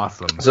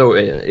 Awesome. So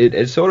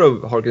it sort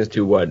of harkens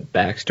to what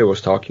Baxter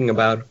was talking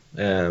about,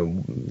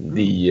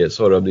 the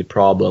sort of the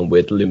problem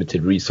with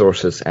limited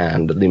resources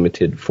and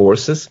limited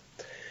forces.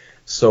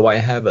 So I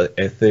have a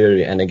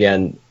theory, and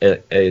again,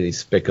 a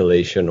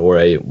speculation,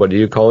 or what do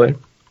you call it?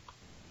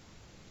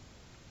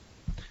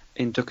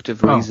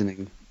 Inductive Oh.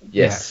 reasoning.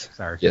 Yes. Yeah,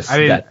 sorry. Yes.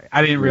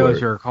 I didn't realize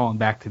word. you were calling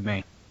back to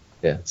me.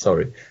 Yeah,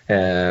 sorry.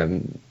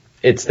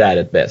 It's that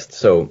at best.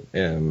 So,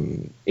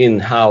 in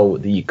how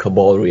the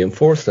Cabal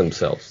reinforce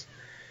themselves.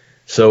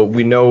 So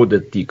we know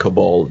that the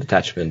Cabal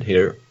detachment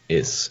here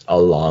is a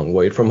long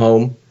way from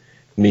home.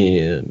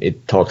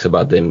 It talks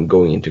about them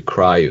going into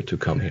cryo to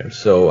come here.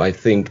 So I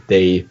think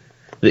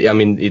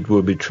it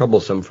would be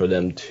troublesome for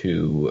them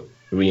to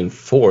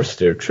reinforce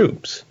their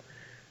troops.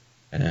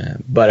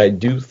 But I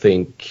do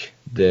think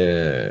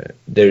there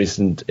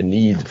isn't a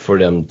need for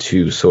them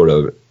to sort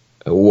of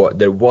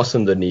there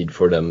wasn't a need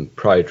for them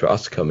prior to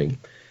us coming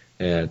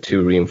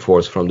to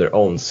reinforce from their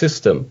own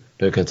system,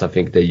 because I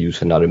think they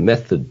use another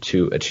method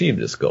to achieve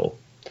this goal.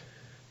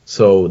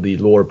 So the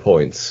lore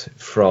points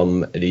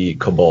from the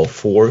Cabal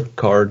 4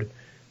 card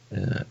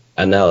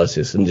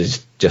analysis, and this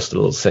is just a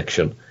little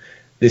section.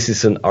 This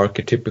is an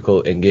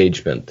archetypical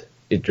engagement.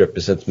 It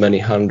represents many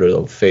hundred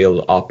of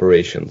failed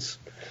operations.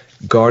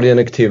 Guardian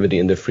activity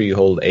in the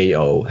Freehold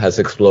AO has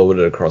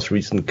exploded across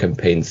recent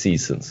campaign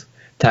seasons.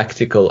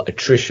 Tactical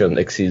attrition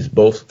exceeds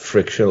both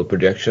frictional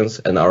projections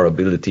and our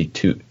ability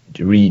to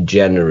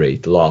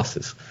regenerate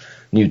losses.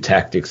 New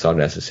tactics are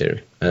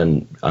necessary,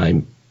 and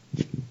I'm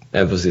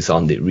emphasis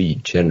on the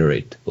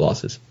regenerate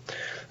losses.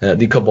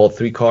 The Cabal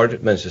 3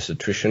 card mentions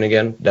attrition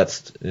again.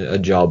 That's a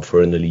job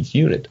for an elite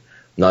unit.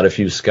 Not a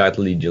few Scout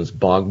Legions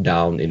bogged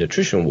down in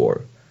attrition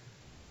war.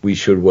 We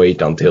should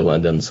wait until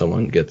and then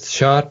someone gets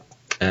shot.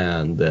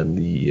 And then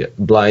the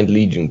Blind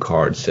Legion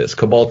card says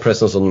Cabal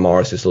presence on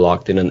Mars is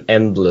locked in an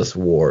endless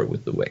war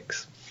with the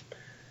Vex.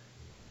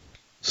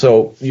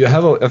 So you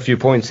have a few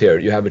points here.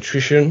 You have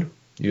attrition,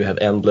 you have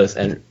endless,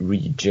 and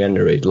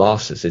regenerate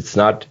losses. It's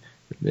not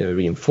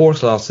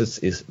reinforce losses,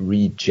 it's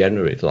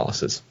regenerate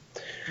losses.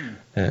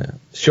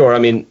 Sure, I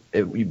mean,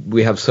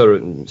 we have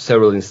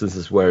several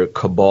instances where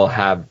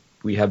Cabal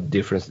we have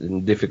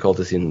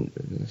difficulties in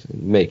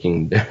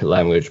making their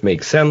language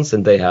make sense,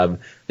 and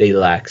they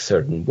lack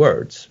certain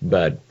words.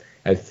 But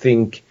I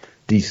think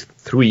these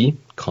three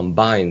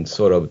combined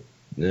sort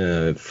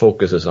of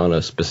focuses on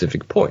a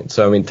specific point.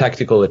 So I mean,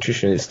 tactical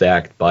attrition is the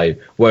act by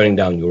wearing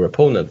down your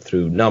opponent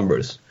through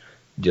numbers.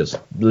 just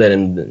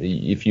letting,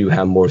 if you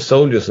have more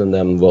soldiers than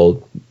them,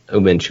 well,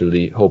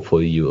 eventually,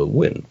 hopefully, you will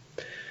win.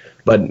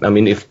 But I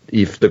mean,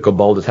 if the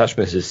Cabal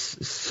detachment is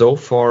so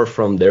far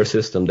from their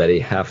system that they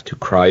have to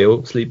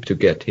cryo sleep to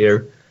get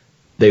here,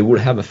 they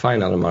would have a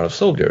finite amount of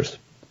soldiers.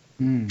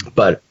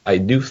 But I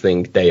do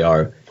think they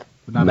are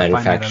Not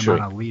manufacturing. a finite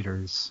amount of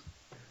leaders.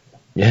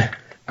 Yeah.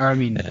 Or I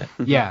mean,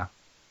 yeah,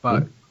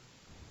 but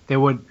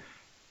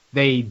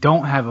they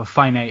don't have a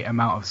finite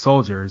amount of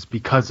soldiers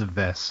because of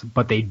this,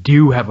 but they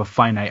do have a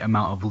finite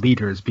amount of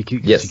leaders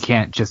because Yes. you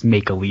can't just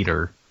make a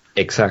leader.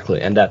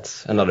 Exactly, and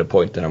that's another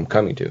point that I'm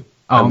coming to.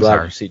 Oh, I'm I'm glad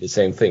sorry. you see the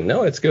same thing.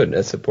 No, it's good.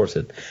 It supports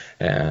it.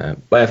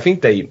 But I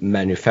think they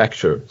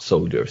manufacture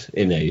soldiers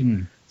in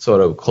a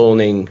sort of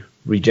cloning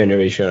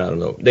regeneration. I don't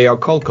know. They are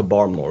called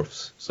Cabal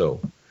morphs. So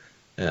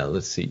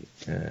let's see.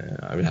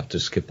 I will have to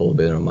skip a little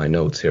bit on my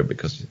notes here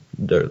because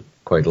they're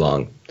quite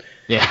long.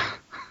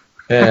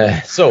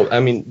 Yeah. So, I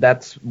mean,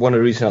 that's one of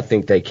the reasons I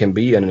think they can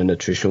be in an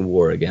attrition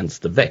war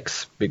against the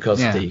Vex, because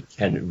they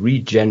can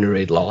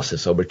regenerate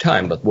losses over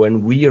time. But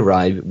when we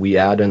arrive, we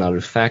add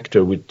another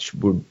factor which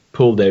would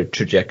pull their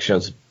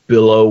trajectories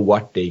below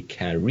what they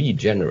can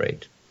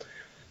regenerate.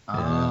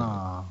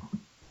 So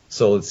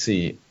let's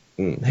see.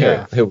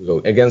 Here we go.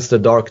 Against the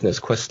Darkness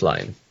quest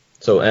line.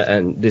 So,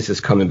 and this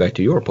is coming back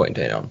to your point,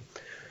 Einar.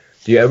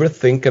 Do you ever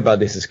think about,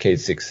 this is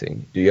Cade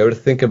 16, do you ever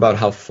think about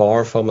how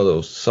far some of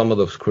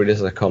those critters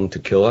that come to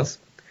kill us?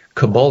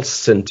 Cabal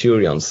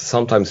Centurions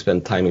sometimes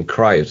spend time in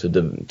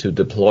cryo to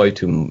deploy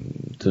to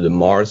the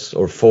Mars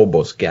or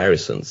Phobos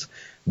garrisons.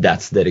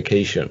 That's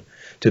dedication.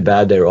 Too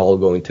bad they're all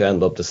going to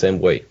end up the same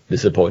way,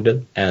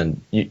 disappointed and,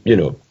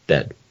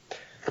 dead.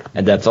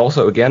 And that's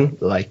also, again,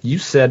 like you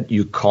said,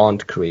 you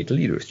can't create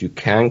leaders. You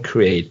can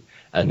create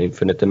an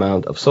infinite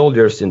amount of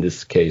soldiers in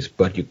this case,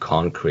 but you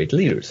can't create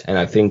leaders. And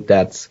I think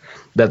that's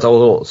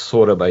also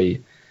sort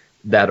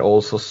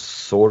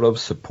of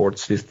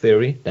supports this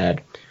theory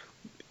that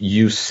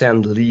you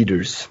send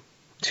leaders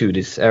to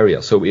this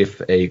area. So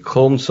if a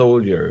clone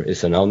soldier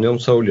is an unknown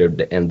soldier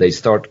and they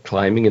start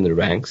climbing in the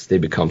ranks, they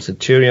become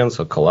Centurions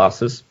or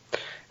Colossus,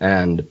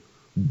 and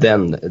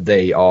then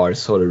they are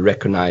sort of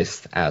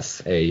recognized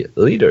as a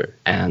leader.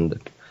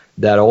 And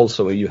that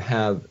also you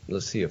have,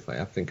 let's see if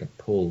I think I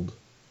pulled.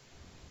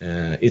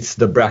 It's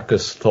the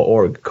Brachus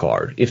Thorg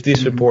card. If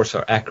these reports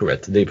are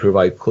accurate, they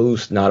provide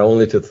clues not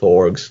only to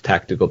Thorg's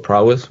tactical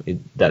prowess,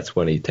 that's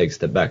when he takes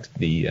them back to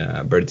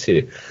the Bird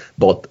City,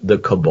 but the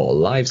Cabal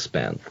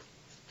lifespan.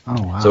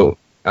 Oh, wow. So,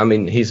 I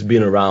mean, he's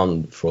been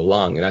around for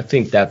long, and I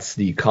think that's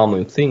the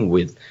common thing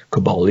with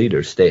Cabal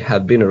leaders. They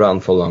have been around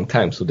for a long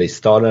time, so they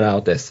started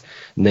out as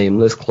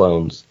nameless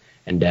clones,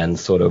 and then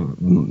sort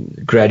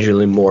of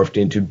gradually morphed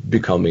into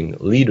becoming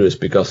leaders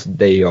because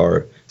they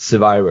are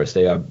survivors,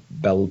 they are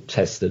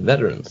battle-tested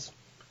veterans.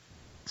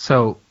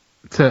 So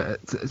to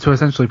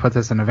essentially put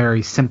this in a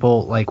very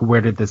simple, like,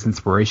 where did this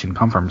inspiration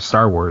come from?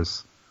 Star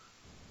Wars.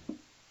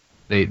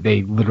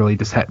 They literally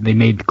just they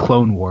made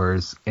Clone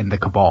Wars in the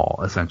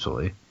Cabal,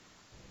 essentially.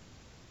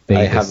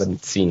 I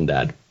haven't seen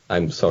that.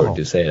 I'm sorry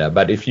to say that,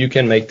 but if you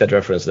can make that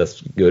reference, that's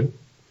good.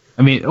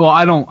 I mean, well,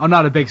 I'm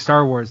not a big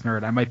Star Wars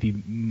nerd. I might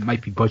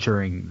be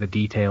butchering the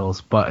details,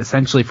 but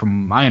essentially,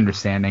 from my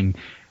understanding,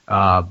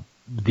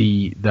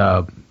 they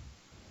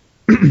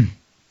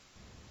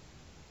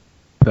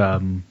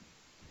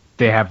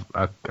have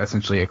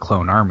essentially a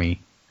clone army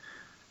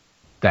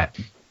that,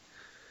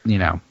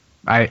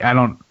 I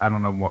don't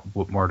know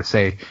what more to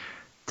say.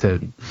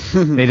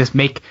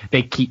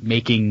 They keep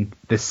making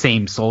the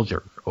same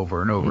soldier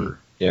over and over.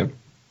 Yeah.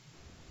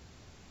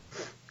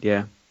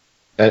 Yeah.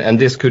 And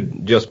this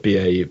could just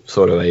be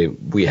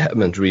we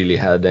haven't really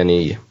had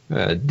any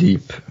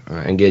deep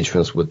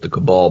engagements with the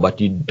Cabal,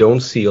 but you don't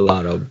see a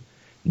lot of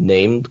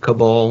named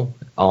Cabal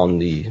on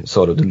the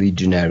sort of the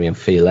Legionary and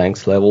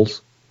Phalanx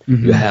levels.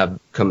 Mm-hmm.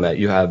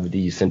 You have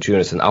the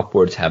Centurions and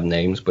upwards have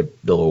names, but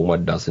the lower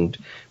one doesn't.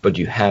 But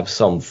you have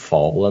some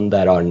Fallen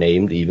that are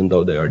named, even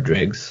though they are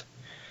dregs.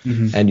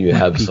 Mm-hmm. And you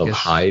have some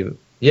Hive.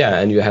 Yeah,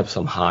 and you have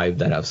some Hive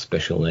that have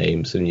special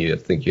names, and I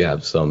think you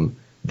have some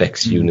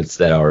Vex units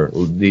that are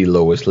the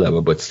lowest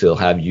level but still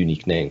have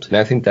unique names. And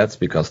I think that's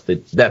because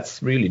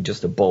that's really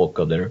just the bulk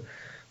of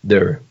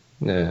the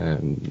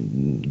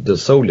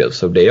soldiers.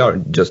 So they are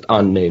just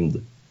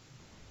unnamed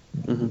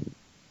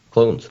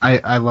clones.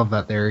 I love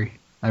that theory.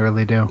 I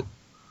really do.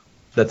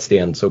 That's the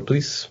end. So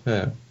please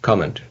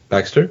comment.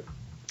 Baxter?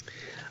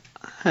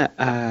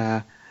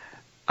 I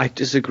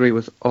disagree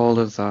with all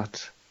of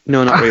that.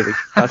 No, not really.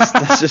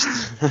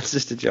 That's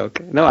just a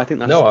joke. No, I think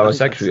that's. No, I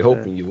was actually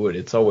hoping you would.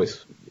 It's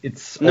always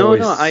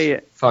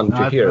fun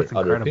to hear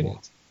other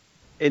opinions.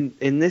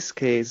 In this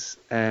case,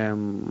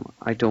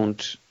 I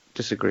don't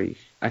disagree.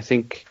 I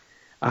think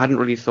I hadn't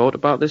really thought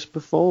about this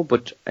before,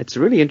 but it's a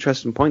really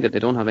interesting point that they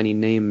don't have any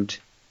named,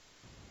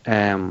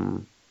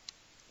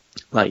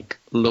 like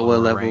lower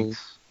level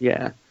ranks.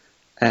 Yeah.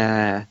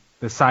 The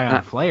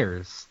Scion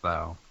Flayers,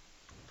 though.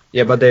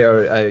 Yeah, but they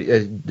are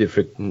a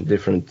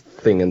different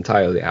thing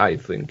entirely, I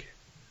think.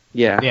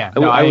 Yeah. Yeah,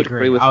 no, I would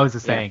agree with. I was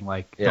just saying,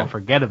 don't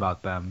forget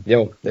about them.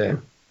 Yeah.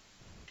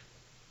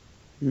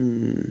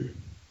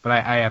 But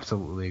I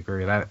absolutely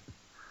agree that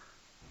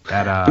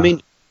I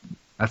mean,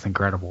 that's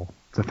incredible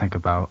to think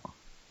about.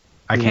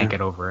 I can't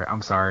get over it.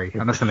 I'm sorry.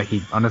 I'm just gonna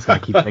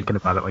keep thinking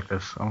about it like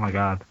this. Oh my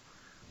god.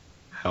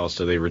 How else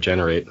do they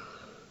regenerate?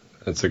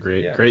 That's a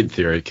great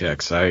theory,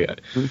 Kex.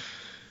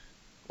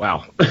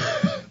 Wow.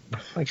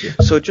 Thank you.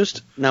 so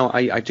just now,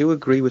 I do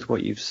agree with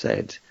what you've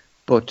said,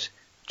 but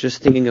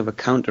just thinking of a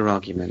counter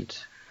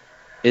argument,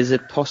 is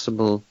it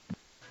possible?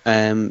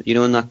 In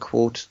that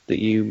quote that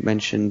you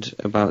mentioned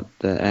about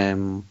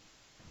the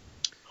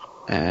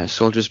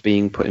soldiers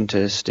being put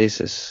into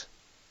stasis.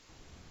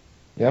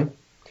 Yeah.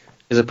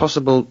 Is it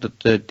possible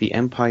that the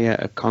Empire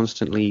are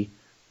constantly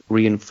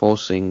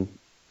reinforcing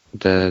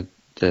the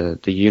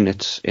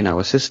units in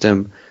our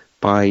system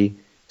by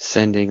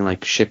sending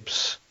like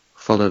ships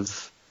full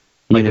of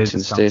units in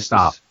stasis?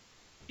 Stop.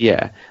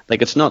 Yeah,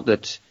 like it's not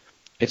that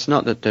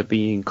they're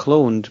being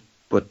cloned,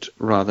 but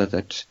rather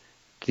that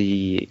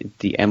the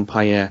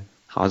Empire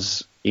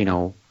has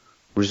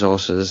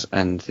resources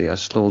and they are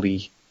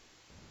slowly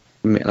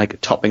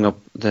like topping up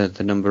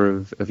the number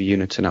of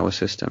units in our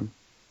system.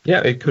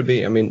 Yeah, it could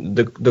be. I mean,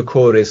 the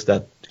quote is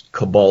that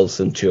Cabal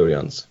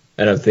Centurions,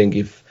 and I think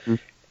if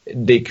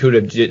they could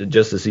have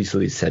just as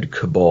easily said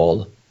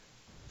Cabal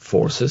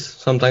forces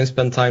sometimes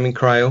spend time in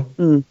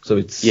cryo. So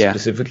it's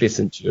specifically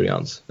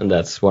Centurions, and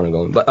that's what I'm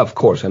going. But of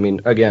course, I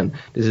mean, again,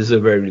 this is a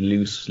very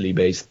loosely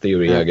based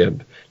theory. I get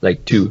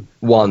like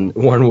one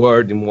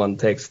word in one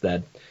text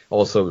that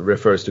also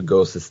refers to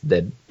ghosts as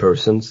dead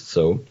persons.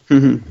 So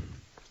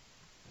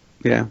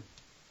yeah.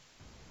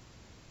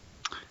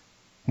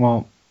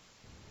 Well,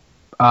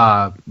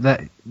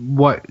 that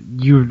what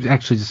you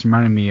actually just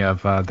reminded me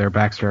of their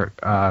backstory,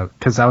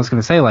 because I was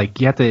going to say, like,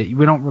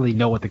 we don't really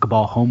know what the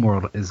Cabal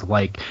homeworld is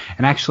like.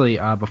 And actually,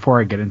 before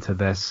I get into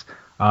this,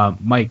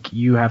 Mike,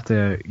 you have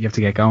to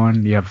get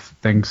going. You have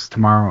things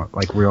tomorrow,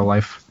 like real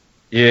life.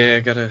 Yeah,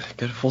 got a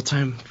full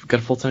time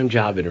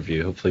job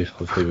interview.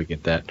 Hopefully we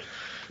get that.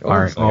 All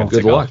right. Well,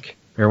 good luck.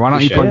 Here, why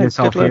don't you put Yeah,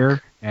 yourself good luck.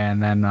 here,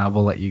 and then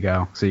we'll let you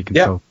go, so you can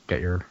still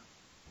get your.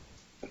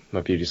 My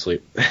beauty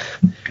sleep.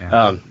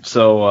 Yeah.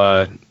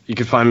 So you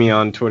can find me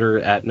on Twitter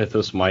at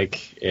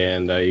MythosMike,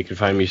 and you can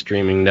find me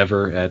streaming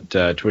Never at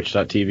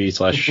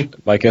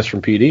twitch.tv/MikeS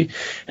from PD.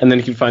 And then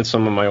you can find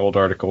some of my old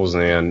articles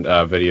and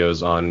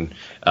videos on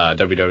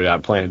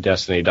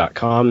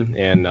www.planetdestiny.com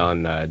and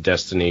on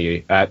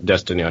Destiny at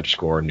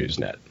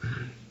Destiny_Newsnet.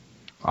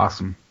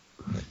 Awesome.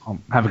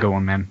 Have a good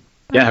one, man.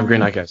 Yeah, have a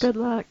great night, guys. Good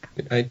luck.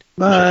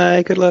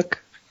 Bye. Good luck.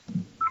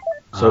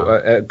 So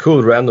a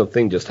cool random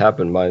thing just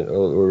happened a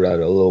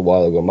little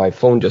while ago. My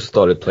phone just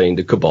started playing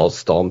the Cabal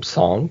Stomp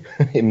song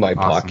in my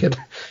pocket.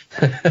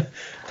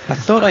 I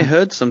thought I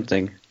heard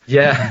something.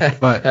 Yeah,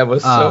 But, that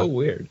was so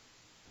weird.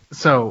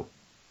 So,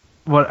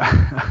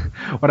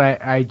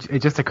 it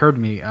just occurred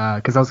to me,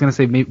 because I was going to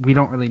say we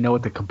don't really know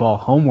what the Cabal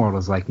homeworld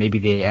is like. Maybe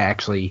they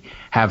actually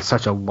have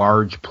such a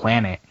large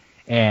planet,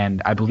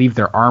 and I believe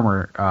their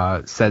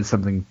armor said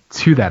something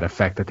to that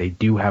effect, that they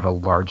do have a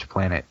large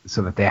planet,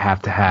 so that they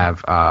have to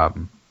have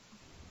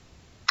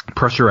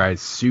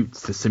pressurized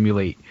suits to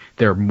simulate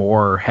their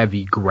more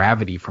heavy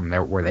gravity from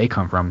where they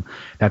come from.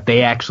 That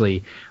they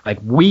actually, like,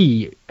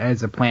 we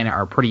as a planet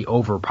are pretty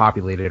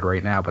overpopulated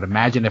right now, but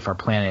imagine if our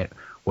planet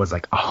was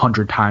like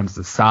 100 times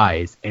the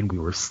size and we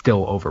were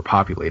still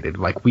overpopulated.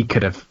 Like, we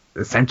could have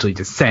essentially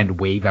just send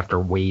wave after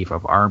wave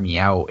of army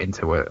out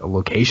into a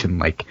location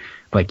like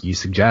you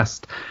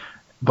suggest.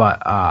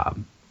 But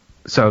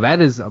so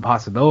that is a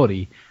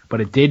possibility,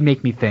 but it did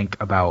make me think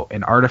about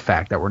an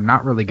artifact that we're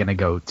not really going to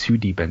go too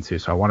deep into,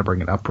 so I want to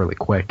bring it up really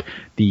quick.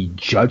 The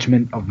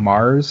Judgment of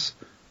Mars,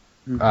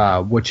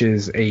 which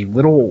is a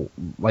little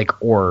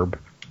like orb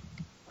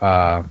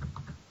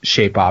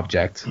shape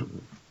object,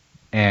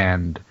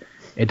 and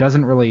it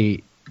doesn't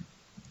really,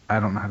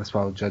 I don't know how to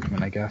spell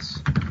judgment, I guess.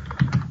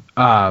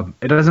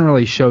 It doesn't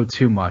really show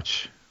too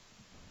much,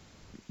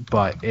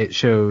 but it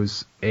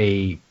shows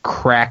a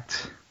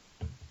cracked,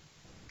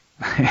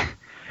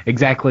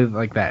 exactly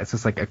like that. It's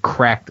just like a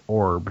cracked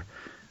orb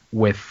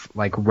with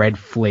like red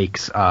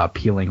flakes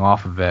peeling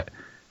off of it,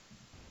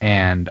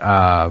 and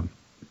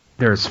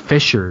there's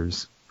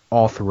fissures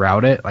all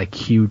throughout it, like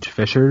huge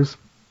fissures.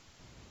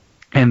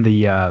 And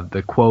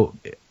the quote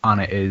on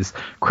it is,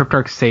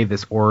 "Cryptarchs say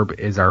this orb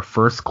is our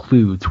first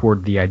clue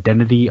toward the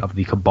identity of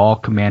the Cabal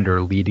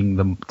commander leading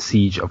the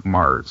siege of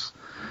Mars."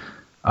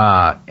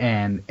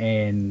 And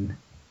in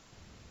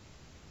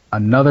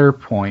another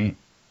point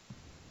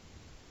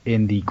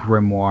in the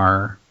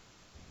grimoire,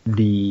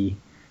 the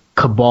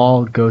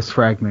Cabal Ghost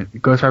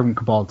Fragment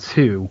Cabal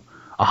 2,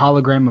 a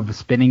hologram of a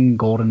spinning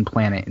golden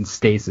planet in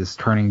stasis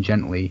turning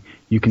gently.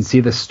 You can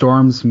see the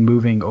storms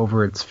moving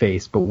over its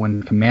face, but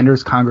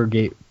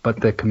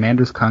the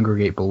commanders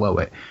congregate below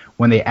it.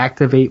 When they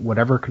activate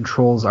whatever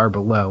controls are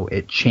below,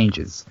 it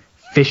changes.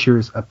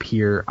 Fissures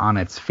appear on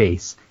its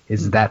face.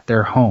 Is that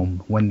their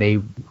home? When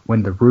the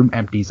room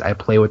empties, I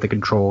play with the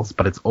controls,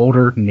 but it's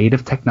older,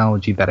 native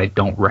technology that I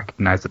don't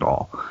recognize at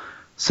all.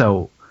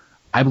 So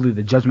I believe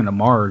the Judgment of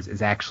Mars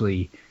is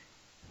actually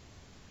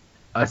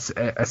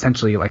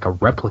essentially like a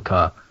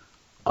replica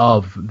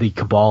of the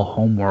Cabal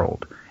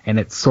homeworld, and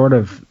it sort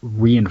of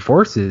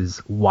reinforces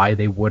why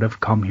they would have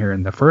come here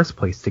in the first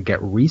place, to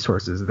get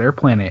resources. Their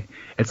planet,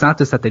 it's not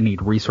just that they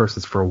need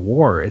resources for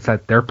war, it's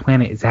that their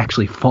planet is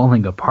actually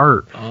falling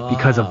apart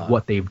because of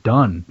what they've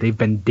done. They've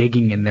been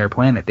digging in their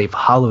planet. They've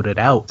hollowed it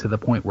out to the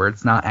point where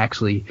it's not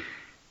actually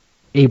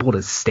able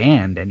to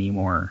stand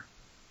anymore.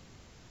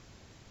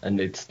 And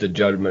it's the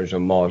judgment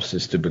of Mars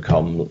is to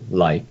become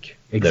like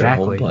their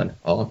home planet.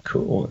 Oh,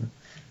 cool.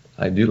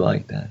 I do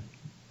like that.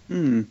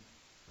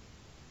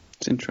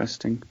 It's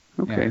interesting.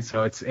 Okay. Yeah,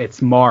 so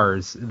it's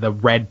Mars, the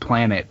red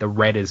planet. The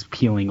red is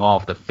peeling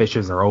off. The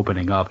fishes are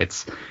opening up.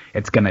 It's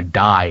gonna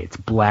die. It's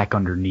black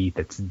underneath.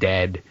 It's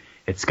dead.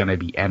 It's gonna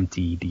be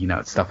emptied. You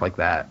know, stuff like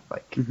that.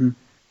 Like,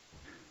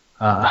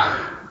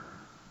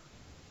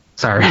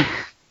 sorry,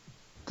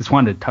 just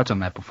wanted to touch on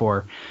that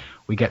before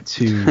we get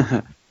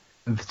to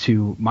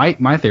to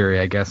my theory.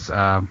 I guess.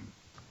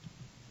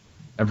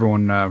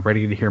 Everyone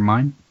ready to hear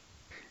mine?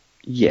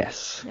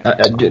 Yes.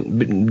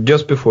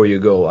 Just before you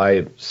go,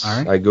 I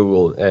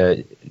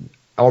googled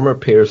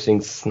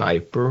armor-piercing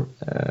sniper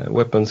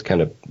weapons.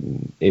 Kind of,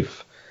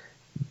 if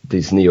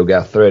this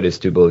Neogath thread is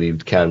to be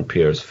believed, can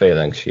pierce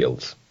phalanx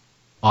shields.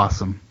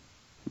 Awesome.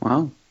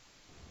 Wow.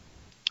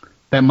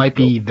 That might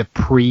be the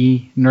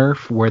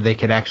pre-nerf where they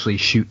could actually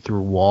shoot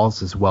through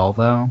walls as well,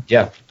 though.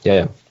 Yeah.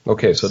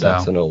 Okay, so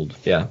that's an old.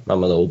 Yeah,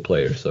 I'm an old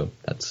player, so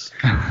that's.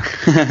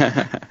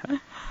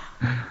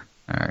 All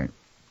right.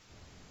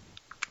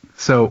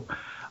 So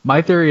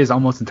my theory is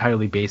almost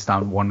entirely based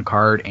on one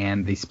card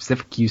and the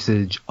specific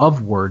usage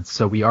of words.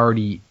 So we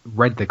already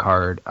read the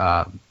card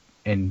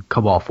in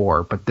Cabal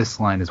 4, but this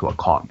line is what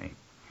caught me.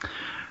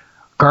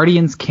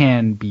 Guardians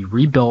can be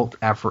rebuilt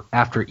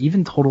after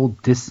even total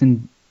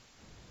disintegrative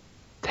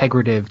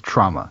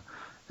trauma.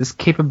 This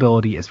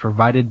capability is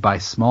provided by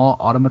small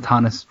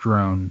automatonous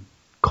drone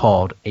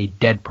called a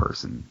dead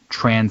person,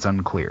 trans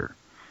unclear.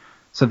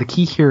 So the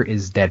key here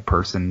is dead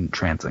person,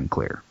 trans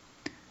unclear.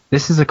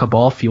 This is a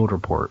Cabal field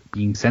report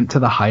being sent to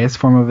the highest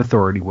form of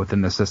authority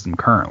within the system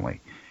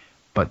currently,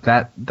 but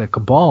that the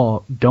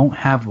Cabal don't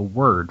have a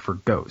word for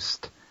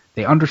ghost.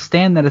 They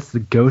understand that it's the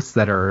ghosts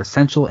that are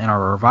essential in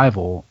our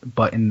revival,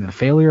 but in the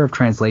failure of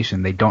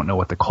translation, they don't know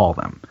what to call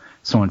them.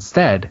 So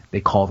instead,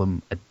 they call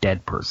them a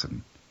dead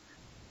person,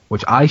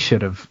 which I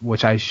shouldn't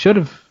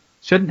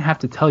have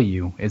to tell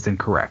you is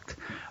incorrect.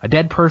 A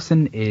dead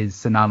person is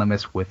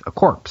synonymous with a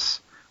corpse,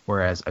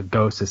 whereas a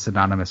ghost is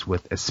synonymous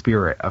with a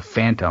spirit, a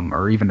phantom,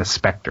 or even a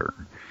specter.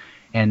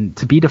 And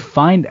to be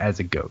defined as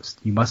a ghost,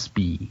 you must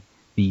be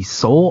the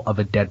soul of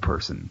a dead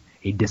person,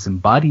 a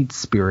disembodied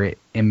spirit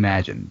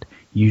imagined,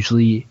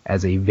 usually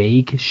as a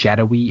vague,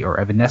 shadowy, or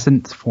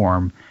evanescent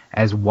form,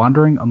 as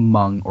wandering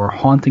among or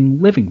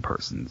haunting living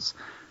persons.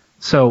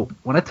 So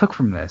what I took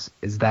from this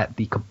is that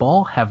the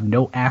Cabal have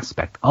no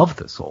aspect of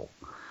the soul,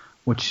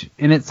 which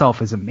in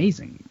itself is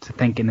amazing, to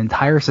think an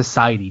entire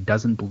society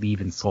doesn't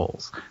believe in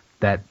souls,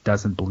 that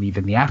doesn't believe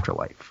in the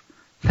afterlife,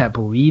 that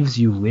believes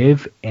you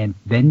live and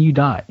then you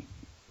die.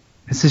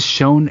 This is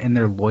shown in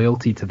their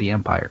loyalty to the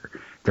Empire.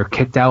 They're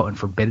kicked out and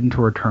forbidden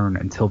to return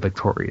until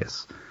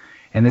victorious.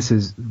 And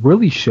this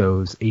really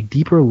shows a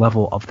deeper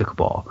level of the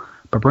Cabal,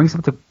 but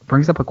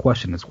brings up a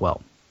question as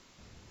well.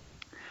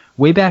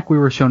 Way back we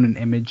were shown an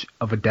image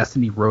of a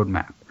Destiny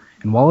roadmap,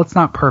 and while it's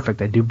not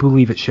perfect, I do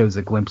believe it shows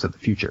a glimpse of the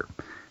future.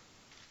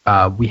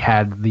 We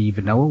had the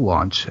vanilla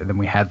launch, and then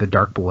we had the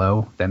Dark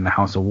Below, then the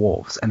House of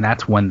Wolves, and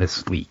that's when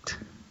this leaked.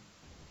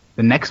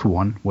 The next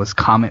one was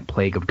Comet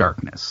Plague of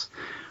Darkness,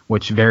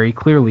 which very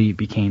clearly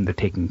became the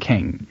Taken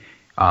King.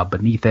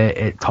 Beneath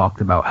it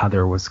talked about how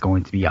there was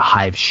going to be a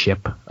Hive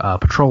ship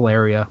patrol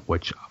area,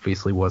 which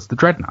obviously was the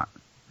Dreadnought.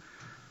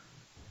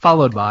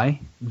 Followed by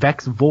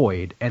Vex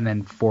Void, and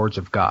then Forge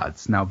of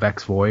Gods. Now,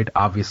 Vex Void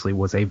obviously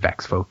was a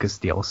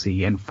Vex-focused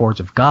DLC, and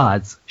Forge of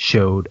Gods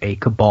showed a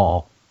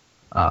Cabal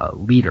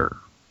leader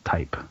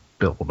type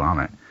build on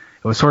it.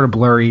 It was sort of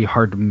blurry,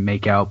 hard to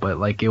make out, but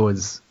like it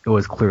was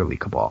clearly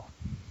Cabal.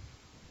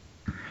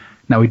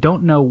 Now we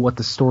don't know what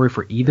the story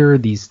for either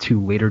of these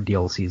two later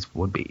DLCs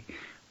would be,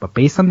 but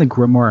based on the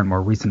Grimoire and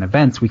more recent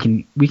events, we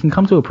can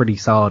come to a pretty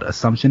solid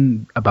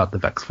assumption about the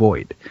Vex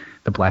Void.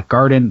 The Black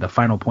Garden, the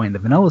final point in the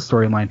vanilla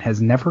storyline,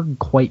 has never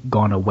quite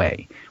gone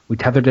away. We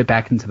tethered it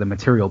back into the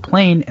material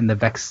plane, and the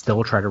Vex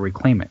still try to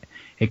reclaim it.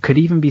 It could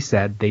even be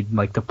said they'd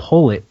like to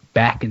pull it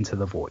back into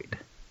the void.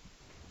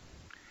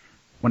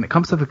 When it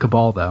comes to the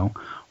Cabal, though,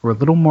 we're a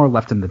little more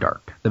left in the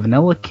dark. The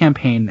vanilla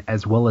campaign,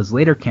 as well as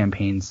later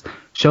campaigns,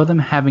 show them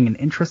having an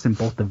interest in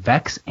both the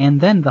Vex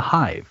and then the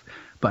Hive,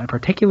 but in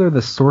particular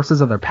the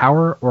sources of their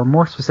power, or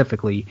more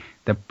specifically,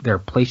 their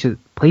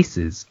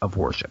places of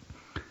worship.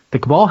 The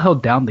Cabal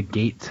held down the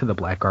gate to the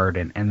Black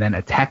Garden and then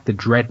attacked the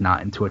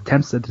Dreadnought into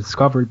attempts to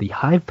discover the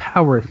Hive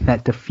power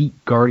that defeat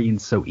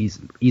Guardians so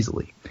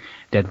easily.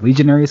 Dead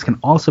Legionaries can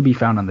also be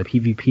found on the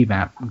PvP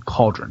map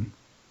Cauldron.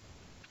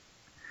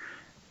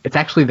 It's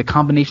actually the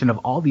combination of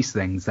all these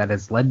things that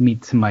has led me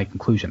to my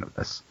conclusion of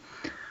this.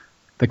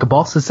 The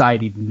Cabal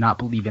Society do not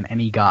believe in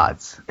any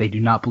gods. They do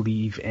not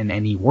believe in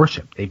any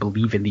worship. They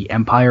believe in the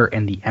Empire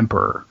and the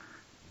Emperor.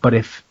 But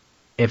if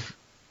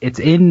it's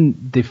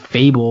in the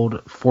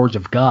fabled Forge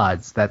of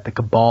Gods that the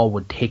Cabal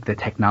would take the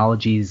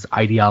technologies,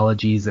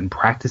 ideologies, and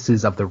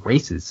practices of the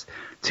races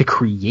to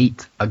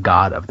create a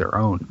god of their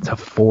own, to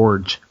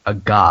forge a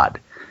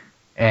god.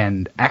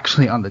 And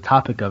actually, on the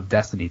topic of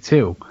Destiny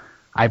 2,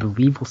 I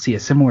believe we'll see a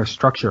similar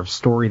structure of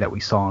story that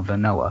we saw in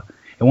Vanilla.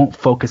 It won't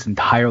focus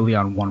entirely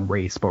on one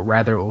race, but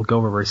rather it will go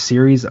over a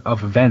series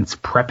of events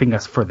prepping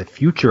us for the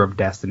future of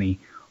Destiny,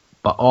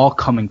 but all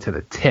coming to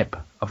the tip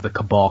of the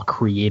Cabal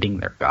creating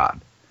their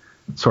god.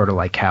 Sort of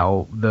like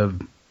how the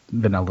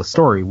Vanilla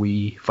story,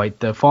 we fight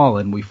the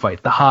Fallen, we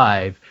fight the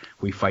Hive,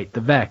 we fight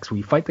the Vex,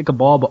 we fight the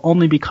Cabal, but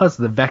only because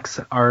the Vex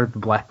are the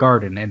Black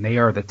Garden and they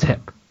are the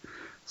tip.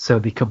 So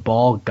the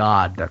Cabal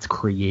god that's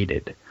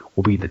created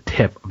will be the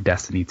tip of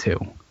Destiny 2.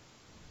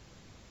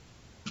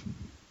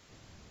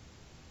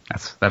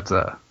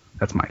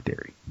 That's my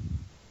theory.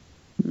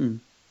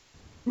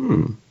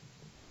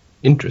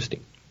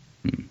 Interesting.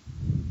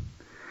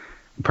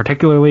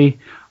 Particularly,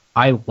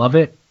 I love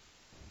it.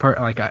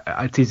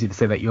 It's easy to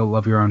say that you'll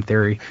love your own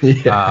theory.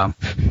 Yeah.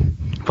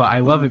 But I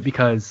love it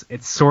because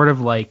it's sort of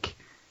like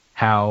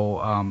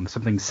how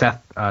something Seth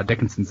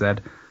Dickinson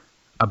said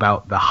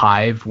about the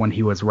Hive when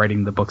he was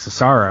writing the Books of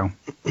Sorrow,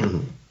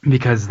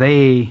 because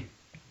they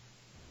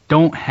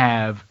don't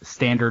have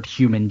standard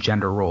human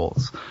gender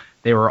roles.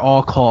 They were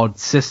all called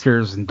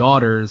sisters and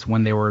daughters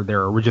when they were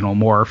their original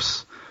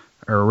morphs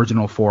or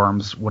original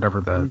forms,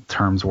 whatever the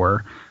terms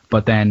were.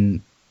 But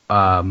then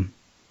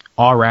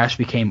Arash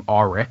became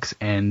Aurix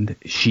and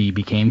she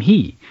became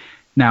he.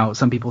 Now,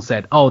 some people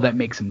said, oh, that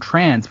makes him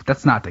trans, but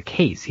that's not the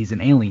case. He's an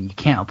alien. You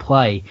can't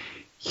apply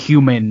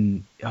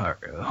human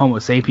Homo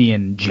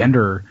sapien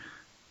gender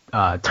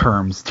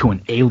terms to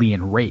an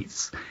alien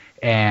race.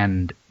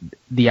 And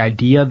the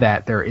idea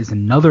that there is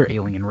another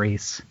alien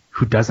race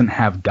who doesn't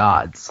have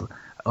gods,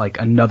 like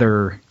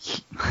another,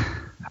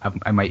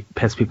 I might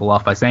piss people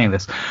off by saying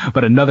this,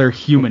 but another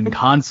human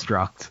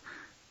construct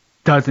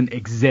doesn't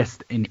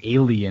exist in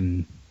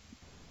alien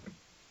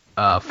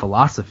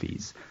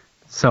philosophies.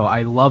 So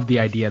I love the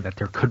idea that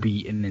there could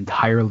be an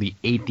entirely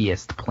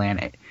atheist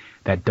planet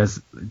that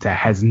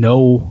has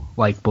no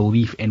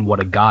belief in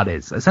what a god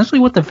is. Essentially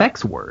what the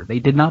Vex were. They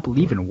did not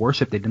believe in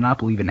worship. They did not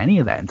believe in any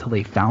of that until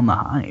they found the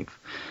Hive.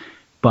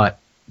 But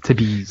to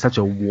be such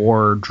a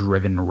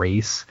war-driven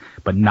race,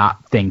 but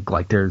not think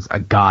there's a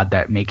god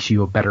that makes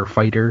you a better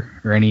fighter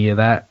or any of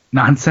that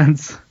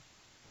nonsense.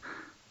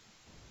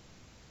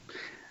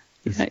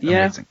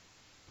 Yeah. Amazing.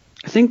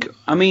 I think,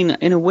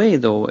 in a way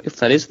though, if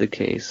that is the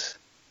case,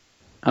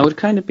 I would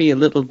kind of be a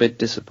little bit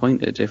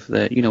disappointed if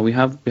we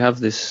have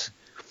this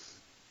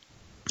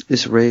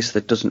race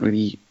that doesn't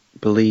really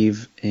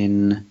believe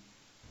in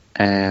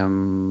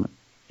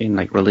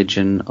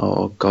religion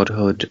or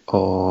godhood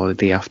or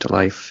the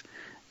afterlife,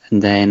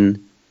 and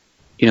then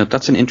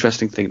that's an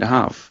interesting thing to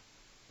have.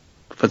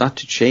 For that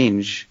to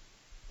change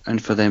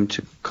and for them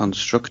to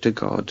construct a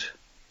god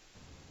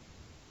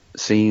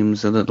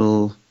seems a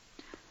little.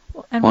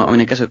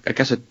 I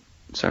guess it.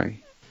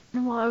 Sorry.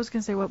 Well, I was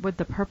going to say, what would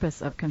the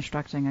purpose of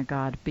constructing a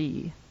god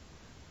be?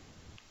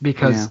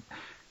 Because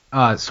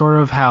sort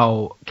of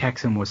how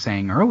Kexen was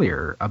saying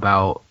earlier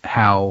about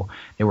how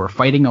they were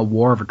fighting a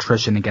war of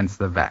attrition against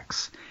the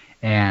Vex.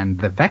 And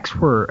the Vex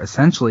were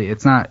essentially,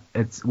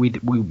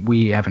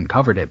 we haven't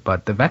covered it,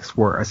 but the Vex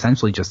were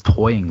essentially just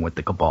toying with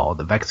the Cabal.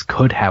 The Vex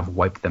could have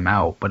wiped them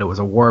out, but it was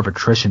a war of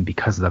attrition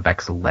because the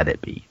Vex let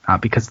it be,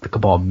 not because the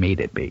Cabal made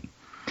it be.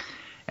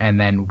 And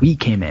then we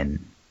came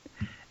in,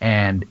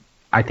 and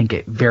I think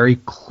it very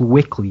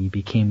quickly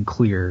became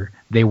clear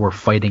they were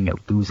fighting a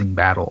losing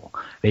battle.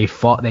 They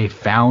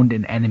found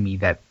an enemy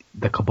that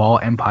the Cabal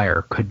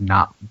Empire could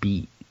not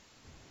beat.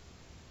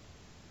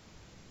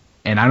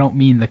 And I don't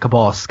mean the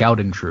Cabal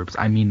scouting troops.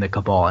 I mean the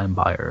Cabal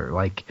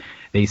Empire.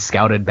 They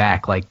scouted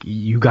back.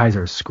 You guys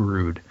are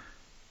screwed.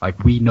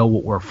 We know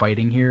what we're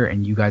fighting here,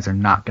 and you guys are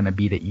not going to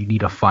beat it. You need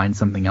to find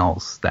something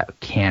else that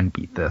can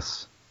beat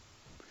this.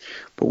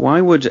 But why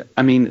would...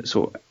 I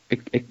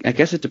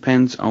guess it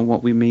depends on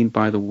what we mean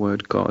by the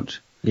word God.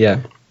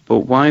 Yeah. But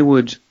why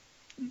would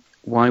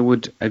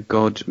a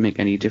god make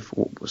any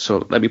difference?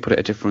 So let me put it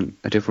a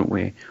different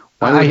way.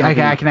 I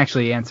can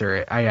actually answer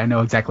it. I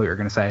know exactly what you're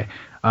going to say.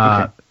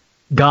 Okay.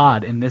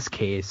 God, in this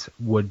case,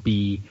 would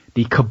be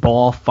the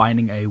Cabal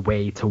finding a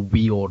way to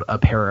wield a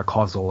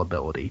paracausal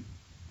ability.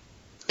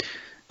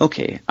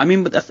 Okay.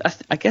 But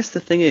I guess the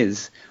thing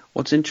is,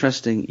 what's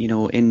interesting,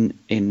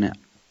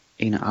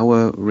 in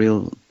our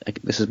real,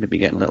 this is maybe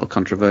getting a little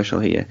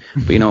controversial here,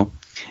 but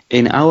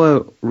in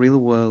our real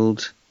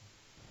world,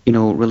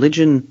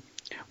 religion,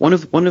 one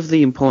of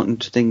the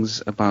important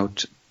things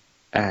about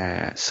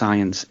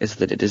science is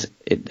that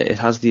it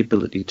has the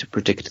ability to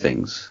predict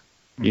things.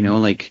 We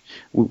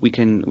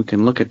can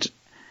look at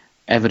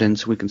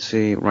evidence, we can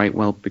say, right,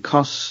 well,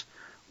 because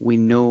we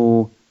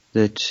know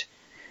that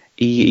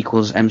E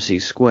equals mc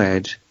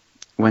squared,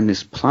 when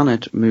this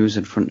planet moves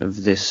in front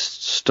of this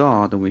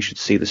star, then we should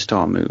see the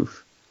star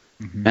move.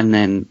 Mhm. And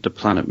then the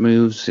planet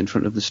moves in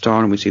front of the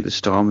star, and we see the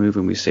star move,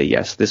 and we say,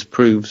 yes, this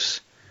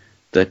proves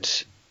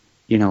that,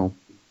 blah,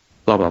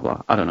 blah,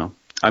 blah. I don't know.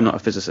 I'm not a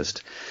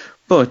physicist.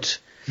 But,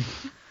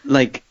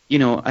 I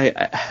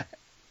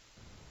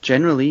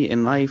generally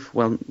in life,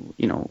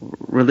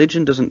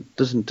 religion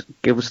doesn't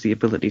give us the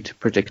ability to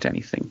predict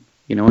anything,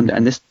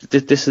 and this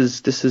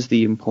is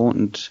the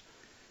important,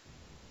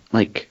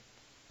 I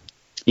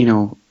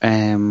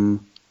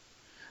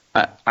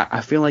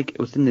feel like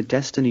within the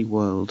Destiny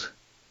world,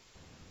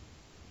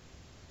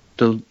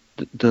 the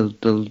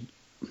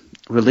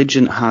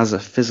religion has a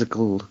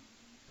physical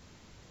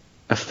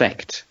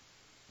effect.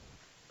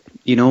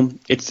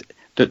 It's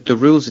the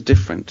rules are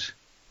different.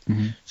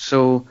 Mm-hmm.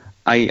 So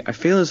I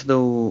feel as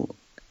though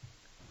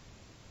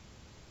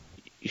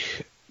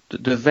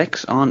the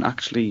Vex aren't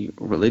actually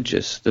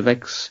religious. The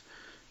Vex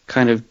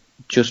kind of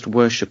just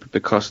worship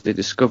because they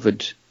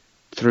discovered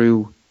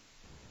through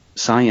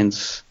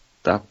science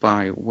that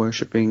by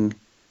worshipping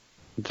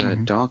the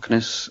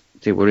darkness,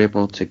 they were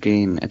able to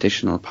gain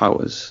additional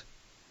powers.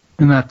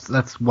 And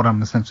that's what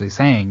I'm essentially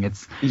saying.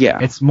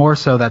 It's more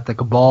so that the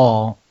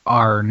Cabal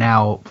are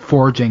now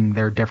forging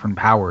their different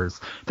powers.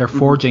 They're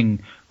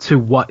forging to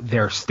what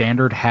their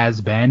standard has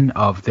been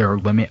of their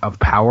limit of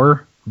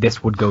power.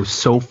 This would go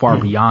so far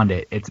beyond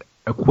it. It's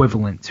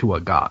equivalent to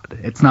a god.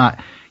 It's not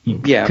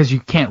because you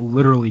can't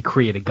literally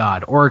create a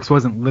god. Oryx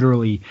wasn't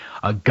literally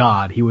a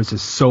god. He was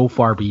just so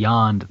far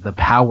beyond the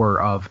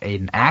power of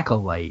an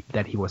acolyte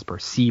that he was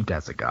perceived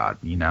as a god.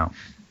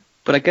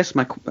 But I guess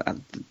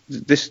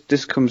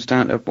this comes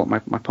down to what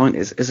my point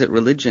is. Is it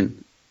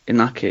religion in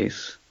that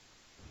case?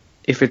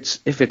 If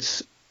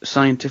it's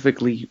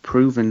scientifically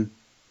proven,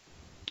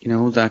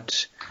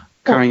 that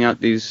carrying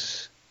out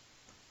these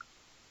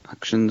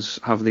actions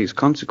have these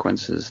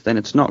consequences, then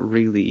it's not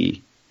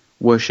really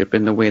worship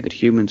in the way that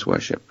humans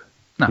worship.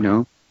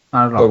 No,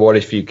 not at all. But what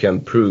if you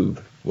can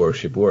prove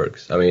worship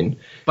works? I mean,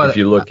 if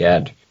you look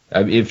at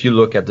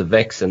the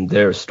Vex and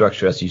their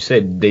structure, as you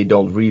said, they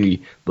don't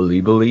really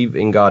believe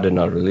in God and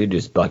not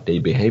religious, but they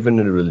behave in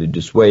a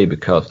religious way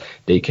because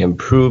they can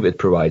prove it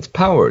provides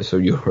power.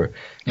 So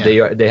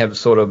they have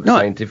sort of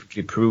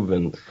scientifically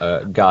proven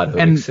God who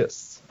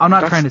exists. I'm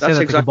not trying to say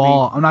that the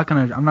Cabal. I'm not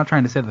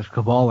trying to say that the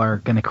Cabal are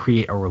going to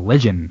create a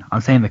religion.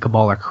 I'm saying the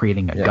Cabal are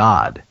creating a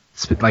god.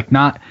 Like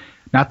not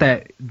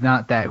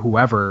that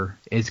whoever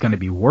is going to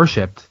be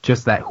worshipped,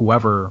 just that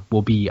whoever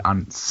will be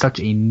on such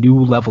a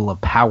new level of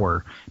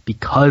power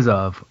because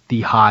of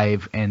the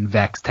Hive and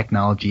Vex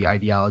technology,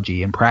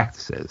 ideology, and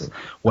practices.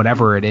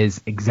 Whatever it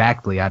is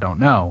exactly, I don't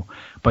know.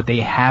 But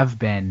they have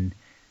been.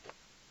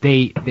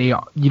 You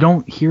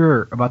don't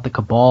hear about the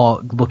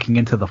Cabal looking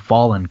into the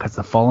Fallen because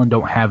the Fallen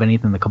don't have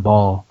anything the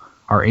Cabal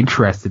are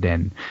interested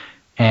in,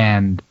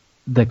 and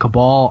the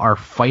Cabal are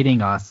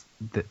fighting us.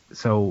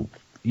 So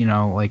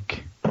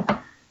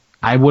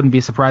I wouldn't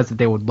be surprised if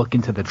they would look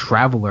into the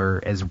Traveler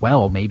as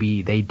well.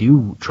 Maybe they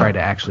do try to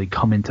actually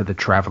come into the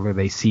Traveler.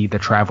 They see the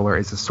Traveler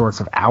as a source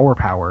of our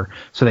power,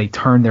 so they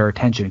turn their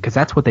attention, because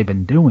that's what they've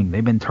been doing.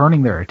 They've been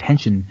turning their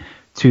attention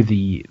to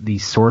the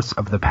source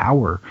of the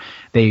power.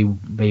 They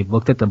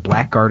looked at the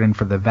Black Garden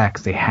for the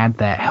Vex. They had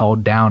that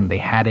held down. They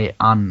had it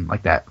on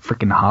like that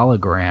freaking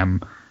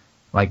hologram,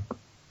 like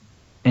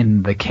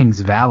in the King's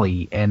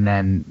Valley, and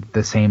then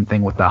the same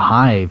thing with the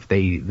Hive.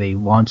 They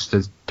launched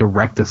a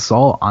direct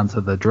assault onto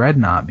the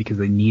Dreadnought because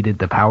they needed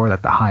the power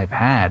that the Hive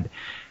had.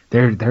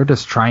 They're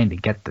just trying to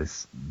get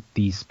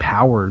these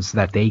powers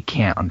that they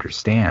can't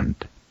understand.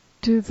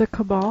 Do the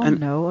Cabal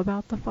know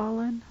about the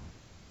Fallen?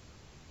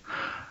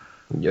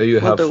 You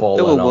have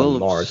Fallen on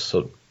Mars,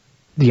 so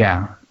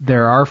yeah,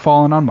 there are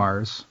Fallen on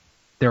Mars.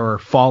 There are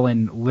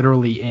Fallen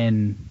literally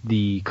in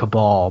the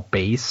Cabal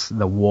base.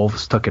 The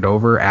Wolves took it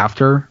over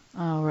after.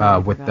 Oh, right.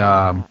 With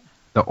the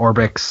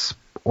Oryx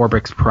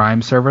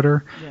Prime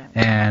servitor,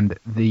 and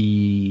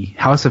the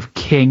House of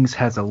Kings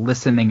has a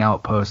listening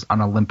outpost on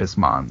Olympus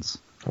Mons.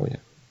 Oh yeah.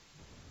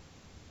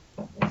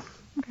 Okay.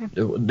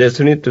 There's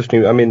an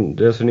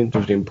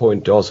interesting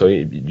point also.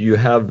 You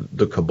have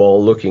the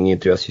Cabal looking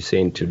into, as you say,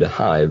 into the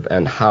Hive,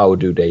 and how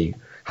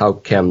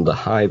can the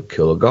Hive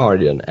kill a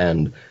Guardian?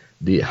 And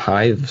the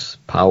Hive's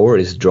power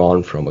is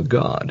drawn from a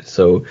god.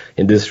 So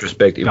in this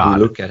respect, if we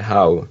look at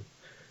how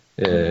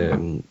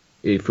a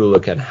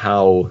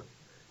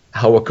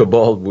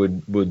Cabal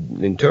would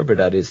interpret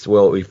that is,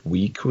 well, if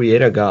we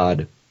create a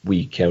god,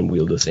 we can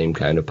wield the same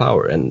kind of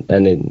power, and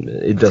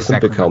it doesn't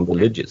become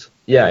religious.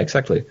 Yeah,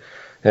 exactly.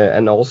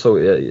 And also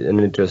an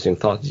interesting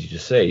thought, as you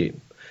say,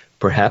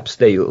 perhaps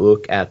they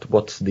look at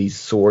what's the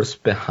source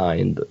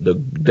behind the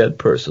dead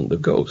person, the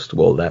ghost.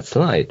 Well, that's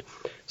light.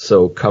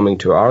 So coming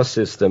to our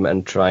system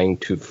and trying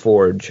to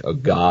forge a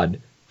god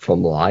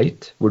from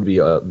light would be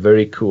a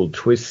very cool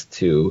twist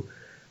to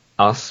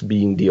us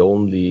being the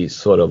only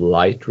sort of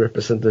light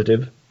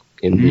representative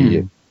in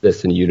the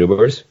Destiny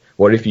universe.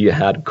 What if you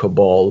had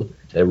Cabal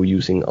that were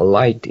using a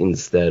light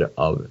instead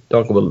of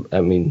dark? Well, I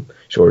mean,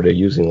 sure, they're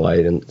using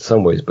light in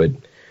some ways, but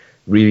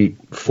really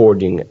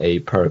forging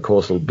a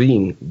paracausal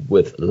being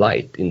with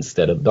light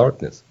instead of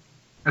darkness.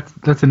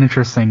 That's an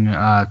interesting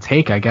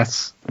take. I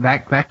guess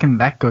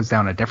that goes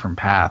down a different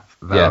path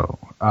though.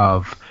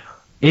 Of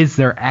is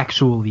there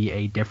actually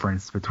a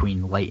difference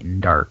between light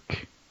and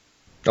dark?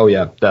 Oh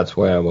yeah, that's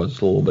why I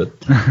was a little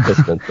bit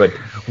hesitant. But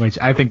which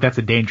I think that's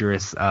a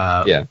dangerous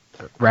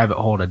rabbit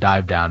hole to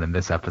dive down in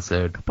this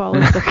episode. Cabal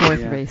is the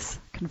fourth race,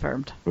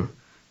 confirmed.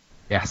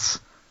 Yes.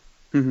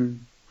 Mm-hmm.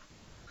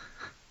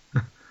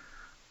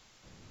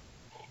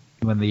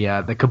 When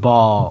the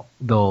Cabal,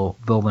 they'll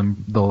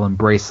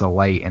embrace the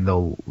light and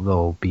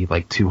they'll be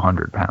like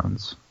 200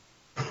 pounds.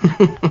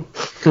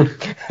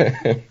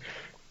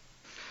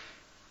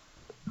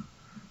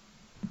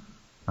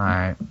 All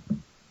right.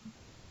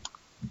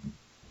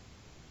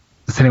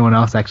 Does anyone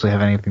else actually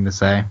have anything to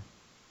say?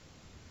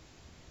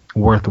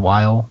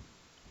 Worthwhile.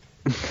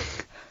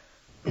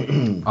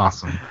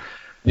 Awesome.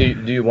 Do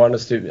you want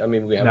us to? I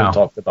mean, we haven't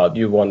talked about.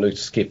 Do you want to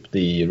skip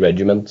the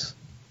regiments?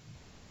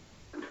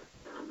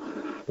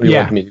 Or you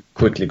want me to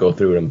quickly go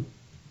through them?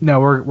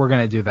 No, we're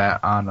gonna do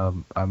that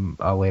on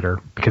a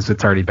later because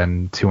it's already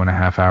been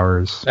 2.5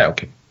 hours. Yeah,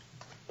 okay.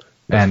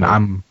 That's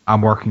fine.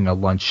 I'm working a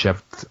lunch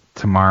shift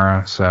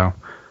tomorrow, so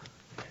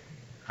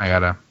I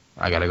gotta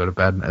go to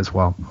bed as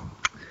well.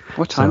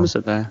 What time is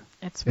it there?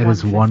 It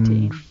is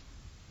 1:15.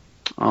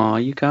 Oh,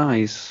 you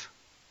guys.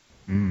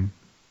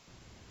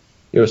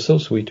 You're so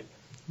sweet.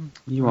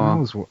 You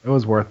are. It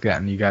was worth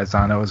getting you guys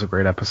on. It was a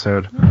great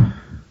episode.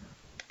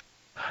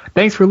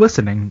 Thanks for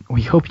listening.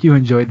 We hope you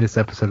enjoyed this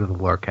episode of the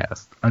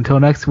Lorecast. Until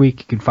next week,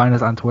 you can find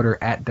us on Twitter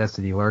at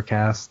Destiny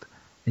Lorecast,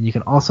 and you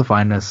can also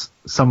find us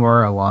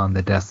somewhere along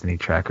the Destiny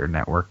Tracker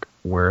network,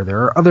 where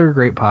there are other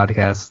great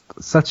podcasts,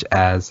 such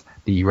as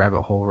the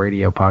Rabbit Hole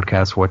Radio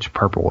podcast, which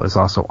Purple is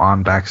also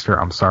on. Baxter,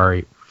 I'm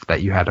sorry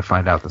that you had to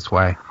find out this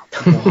way.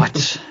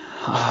 What?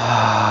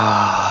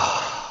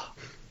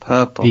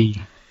 Purple. The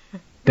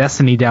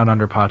Destiny Down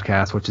Under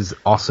podcast, which is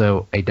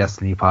also a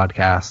Destiny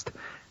podcast.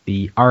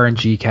 The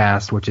RNG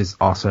cast, which is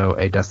also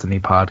a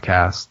Destiny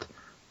podcast.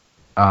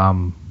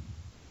 How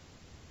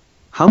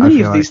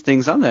many of these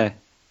things are there?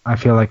 I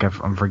feel like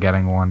I'm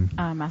forgetting one.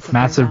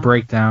 Massive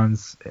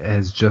Breakdowns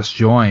has just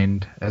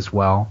joined as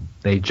well.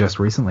 They just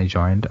recently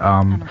joined.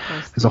 And of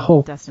course, there's a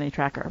whole Destiny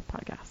Tracker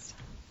podcast.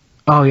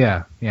 Oh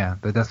yeah,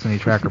 the Destiny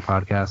Tracker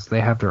podcast.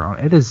 They have their own.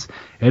 It is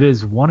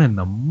 1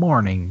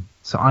 a.m,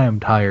 so I am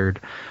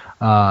tired.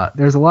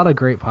 There's a lot of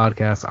great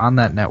podcasts on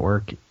that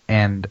network,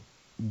 and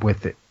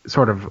with it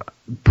sort of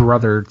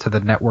brother to the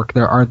network,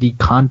 there are the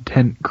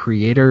content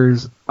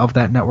creators of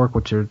that network,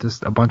 which are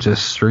just a bunch of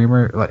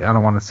streamers. Like, I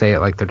don't want to say it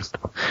like they're just,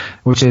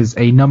 which is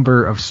a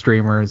number of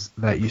streamers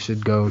that you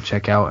should go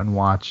check out and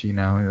watch. You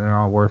know, they're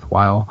all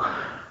worthwhile.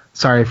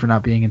 Sorry for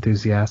not being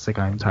enthusiastic.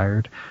 I'm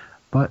tired.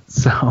 But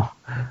so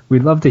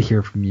we'd love to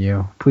hear from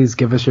you. Please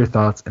give us your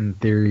thoughts and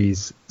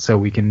theories so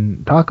we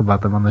can talk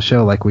about them on the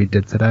show like we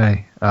did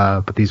today.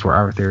 But these were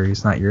our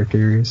theories, not your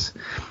theories.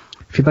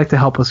 If you'd like to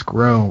help us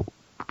grow,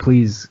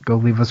 please go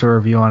leave us a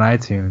review on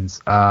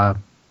iTunes.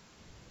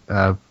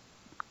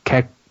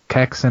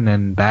 Kexon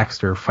and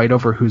Baxter fight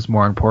over who's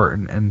more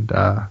important, and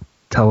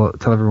tell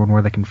everyone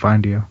where they can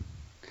find you.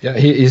 Yeah,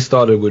 he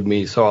started with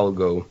me, so I'll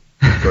go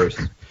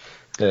first.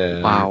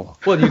 Wow.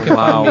 Well, you can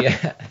find me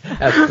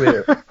at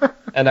Twitter.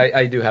 And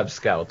I do have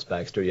scouts,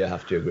 Baxter. You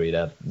have to agree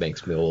that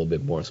makes me a little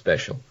bit more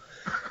special.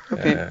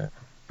 Okay.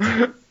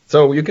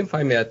 So you can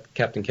find me at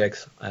Captain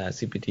Kex,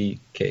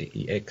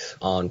 CPTKEX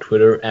on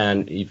Twitter,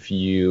 and if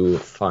you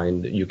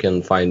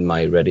can find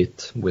my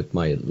Reddit with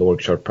my Lore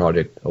Chart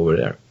project over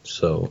there.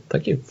 So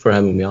thank you for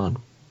having me on.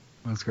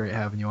 It was great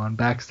having you on.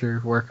 Baxter,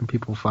 where can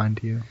people find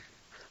you?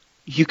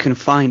 You can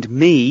find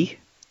me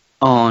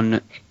on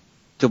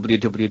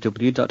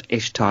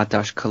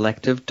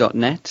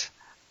www.ishtar-collective.net.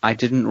 I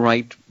didn't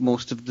write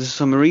most of the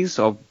summaries,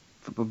 or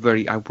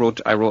I wrote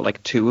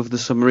like 2 of the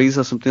summaries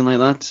or something like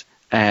that.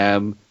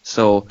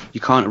 So you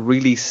can't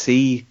really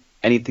see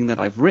anything that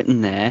I've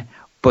written there,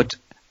 but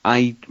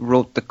I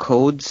wrote the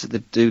codes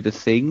that do the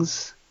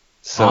things.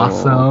 So,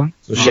 awesome.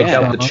 So check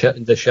out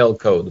the shell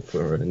code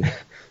for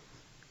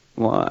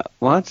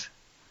What?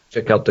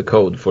 Check out the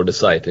code for the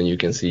site and you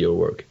can see your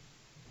work.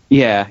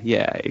 Yeah.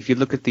 If you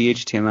look at the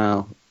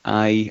HTML,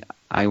 I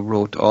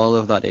wrote all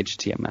of that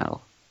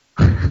HTML.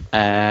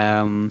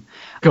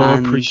 Go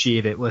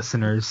appreciate it,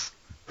 listeners.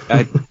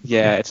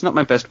 Yeah, it's not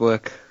my best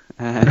work,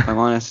 if I'm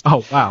honest.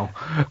 Oh, wow.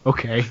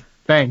 Okay.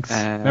 Thanks.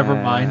 Never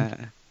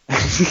mind.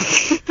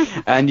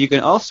 And you can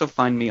also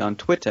find me on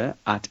Twitter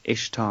at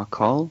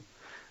IshtarColl,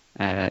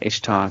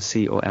 Ishtar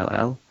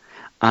Coll.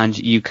 And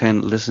you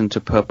can listen to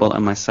Purple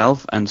and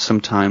myself, and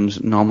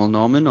sometimes Normal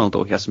Norman,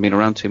 although he hasn't been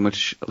around too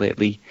much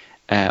lately,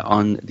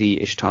 on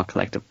the Ishtar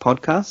Collective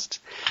podcast.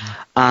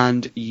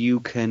 And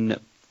you can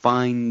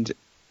find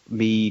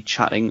me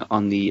chatting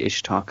on the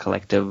Ishtar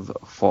Collective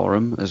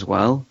forum as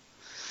well.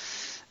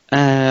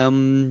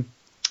 And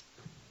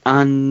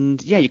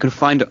yeah, you can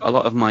find a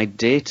lot of my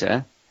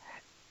data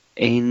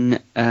in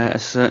a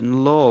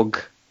certain log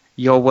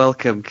You're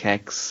welcome,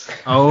 Kex.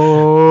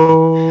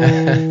 Oh.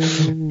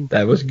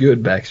 That was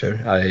good, Baxter.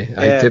 I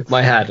tip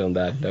my hat on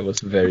that. That was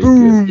very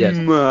Boom. good. Yes,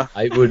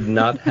 I would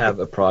not have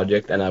a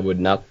project, and I would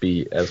not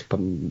be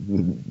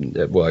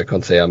well. I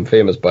can't say I'm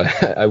famous,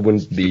 but I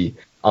wouldn't be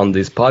on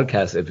this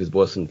podcast if it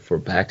wasn't for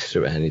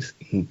Baxter and his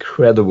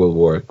incredible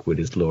work with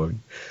his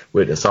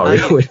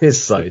with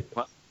his site.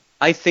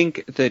 I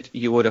think that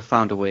you would have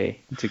found a way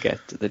to get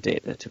the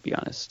data, to be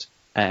honest.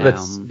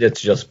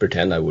 Let's just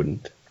pretend I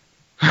wouldn't.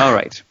 All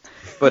right.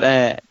 But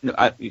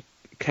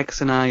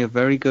Kex and I are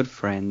very good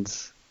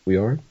friends. We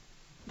are?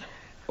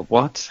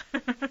 What?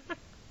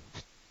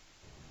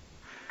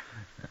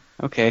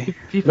 Okay.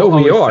 No,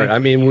 we are. I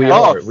mean, we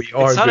are. We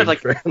are good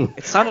friends.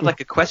 It sounded like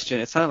a question.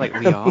 It sounded like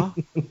we are.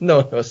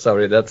 No,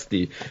 sorry. That's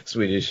the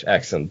Swedish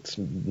accent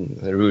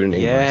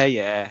ruining.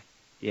 Yeah.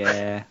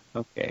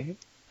 Okay.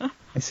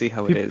 I see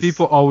how it is.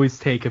 People always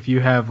take if you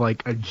have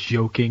like a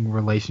joking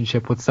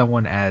relationship with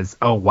someone as,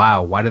 oh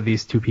wow, why do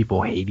these two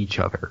people hate each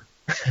other?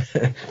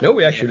 No,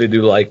 we actually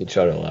do like each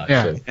other a lot.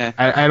 Yeah, So.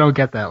 I don't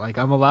get that. Like,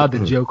 I'm allowed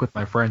to joke with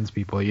my friends,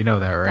 people. You know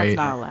that, right? That's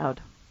not allowed.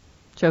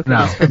 Joking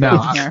No, is forbidden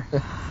no. here.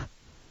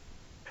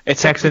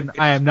 It's Texan,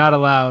 I am not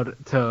allowed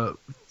to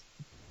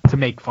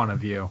make fun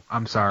of you.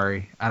 I'm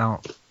sorry.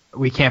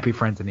 We can't be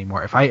friends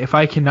anymore. If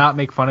I cannot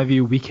make fun of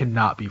you, we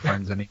cannot be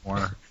friends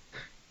anymore.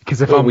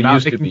 Because if I'm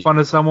not making fun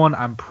of someone,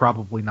 I'm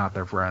probably not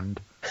their friend.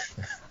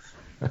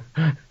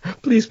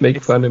 Please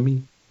make fun of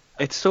me.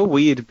 It's so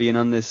weird being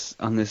on this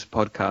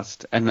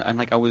podcast, and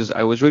like I was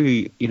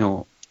really,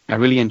 I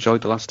really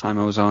enjoyed the last time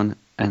I was on,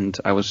 and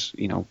I was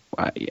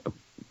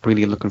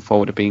really looking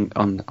forward to being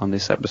on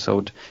this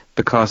episode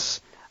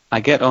because I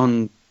get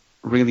on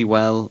really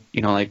well.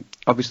 Like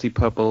obviously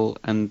Purple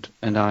and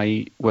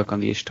I work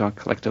on the Ishtar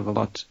Collective a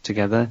lot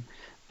together,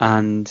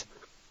 and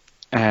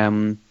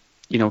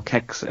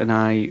Kex and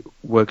I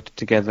worked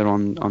together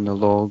on the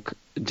log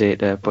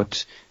data,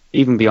 but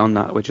even beyond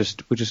that, we're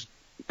just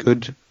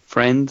good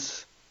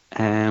friends.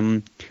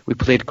 We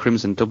played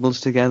Crimson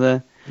Doubles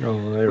together,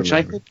 which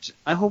I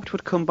hoped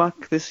would come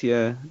back this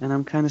year, and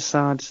I'm kind of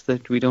sad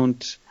that we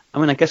don't. I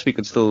mean, I guess we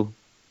could still.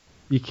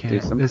 You can't.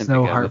 There's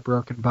no together.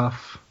 Heartbroken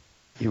Buff.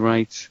 You're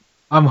right.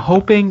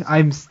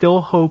 I'm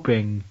still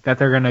hoping that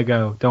they're gonna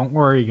go, don't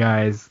worry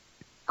guys,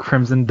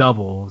 Crimson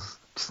Doubles,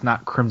 just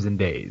not Crimson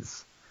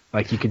Days.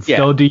 Like, you can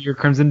still do your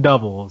Crimson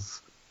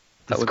Doubles.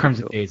 This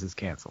Crimson Days is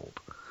canceled.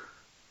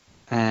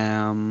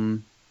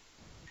 And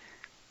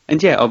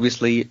yeah,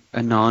 obviously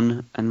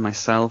Anon and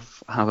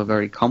myself have a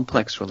very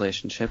complex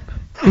relationship.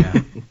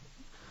 Yeah.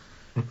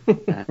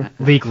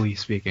 Legally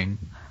speaking.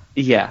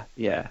 Yeah.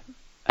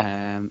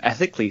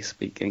 Ethically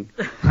speaking.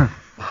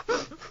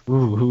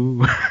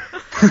 Ooh.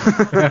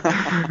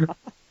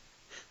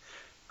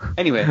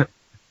 Anyway,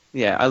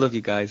 yeah, I love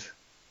you guys.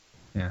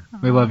 Yeah,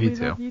 we love you we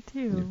too. Love you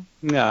too.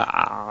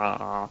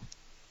 Yeah.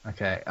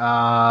 Okay. Should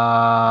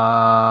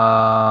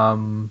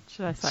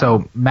I sign So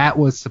off? Matt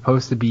was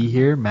supposed to be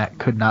here. Matt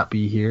could not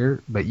be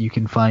here, but you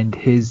can find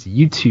his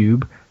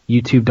YouTube,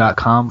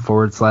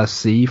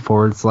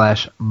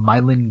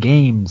 youtube.com/c/Mylan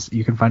Games.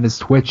 You can find his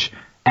Twitch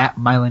at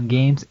Mylan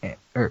Games,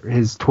 or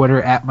his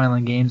Twitter at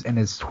Mylan Games, and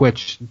his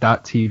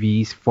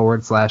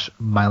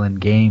twitch.tv/Mylan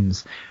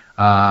Games.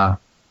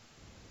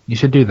 You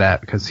should do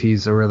that because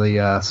he's a really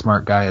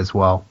smart guy as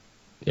well.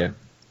 Yeah.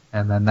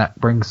 And then that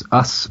brings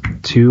us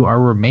to our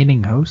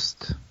remaining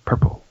host,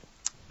 Purple.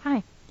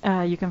 Hi.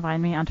 You can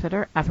find me on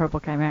Twitter at Purple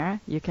Chimera.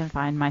 You can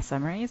find my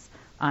summaries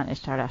on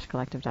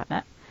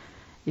ishtar-collective.net.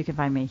 You can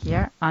find me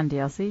here on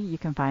DLC. You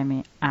can find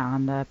me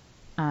on the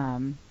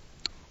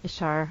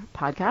Ishtar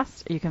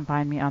podcast. You can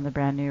find me on the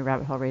brand new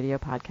Rabbit Hole Radio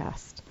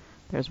podcast.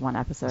 There's one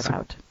episode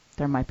out.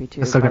 There might be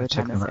two by the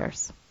time this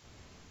airs.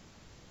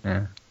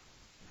 Yeah.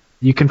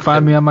 You can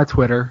find me on my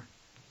Twitter.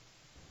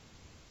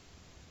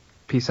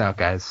 Peace out,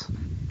 guys.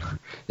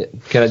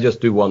 Can I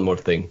just do one more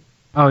thing?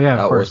 Oh, yeah, of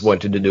I course. always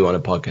wanted to do on a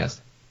podcast.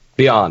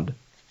 Beyond.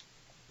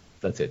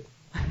 That's it.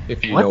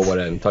 If you know what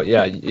I'm talking.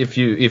 Yeah, if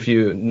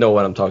you know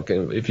what I'm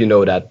talking. If you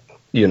know that,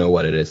 you know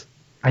what it is.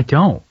 I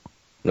don't.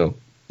 No,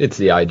 it's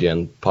the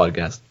IGN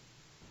podcast.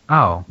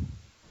 Oh.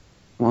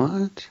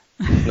 What?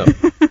 No,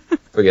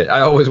 forget. I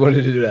always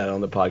wanted to do that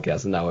on the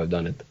podcast, and now I've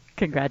done it.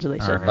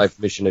 Congratulations. All right. Life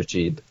mission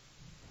achieved.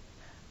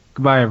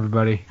 Goodbye,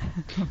 everybody.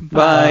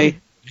 Bye.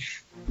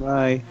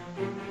 Bye.